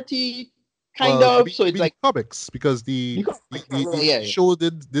popularity, kind Well, of. So you it's mean like the comics, because the yeah. show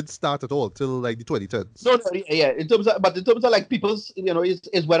did start at all till like the 2010s. No, yeah. In terms of like people's, you know, is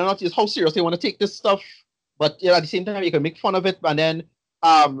whether or not is how serious they want to take this stuff. But you know, at the same time, you can make fun of it. And then,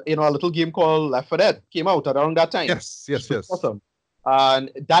 you know, a little game called Left 4 Dead came out around that time. Yes. Awesome. And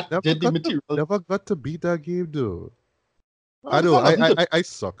that Never did the got material. never got to beat that game though. Well, I it's know, got nothing to- I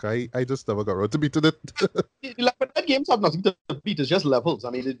suck. I just never got around to beating it. the Left 4 Dead games have nothing to beat. It's just levels. I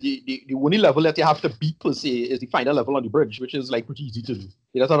mean, the only level that you have to beat per se is the final level on the bridge, which is like pretty easy to do.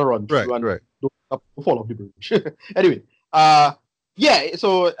 You just have to run through and Right. don't fall off the bridge. Anyway, yeah.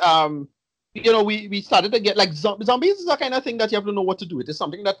 So you know, we started to get like zombies is a kind of thing that you have to know what to do. It is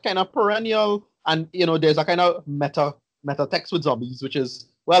something that kind of perennial, and you know, there's a kind of meta text with zombies, which is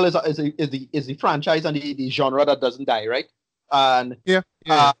well, is the franchise and the genre that doesn't die, right? And Yeah.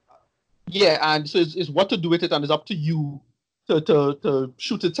 yeah, and so it's what to do with it, and it's up to you to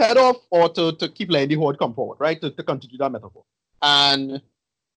shoot its head off or to keep letting the horde come forward, right? To continue that metaphor. And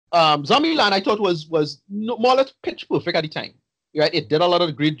Zombieland, I thought was more or less pitch perfect at the time, right? It did a lot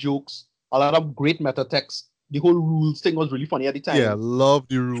of great jokes, a lot of great meta text. The whole rules thing was really funny at the time. Yeah, love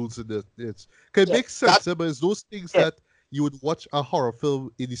the rules in this. It Yeah, makes sense, but it's those things that you would watch a horror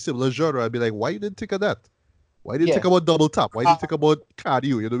film in the similar genre and be like, why you didn't think of that? Why didn't you think about double tap? Why didn't you think about cardio?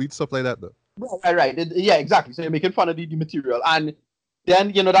 You know what I mean? Stuff like that, though. Right. Yeah, exactly. So you're making fun of the material, and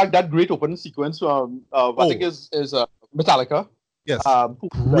then you know that great opening sequence from I think is Metallica. Yes. Who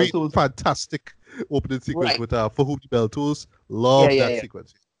Great, Bell Tolls. fantastic opening sequence Right. with For Whom the Bell Tolls. Love Yeah, that yeah.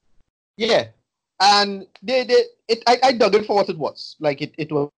 sequence. Yeah, and I dug it for what it was. Like it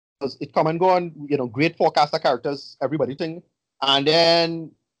come and go on. You know, great forecaster characters, everybody thing, and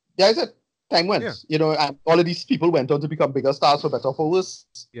then there's a time went. Yeah. You know, and all of these people went on to become bigger stars for better or for worse.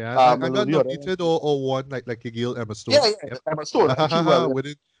 Yeah, Um, I and got the other- nominated or won like your girl Emma Stone. Yeah. Emma Stone. She well,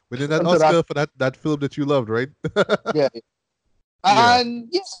 winning that Into that- Oscar for that film that you loved, right? yeah. Yeah. And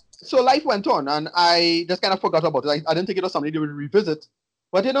yeah, so life went on, and I just kind of forgot about it. I didn't think it was something they would revisit.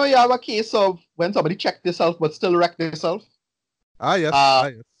 But you know, you have a case of when somebody checked themselves but still wrecked themselves. Yes.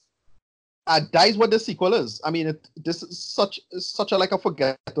 yes. That is what the sequel is. I mean, this is such a like a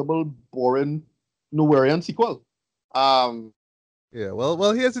forgettable, boring, nowherean sequel. Yeah,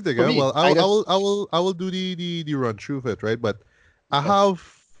 well, here's the thing. For me, Well, I I will do the run through of it, right? But I have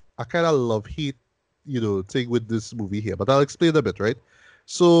a kind of love hate, you know, thing with this movie here. But I'll explain a bit, right?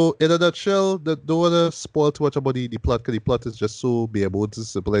 So, in a nutshell, don't want to spoil too much about the plot, because the plot is just so bare bones and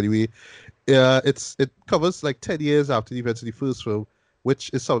simple anyway. It covers like 10 years after the events of the first film, which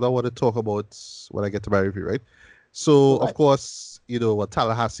is something I want to talk about when I get to my review, right? So, of course, you know,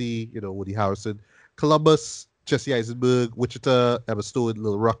 Tallahassee, you know, Woody Harrelson, Columbus, Jesse Eisenberg, Wichita, Emma Stone,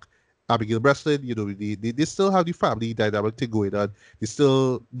 Little Rock, Abigail Breslin, you know, they still have the family dynamic thing going on. They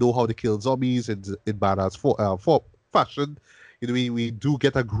still know how to kill zombies in badass for fashion. You know, we do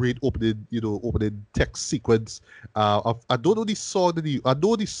get a great opening text sequence. I don't know the song I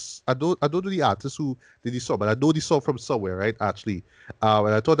don't know the artist who did the song, but I know the song from somewhere, right? Actually, and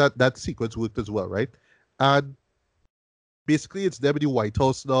I thought that sequence worked as well, right? And basically, it's them in the White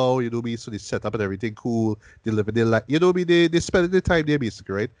House now, you know me, so they set up and everything cool. They live in their life, you know me, they spend their time there,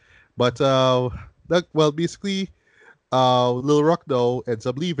 basically, right? But, basically, Lil Rock now ends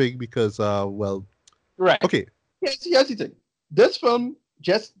up leaving because, right. okay. Here's the thing. This film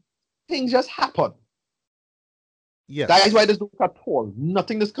things just happen. Yes. That is why there's no at all.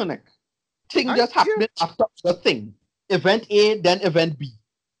 Nothing disconnect. Things just happen after the thing. Event A, then event B.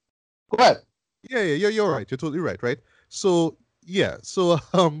 Go ahead. Yeah, you're right. You're totally right? So, yeah. So,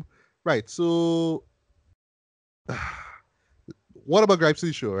 right. So, what about gripes to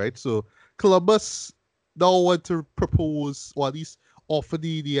the show, right? So, Columbus now want to propose, or at least offer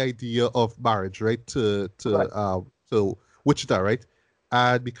the idea of marriage, right? To Wichita, right?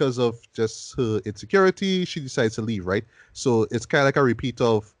 And because of just her insecurity, she decides to leave, right? So it's kind of like a repeat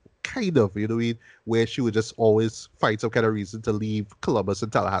of kind of, you know what I mean, where she would just always find some kind of reason to leave Columbus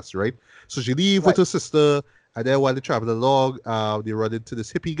and Tallahassee, right? So she leave with her sister, and then while they travel along, they run into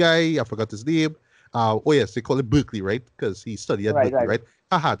this hippie guy. I forgot his name. Oh yes, they call him Berkeley, right? Because he studied at Berkeley, right?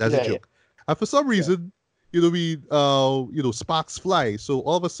 Haha, that's a joke. And for some reason, you know what I mean, sparks fly. So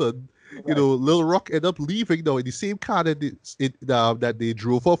all of a sudden, Lil Rock end up leaving now in the same car that they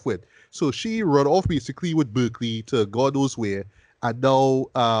drove off with. So she run off basically with Berkeley to God knows where, and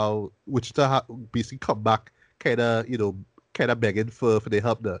now Wichita basically come back, kind of begging for their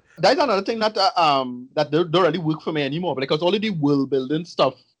help there. That's another thing that that don't really work for me anymore, because all of the world building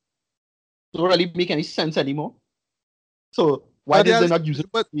stuff don't really make any sense anymore. So why did they not use it?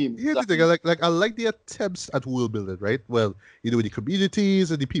 But here's the thing, I like the attempts at world building, right? Well, the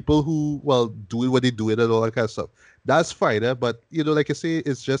communities and the people who doing what they do and all that kind of stuff. That's fine, but like I say,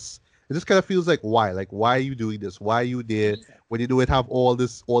 it just kind of feels like why? Like, why are you doing this? Why are you there when you have all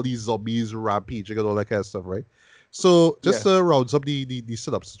these zombies rampaging and all that kind of stuff, right? So just rounds up the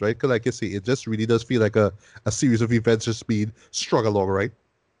synopsis, right? Because like I say, it just really does feel like a series of events just being strung along, right?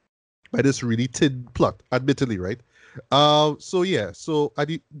 By this really thin plot, admittedly, right? So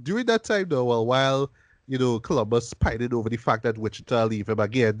during that time though, while Columbus pining over the fact that Wichita leave him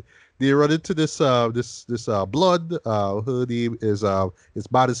again, they run into this blonde. Her name is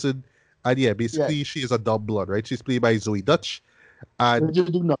Madison, and basically she is a dumb blonde, right? She's played by Zoe Dutch, and you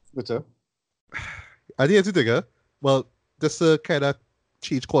do nothing with her. I didn't think her. Well, just to kind of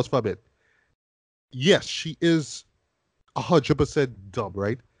change course for a bit. Yes, she is 100% dumb,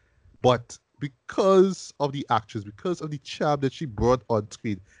 right? But because of the actress, because of the charm that she brought on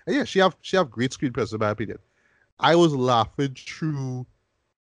screen, and she have great screen presence in my opinion. I was laughing through,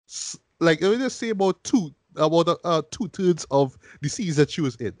 like, let me just say about 2/3 of the scenes that she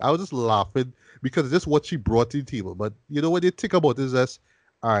was in. I was just laughing because of just what she brought to the table. But when you think about it, is just,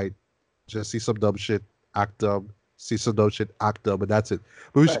 all right, just see some dumb shit, act dumb, see some dumb shit, act dumb, and that's it.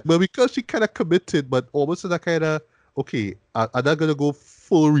 But because she kind of committed, but almost in that kind of, okay, I'm not gonna go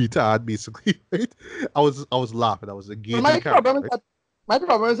full retard, basically, right? I was laughing. I was engaged. My problem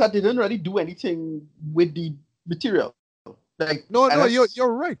is that they didn't really do anything with the material. Like, no,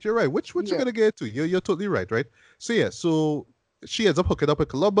 you're right. You're right. Which you're gonna get to? You're totally right, right? So she ends up hooking up with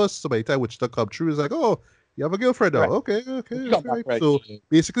Columbus. So by the time Wichita come through, is like, oh, you have a girlfriend now. Right. Okay. Right. So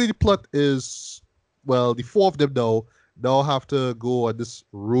basically, the plot is, the four of them now have to go on this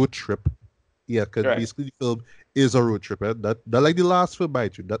road trip. Yeah, because basically the film is a road trip, not like the last film,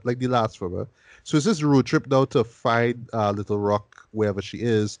 mind you, not like the last film. So it's this road trip now to find Little Rock wherever she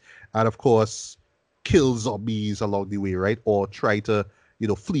is, and of course, kill zombies along the way, right? Or try to,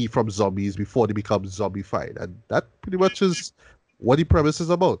 flee from zombies before they become zombified, and that pretty much is what the premise is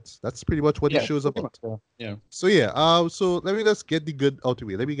about. That's pretty much what the show is about. Yeah. So so let me just get the good out of the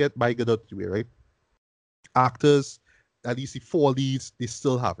way. Let me get my good out of the way, right? Actors, at least the four leads, they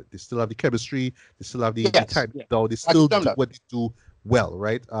still have it. They still have the chemistry. They still have the time down. They still do what they do well,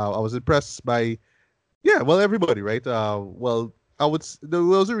 right? I was impressed by, everybody, right? there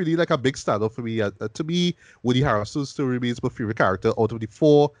wasn't really like a big standout for me. To me, Woody Harrelson still remains my favorite character out of the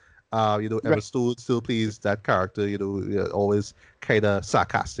four. Emma Stone still plays that character, always kind of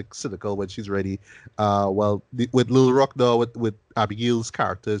sarcastic, cynical when she's ready. With Little Rock now, with Abigail's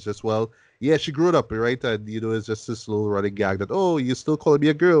character is just, she grew up, right? And, it's just this little running gag that, oh, you're still calling me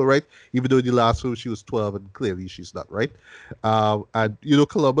a girl, right? Even though in the last film she was 12 and clearly she's not, right? And,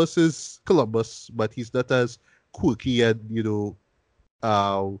 Columbus is Columbus, but he's not as quirky and,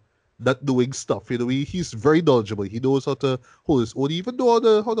 not doing stuff. He's very knowledgeable. He knows how to hold his own, even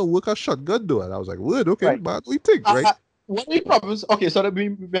know how to work a shotgun though. And I was like, "Word, okay, man, what do you think, right?" One of the problems, so that we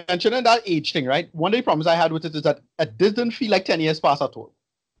mentioned that age thing, right? One of the problems I had with it is that it didn't feel like 10 years passed at all.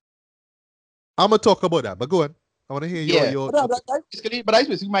 I'm gonna talk about that, but go on. I want to hear your. That's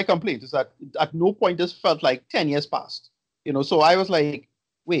basically my complaint, is that at no point this felt like 10 years passed. So I was like,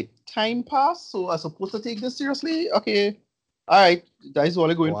 wait, time passed? So I'm supposed to take this seriously? Okay. All right, that is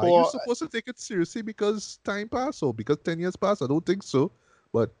what I'm going for. Are you supposed to take it seriously because time passed or because 10 years passed? I don't think so.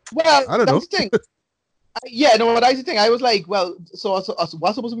 But I don't know. That's the thing. That's the thing. I was like, so I was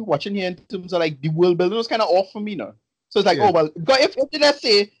supposed to be watching here in terms of like the world building was kind of off for me now. So it's like, if they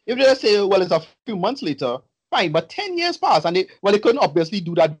say, it's a few months later, fine. But 10 years passed, and they couldn't obviously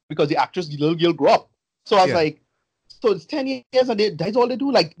do that because the actress, the little girl, grew up. So I was like, so it's 10 years and that's all they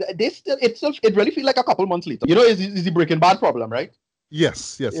do. Like it really feels like a couple months later. Is the Breaking Bad problem, right?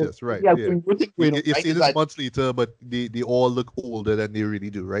 Yes, right. Yeah, you see this months later, but they all look older than they really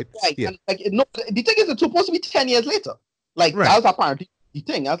do, right? Right. Yeah. And the thing is, it's supposed to be 10 years later. Like that was apparently the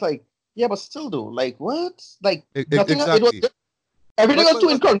thing. I was like, yeah, but still though, like what? Like nothing. Exactly. It was everything was too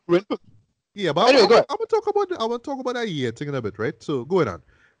incongruent. Yeah, but Anyway, go ahead. I'm gonna talk about that year thing in a bit, right? So going on.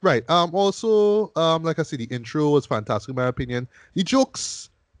 Right. Also, like I said, the intro was fantastic in my opinion. The jokes,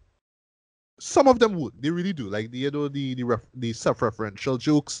 some of them would. They really do. Like the self-referential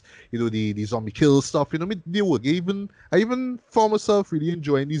jokes, the zombie kill stuff, they would. I even found myself really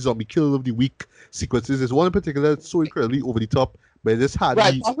enjoying the zombie kill of the week sequences. There's one in particular that's so incredibly over the top, but this had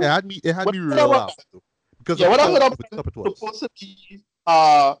Right. me it had me What real I laugh though, because Yeah, of what I how heard over of the top it was was. supposed to be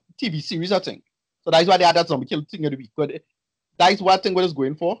TV series, I think. So that's why they had that zombie kill thing of the week. But that's what I think what it's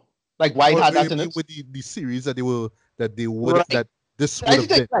going for. Like why it Or had that you in mean it. with the series that they would Right. that this would That's have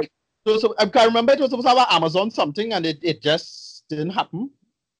the thing, been. right. So I can remember it was supposed to have Amazon something and it just didn't happen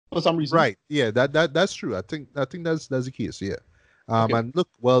for some reason. Right. Yeah, that's true. I think that's the case, yeah. Okay. And look,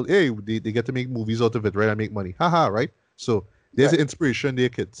 well, hey, they get to make movies out of it, right? And make money. Haha, right? So there's Right. an inspiration there,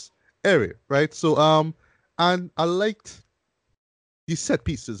 kids. Anyway, right? So and I liked the set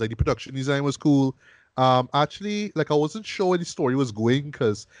pieces, like the production design was cool. Actually, like I wasn't sure where the story was going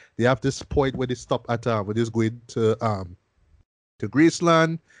because they have this point where they stop at where they're going to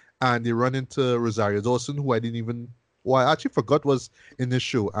Graceland, and they run into Rosario Dawson, who I actually forgot was in this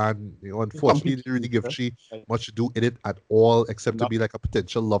show, and unfortunately, they didn't really give she much to do in it at all, except to be like a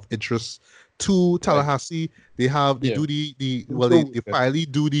potential love interest to Tallahassee. They do they finally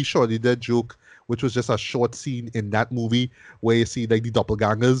do the Shorty Dead joke, which was just a short scene in that movie where you see like the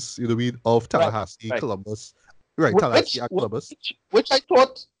doppelgangers, you know what I mean, of Tallahassee, right. Columbus, right? Tallahassee and Columbus. Which I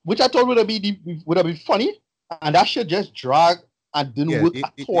thought would have been funny, and that shit just dragged and didn't work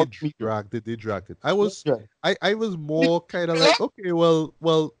at all. They dragged it. I was more kind of like, okay, well,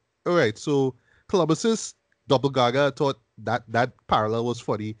 all right. So Columbus's doppelganger, I thought that parallel was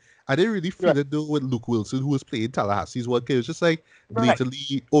funny. I didn't really feel it though with Luke Wilson, who was playing Tallahassee's one. It was just like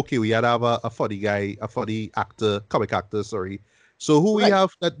blatantly, okay, we had to have a funny guy, a funny actor, comic actor, sorry. So who we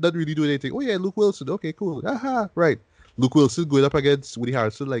have that doesn't really do anything? Oh yeah, Luke Wilson. Okay, cool. Aha, right. Luke Wilson going up against Woody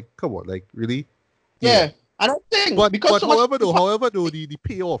Harrelson, like, come on, like, really? Yeah. I don't think however though the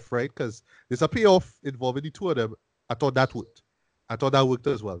payoff, right? Because there's a payoff involving the two of them. I thought that worked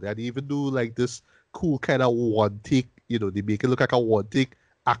as well. They even do like this cool kind of one take, they make it look like a one take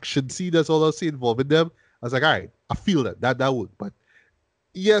action scene. That's all I see involving them. I was like, all right, I feel that worked. But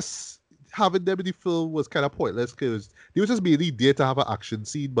yes, having them in the film was kind of pointless because they were just mainly there to have an action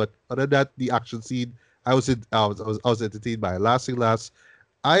scene. But other than that, the action scene, I was entertained by. Last,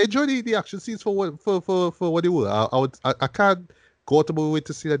 I enjoyed the action scenes for what they were. I can't go out of my way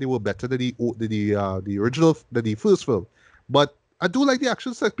to say that they were better than the original, than the first film, but I do like the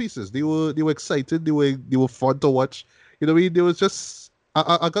action set pieces. They were exciting. They were fun to watch. You know what I mean? There was just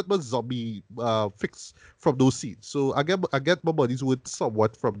I got my zombie fix from those scenes. So I get my money's worth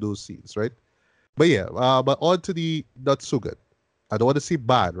somewhat from those scenes, right? But yeah, but on to the not so good. I don't want to say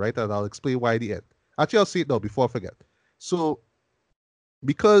bad, right? And I'll explain why at the end. Actually, I'll say it now before I forget. So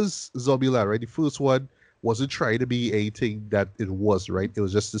because Zombieland, right? The first one wasn't trying to be anything that it was, right? It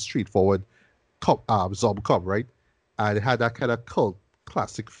was just a straightforward Zomcom, right? And it had that kind of cult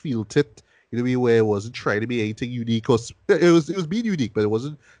classic feel to it, where it wasn't trying to be anything unique. It was being unique, but it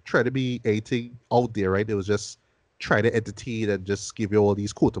wasn't trying to be anything out there, right? It was just trying to entertain and just give you all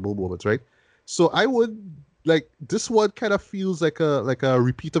these quotable moments, right? So I would like this one kind of feels like a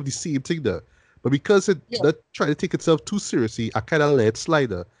repeat of the same thing there. But because it not trying to take itself too seriously, I kind of let it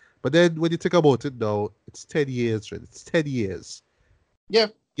slide. But then when you think about it now, it's 10 years, right? It's 10 years. Yeah.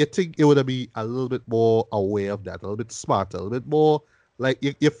 You think it would be a little bit more aware of that, a little bit smarter, a little bit more like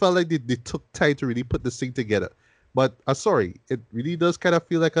you felt like they took time to really put this thing together. But I'm sorry, it really does kind of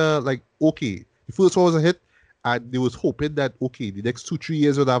feel like okay, the first one was a hit, and they was hoping that okay, the next 2-3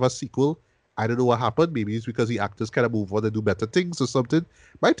 years would have a sequel. I don't know what happened. Maybe it's because the actors kind of move on and do better things or something.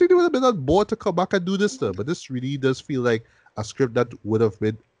 But I think they would have been on board to come back and do this stuff. But this really does feel like a script that would have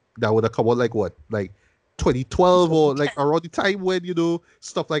come out like what? Like 2012 or like around the time when,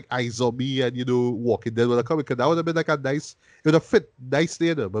 stuff like iZombie and, Walking Dead would have come. Because that would have been like it would have fit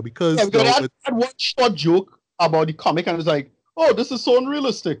nicely there. But because... Yeah, because I had one short joke about the comic and it's like, oh, this is so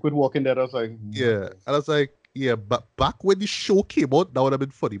unrealistic with Walking Dead. I was like... Yeah. And I was like, yeah, but back when the show came out, that would have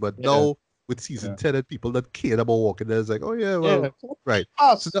been funny. But now... with season 10 and people that cared about Walking Dead, it's like, oh yeah, well, right.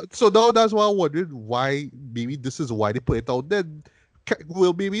 So now that's why I wondered why maybe this is why they put it out then.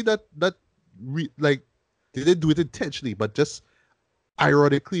 Well, maybe that like they didn't do it intentionally, but just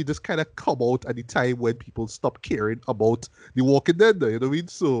ironically, this kind of come out at the time when people stop caring about the Walking Dead. You know what I mean?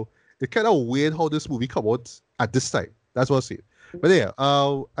 So it's kind of weird how this movie come out at this time. That's what I'm saying. But yeah,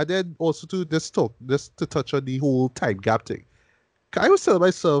 and then also to touch on the whole time gap thing. I was telling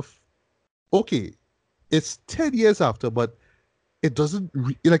myself, okay, it's 10 years after, but it doesn't,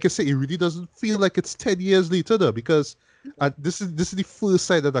 like I say, it really doesn't feel like it's 10 years later, though, because this is the first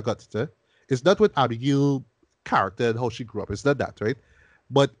side that I got to. It's not with Abigail character and how she grew up. It's not that, right?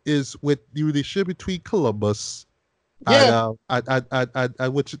 But is with the relationship between Columbus Yeah.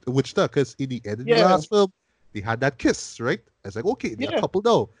 and Wichita, because in the end of the Yeah. last film, they had that kiss, right? It's like, okay, they're a Yeah. couple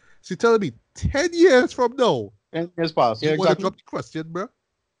now. So you're telling me 10 years from now, 10 years past. Yeah, you want to exactly. drop the question, bro?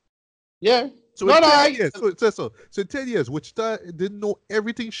 Yeah. So No, in no, 10 years, so in 10 years, Wichita didn't know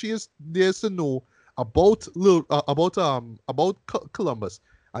everything she is there to know about Columbus.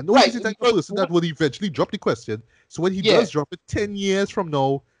 I know he's right. the type of Because person that will eventually drop the question. So when he Yeah. does drop it 10 years from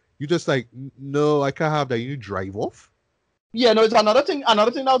now, you just like, no, I can't have that. You drive off. Yeah, no, it's another thing.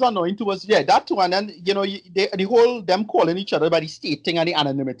 Another thing that was annoying too was that too, and then the whole them calling each other by the state thing and the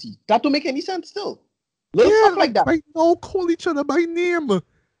anonymity. That don't make any sense still. Little Yeah, stuff like that. right now, call each other by name.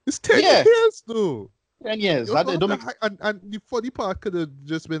 It's 10 Yeah. years, though. 10 years. You That don't it don't have make to and the funny part could have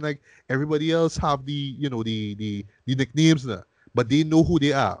just been like everybody else have the nicknames now, but they know who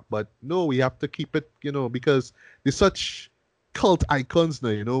they are. But no, we have to keep it, because they're such cult icons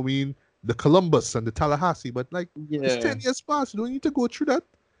now, I mean? The Columbus and the Tallahassee, but like it's 10 years past. You don't need to go through that.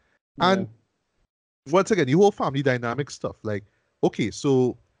 And once again, the whole family dynamic stuff, like, okay,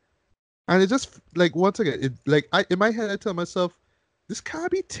 so and it just like once again, it like I in my head I tell myself, this can't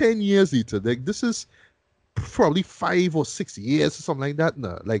be 10 years later. Like this is probably 5 or 6 years or something like that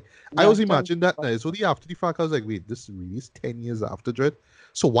now. Like I was imagining that now. It's only after the fact I was like, wait, this really is 10 years after Dread.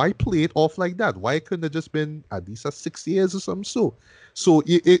 So why play it off like that? Why couldn't it just been at least 6 years or something? So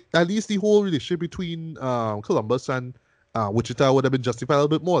it at least the whole relationship between Columbus and Wichita would have been justified a little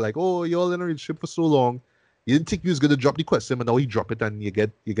bit more. Like, oh, you're in a relationship for so long. You didn't think you was gonna drop the question, but now he drop it and you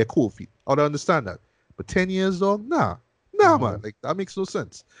get cold feet. I don't understand that. But 10 years though, nah, man, like that makes no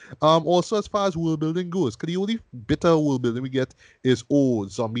sense. Also as far as world building goes, because the only bit of world building we get is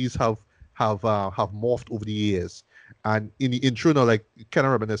zombies have morphed over the years. And in the intro now, like kind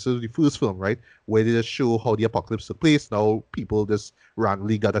of reminiscent of the first film, right? Where they just show how the apocalypse took place. Now people just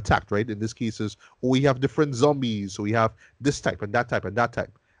randomly got attacked, right? In this case is we have different zombies, so we have this type and that type and that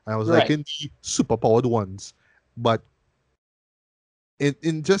type. And I was like in the superpowered ones, but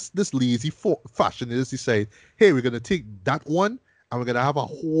in just this lazy fashion, they just decide, hey, we're gonna take that one and we're gonna have a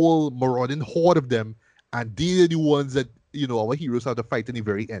whole marauding horde of them, and these are the ones that our heroes have to fight in the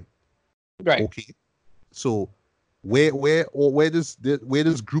very end. Right. Okay. So where does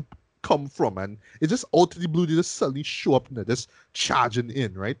this group come from? And it just out of the blue, they just suddenly show up and just charging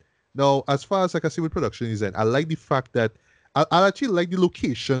in, right? Now, as far as like I see with production design, I like the fact that I actually like the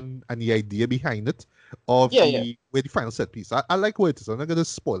location and the idea behind it of where the final set piece. I like where it is. I'm not gonna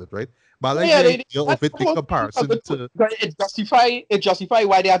spoil it, right? But I like the idea of it in comparison to it justify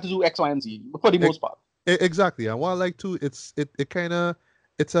why they have to do X, Y, and Z for the most part. Exactly. And what I like too, it's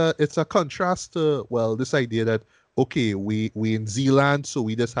a contrast to this idea that okay, we in Zealand, so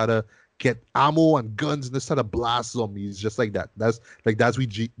we just had to get ammo and guns and just had to blast zombies just like that. That's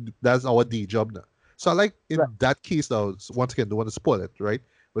our day job now. So I like in that case now, once again, don't want to spoil it, right?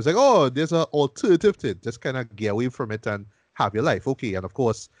 But it's like, oh, there's an alternative to it. Just kind of get away from it and have your life. Okay. And of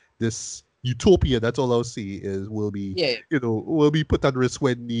course, this utopia, that's all I'll see will be put at risk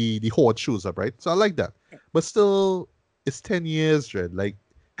when the horde shows up, right? So I like that. But still, it's 10 years, Dread. Like,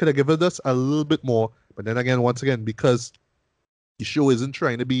 could have given us a little bit more. But then again, once again, because the show isn't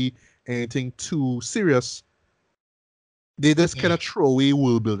trying to be anything too serious, they just kind of throw away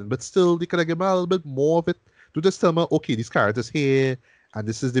world building. But still, they could have given a little bit more of it to just tell me, okay, these characters here, and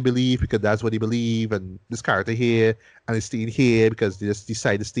this is the belief because that's what they believe, and this character here, and it's staying here because they just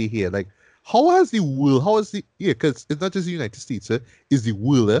decide to stay here. Like, because it's not just the United States, it's the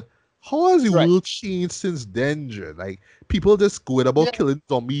world. How has the world changed since then, Dread? Like, people just going about killing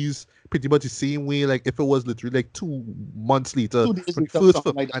zombies pretty much the same way, like if it was literally like 2 months later from the first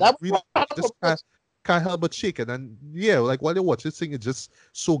film. Like and really just can't help but shake it. And like while you watch this thing, it's just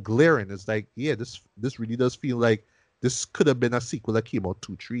so glaring. It's like, this really does feel like this could have been a sequel that came out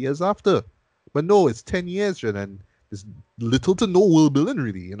 2-3 years after. But no, it's 10 years, Dread, and there's little to no world building,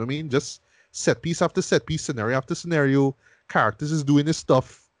 really. You know what I mean? Just set piece after set piece, scenario after scenario, characters is doing this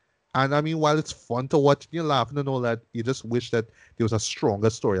stuff. And I mean, while it's fun to watch, you're laughing and all that, you just wish that there was a stronger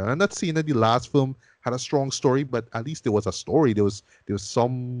story. And I'm not saying that the last film had a strong story, but at least there was a story. There was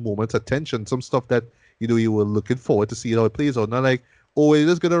some moments of tension, some stuff that you were looking forward to see how it plays out. Not like, oh, we're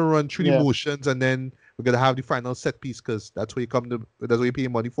just gonna run through the motions and then we're gonna have the final set piece because that's what you pay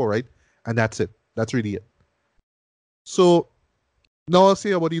money for, right? And that's it. That's really it. So now I'll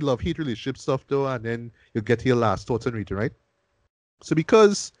say about the love-hate relationship stuff though, and then you'll get to your last thoughts and reading, right? So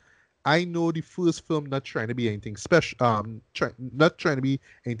because I know the first film not trying to be anything special, not trying to be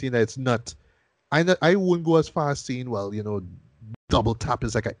anything that it's not. I wouldn't go as far as saying, well, double tap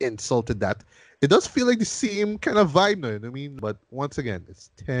is like an insult to that. It does feel like the same kind of vibe now, you know what I mean? But once again,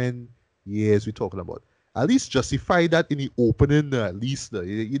 it's 10 years we're talking about. At least justify that in the opening, at least.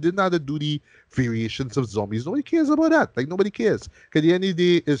 You didn't have to do the variations of zombies. Nobody cares about that. Like, nobody cares. Because at the end of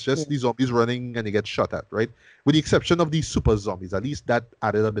the day, it's just the zombies running and they get shot at, right? With the exception of the super zombies. At least that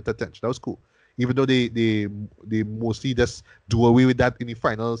added a bit of tension. That was cool. Even though they mostly just do away with that in the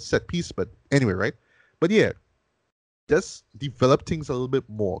final set piece. But anyway, right? But yeah, just develop things a little bit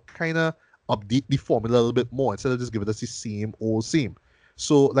more. Kind of update the formula a little bit more instead of just giving us the same old same.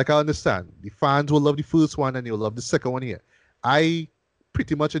 So, like, I understand the fans will love the first one and they'll love the second one here. I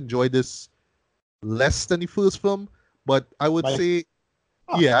pretty much enjoyed this less than the first film, but I would say,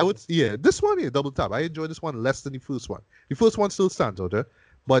 this one here, Double Tap. I enjoyed this one less than the first one. The first one still stands out there,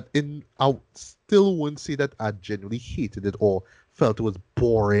 but I still wouldn't say that I genuinely hated it or felt it was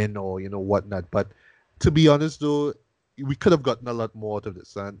boring or whatnot. But to be honest, though, we could have gotten a lot more out of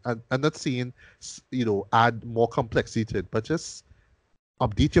this, and I'm not saying add more complexity to it, but just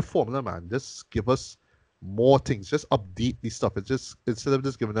update your formula, man. Just give us more things. Just update the stuff. It's just instead of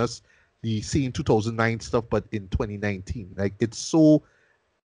just giving us the same 2009 stuff, but in 2019. Like, it's so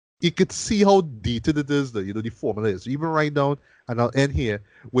you could see how dated it is. The formula is. Even right down, and I'll end here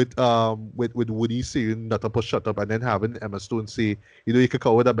with Woody saying "Not up or shut up," and then having Emma Stone say, you could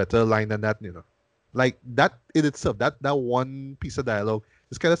come with a better line than that. Like that in itself, that one piece of dialogue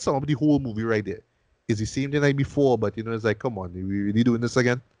is kind of sum up the whole movie right there. Is the same thing like before, but it's like, come on, are we really doing this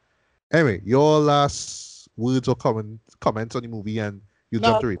again? Anyway, your last words or comments on the movie, and you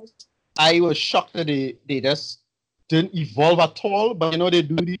jump to it. I was shocked that they just didn't evolve at all. But they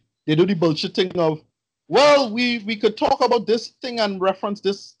do the bullshit thing of, well, we could talk about this thing and reference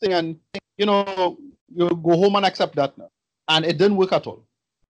this thing, and you go home and accept that now. And it didn't work at all.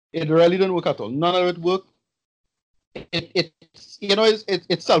 It really didn't work at all. None of it worked.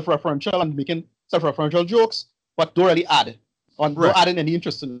 It's self-referential and making self-referential jokes, but don't really add it. Don't add in any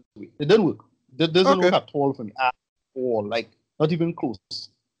interest in it. It didn't work. It doesn't work at all for me. At all. Like, not even close.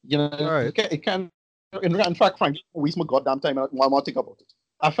 Right. It can, in fact, frankly, waste my goddamn time while more think about it.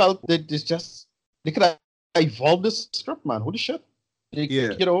 I felt that they could have evolved this script, man. Holy shit.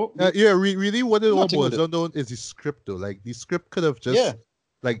 Really what it all boils down to is the script, though. Like, the script could have just,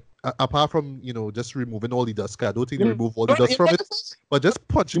 like, apart from, just removing all the dust, I don't think they remove all the dust from it, but just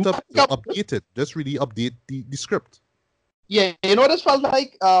punch it up, update it. Just really update the script. Yeah, this felt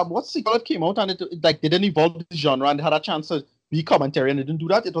like, what sequel that came out and it like they didn't evolve the genre and they had a chance to be commentary and they didn't do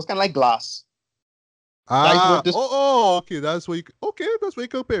that. It was kind of like Glass. Okay, that's what you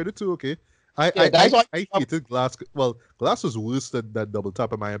compared it to. Okay, I hated Glass. Well, Glass was worse than Double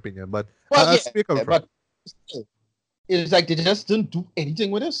Tap in my opinion, but but it's like they just didn't do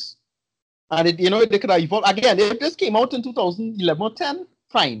anything with this, and they could have evolved again. If this came out in 2011 or 10,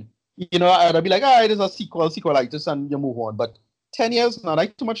 fine. I'd be like, it is a sequel like this, and you move on. But 10 years, not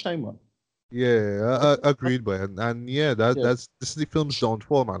like too much time, man. Yeah, agreed, man. And this is the film's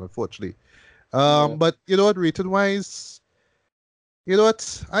downfall, man. Unfortunately. But rating wise,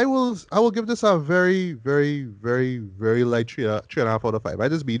 I will give this a very, very, very, very light 3.5 out of 5. I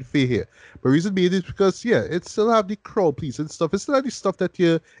just being fair here, but reason being is because it still have the crowd pleasing stuff. It's still have the stuff that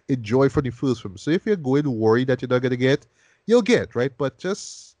you enjoy from the first film. So if you're going worried that you're not gonna get, you'll get, right. But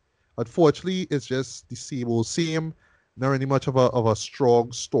just unfortunately, it's just the same old same. Not really much of a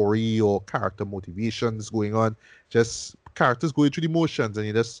strong story or character motivations going on. Just characters going through the motions, and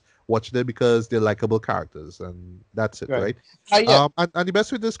you just watch them because they're likable characters, and that's it, right? And the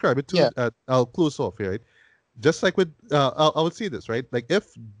best way to describe it too, I'll close off here, right? Just like with, I would say this, right? Like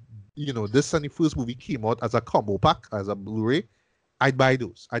if this and the first movie came out as a combo pack, as a Blu-ray, I'd buy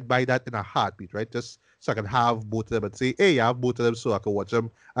those. I'd buy that in a heartbeat, right? Just so I can have both of them and say, hey, I have both of them, so I can watch them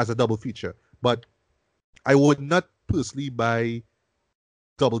as a double feature. But I would not personally buy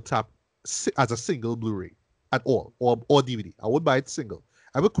Double Tap as a single Blu-ray at all, or DVD. I would buy it single.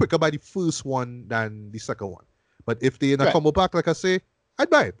 I would quicker buy the first one than the second one. But if they're in a combo pack, like I say, I'd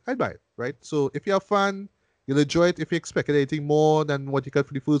buy it, right? So if you're a fan, you'll enjoy it. If you expected anything more than what you got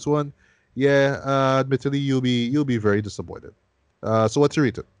for the first one, admittedly, you'll be very disappointed. So what's your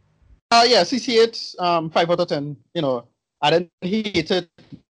rating? CC8, 5 out of 10. I didn't hate it,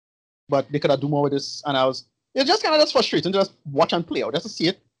 but they could have done more with this, and it's just kind of just frustrating to just watch and play out, just to see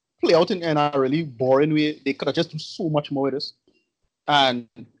it play out in a really boring way. They could have just done so much more with this, and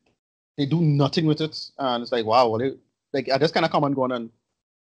they do nothing with it, and it's like, wow, I just kind of come and go on, and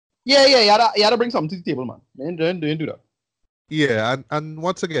you had to bring something to the table, man. They didn't do that. Yeah, and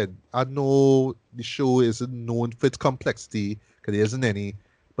once again, I know the show isn't known for its complexity, because there isn't any,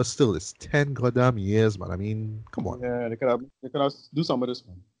 but still, it's 10 goddamn years, man. I mean, come on. Yeah, they could have do some of this,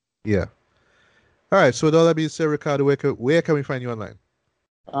 man. Yeah. All right, so with all that being said, Ricardo, where can we find you online?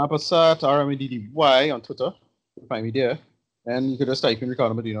 Passat RMDDY on Twitter. You can find me there. And you could just type in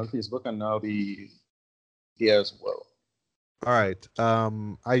Ricardo Medina on Facebook, and I'll be here as well. All right.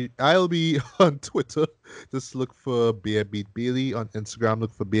 I'll be on Twitter. Just look for Bear Beat Bailey. On Instagram,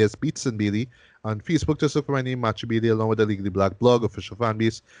 look for Bears Beats and Bailey. On Facebook, just look for my name, Matthew Bailey, along with the Legally Black blog, official fan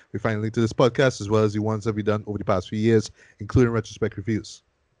base. We find a link to this podcast as well as the ones that we've done over the past few years, including retrospect reviews.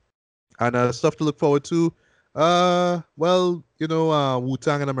 And stuff to look forward to.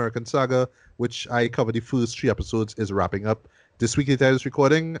 Wu-Tang and American Saga, which I covered the first 3 episodes, is wrapping up this week at this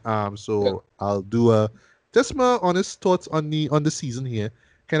recording. So I'll do just my honest thoughts on the season here.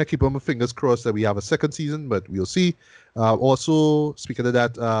 Kind of keep on my fingers crossed that we have a second season, but we'll see. Also, speaking of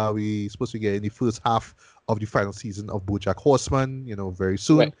that, we supposed to get in the first half of the final season of BoJack Horseman, very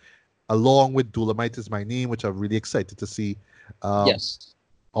soon, along with Dolomite Is My Name, which I'm really excited to see. Yes.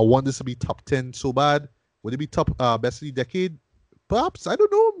 I want this to be top 10 so bad. Would it be top best of the decade? Perhaps. I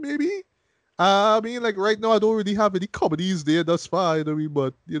don't know. Maybe. I mean, like right now, I don't really have any comedies there thus far. You know what I mean?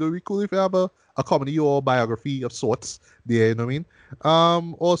 But it'd be cool if you have a comedy or biography of sorts there. You know what I mean?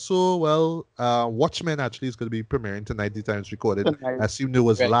 Also, Watchmen actually is going to be premiering tonight. The time it's recorded. I assumed it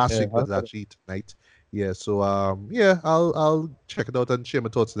was last week, but it's actually tonight. Yeah. So I'll check it out and share my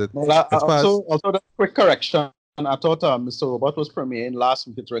thoughts on it. Also, the quick correction. I thought Mr. Robot was premiering last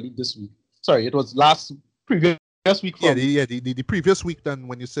week. It's really this week. Sorry, it was previous week. The previous week then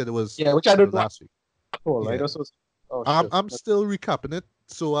when you said it was which I don't last week. Cool, right? I'm still recapping it,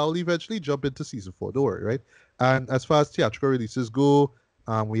 so I'll eventually jump into season 4. Don't worry, right? And as far as theatrical releases go,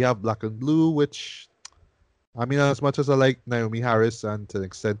 we have Black and Blue, which I mean, as much as I like Naomi Harris and to an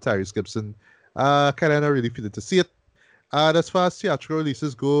extent Tyrese Gibson, kind of not really feeling to see it. And as far as theatrical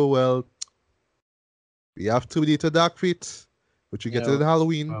releases go, we have Terminator Dark Fate, which we get to in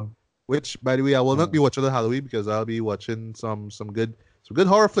Halloween. Which, by the way, I will not be watching on Halloween because I'll be watching some good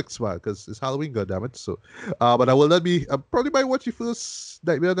horror flicks, man, because it's Halloween, goddammit. So, but I will not be. I probably might watch the first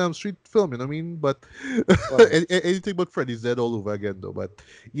Nightmare on Elm Street film, you know what I mean? But anything but Freddy's Dead all over again, though. But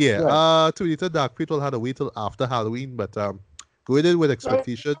Terminator Dark Fate will have to wait till after Halloween. But going in with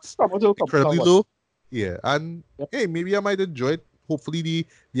expectations incredibly low. Yeah, and hey, maybe I might enjoy it. Hopefully,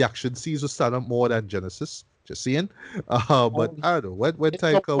 the action scenes will stand up more than Genesis. Just saying. But I don't know. When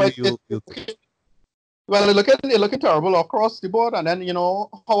time comes, you'll think. Well, it looking terrible across the board, and then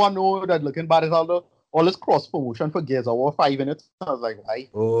how I know that looking bad is all this cross promotion for Gears of War 5 in it. I was like, why?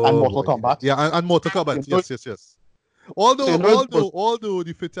 And Mortal Kombat. Yeah, and Mortal Kombat. Yes. Although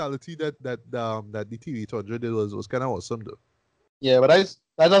the fatality that the TV800 did was kind of awesome though. Yeah, but that's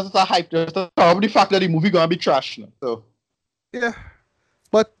just a hype. Just the fact that the movie gonna be trash now. So. Yeah,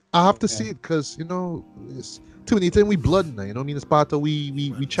 but I have to see it because it's Terminator we blood now. You know what I mean? It's part of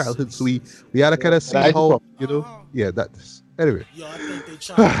we childhood, so we had to kind of see how that's anyway.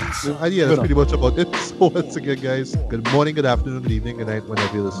 And yeah, that's pretty much about it. So once again, guys, good morning, good afternoon, good evening, good night,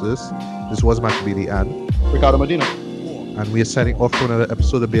 whenever you listen to this. This was Matthew Bailey and Ricardo Medina, and we are signing off for another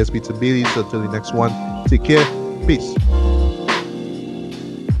episode of Bears Beats and Bailey. So until the next one, take care, peace.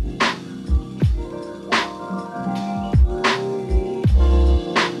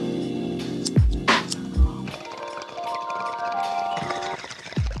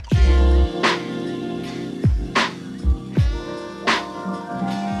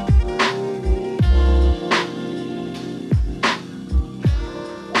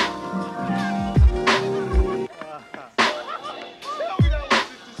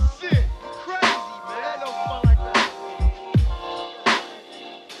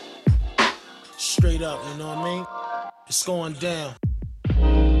 Straight up, you know what I mean? It's going down.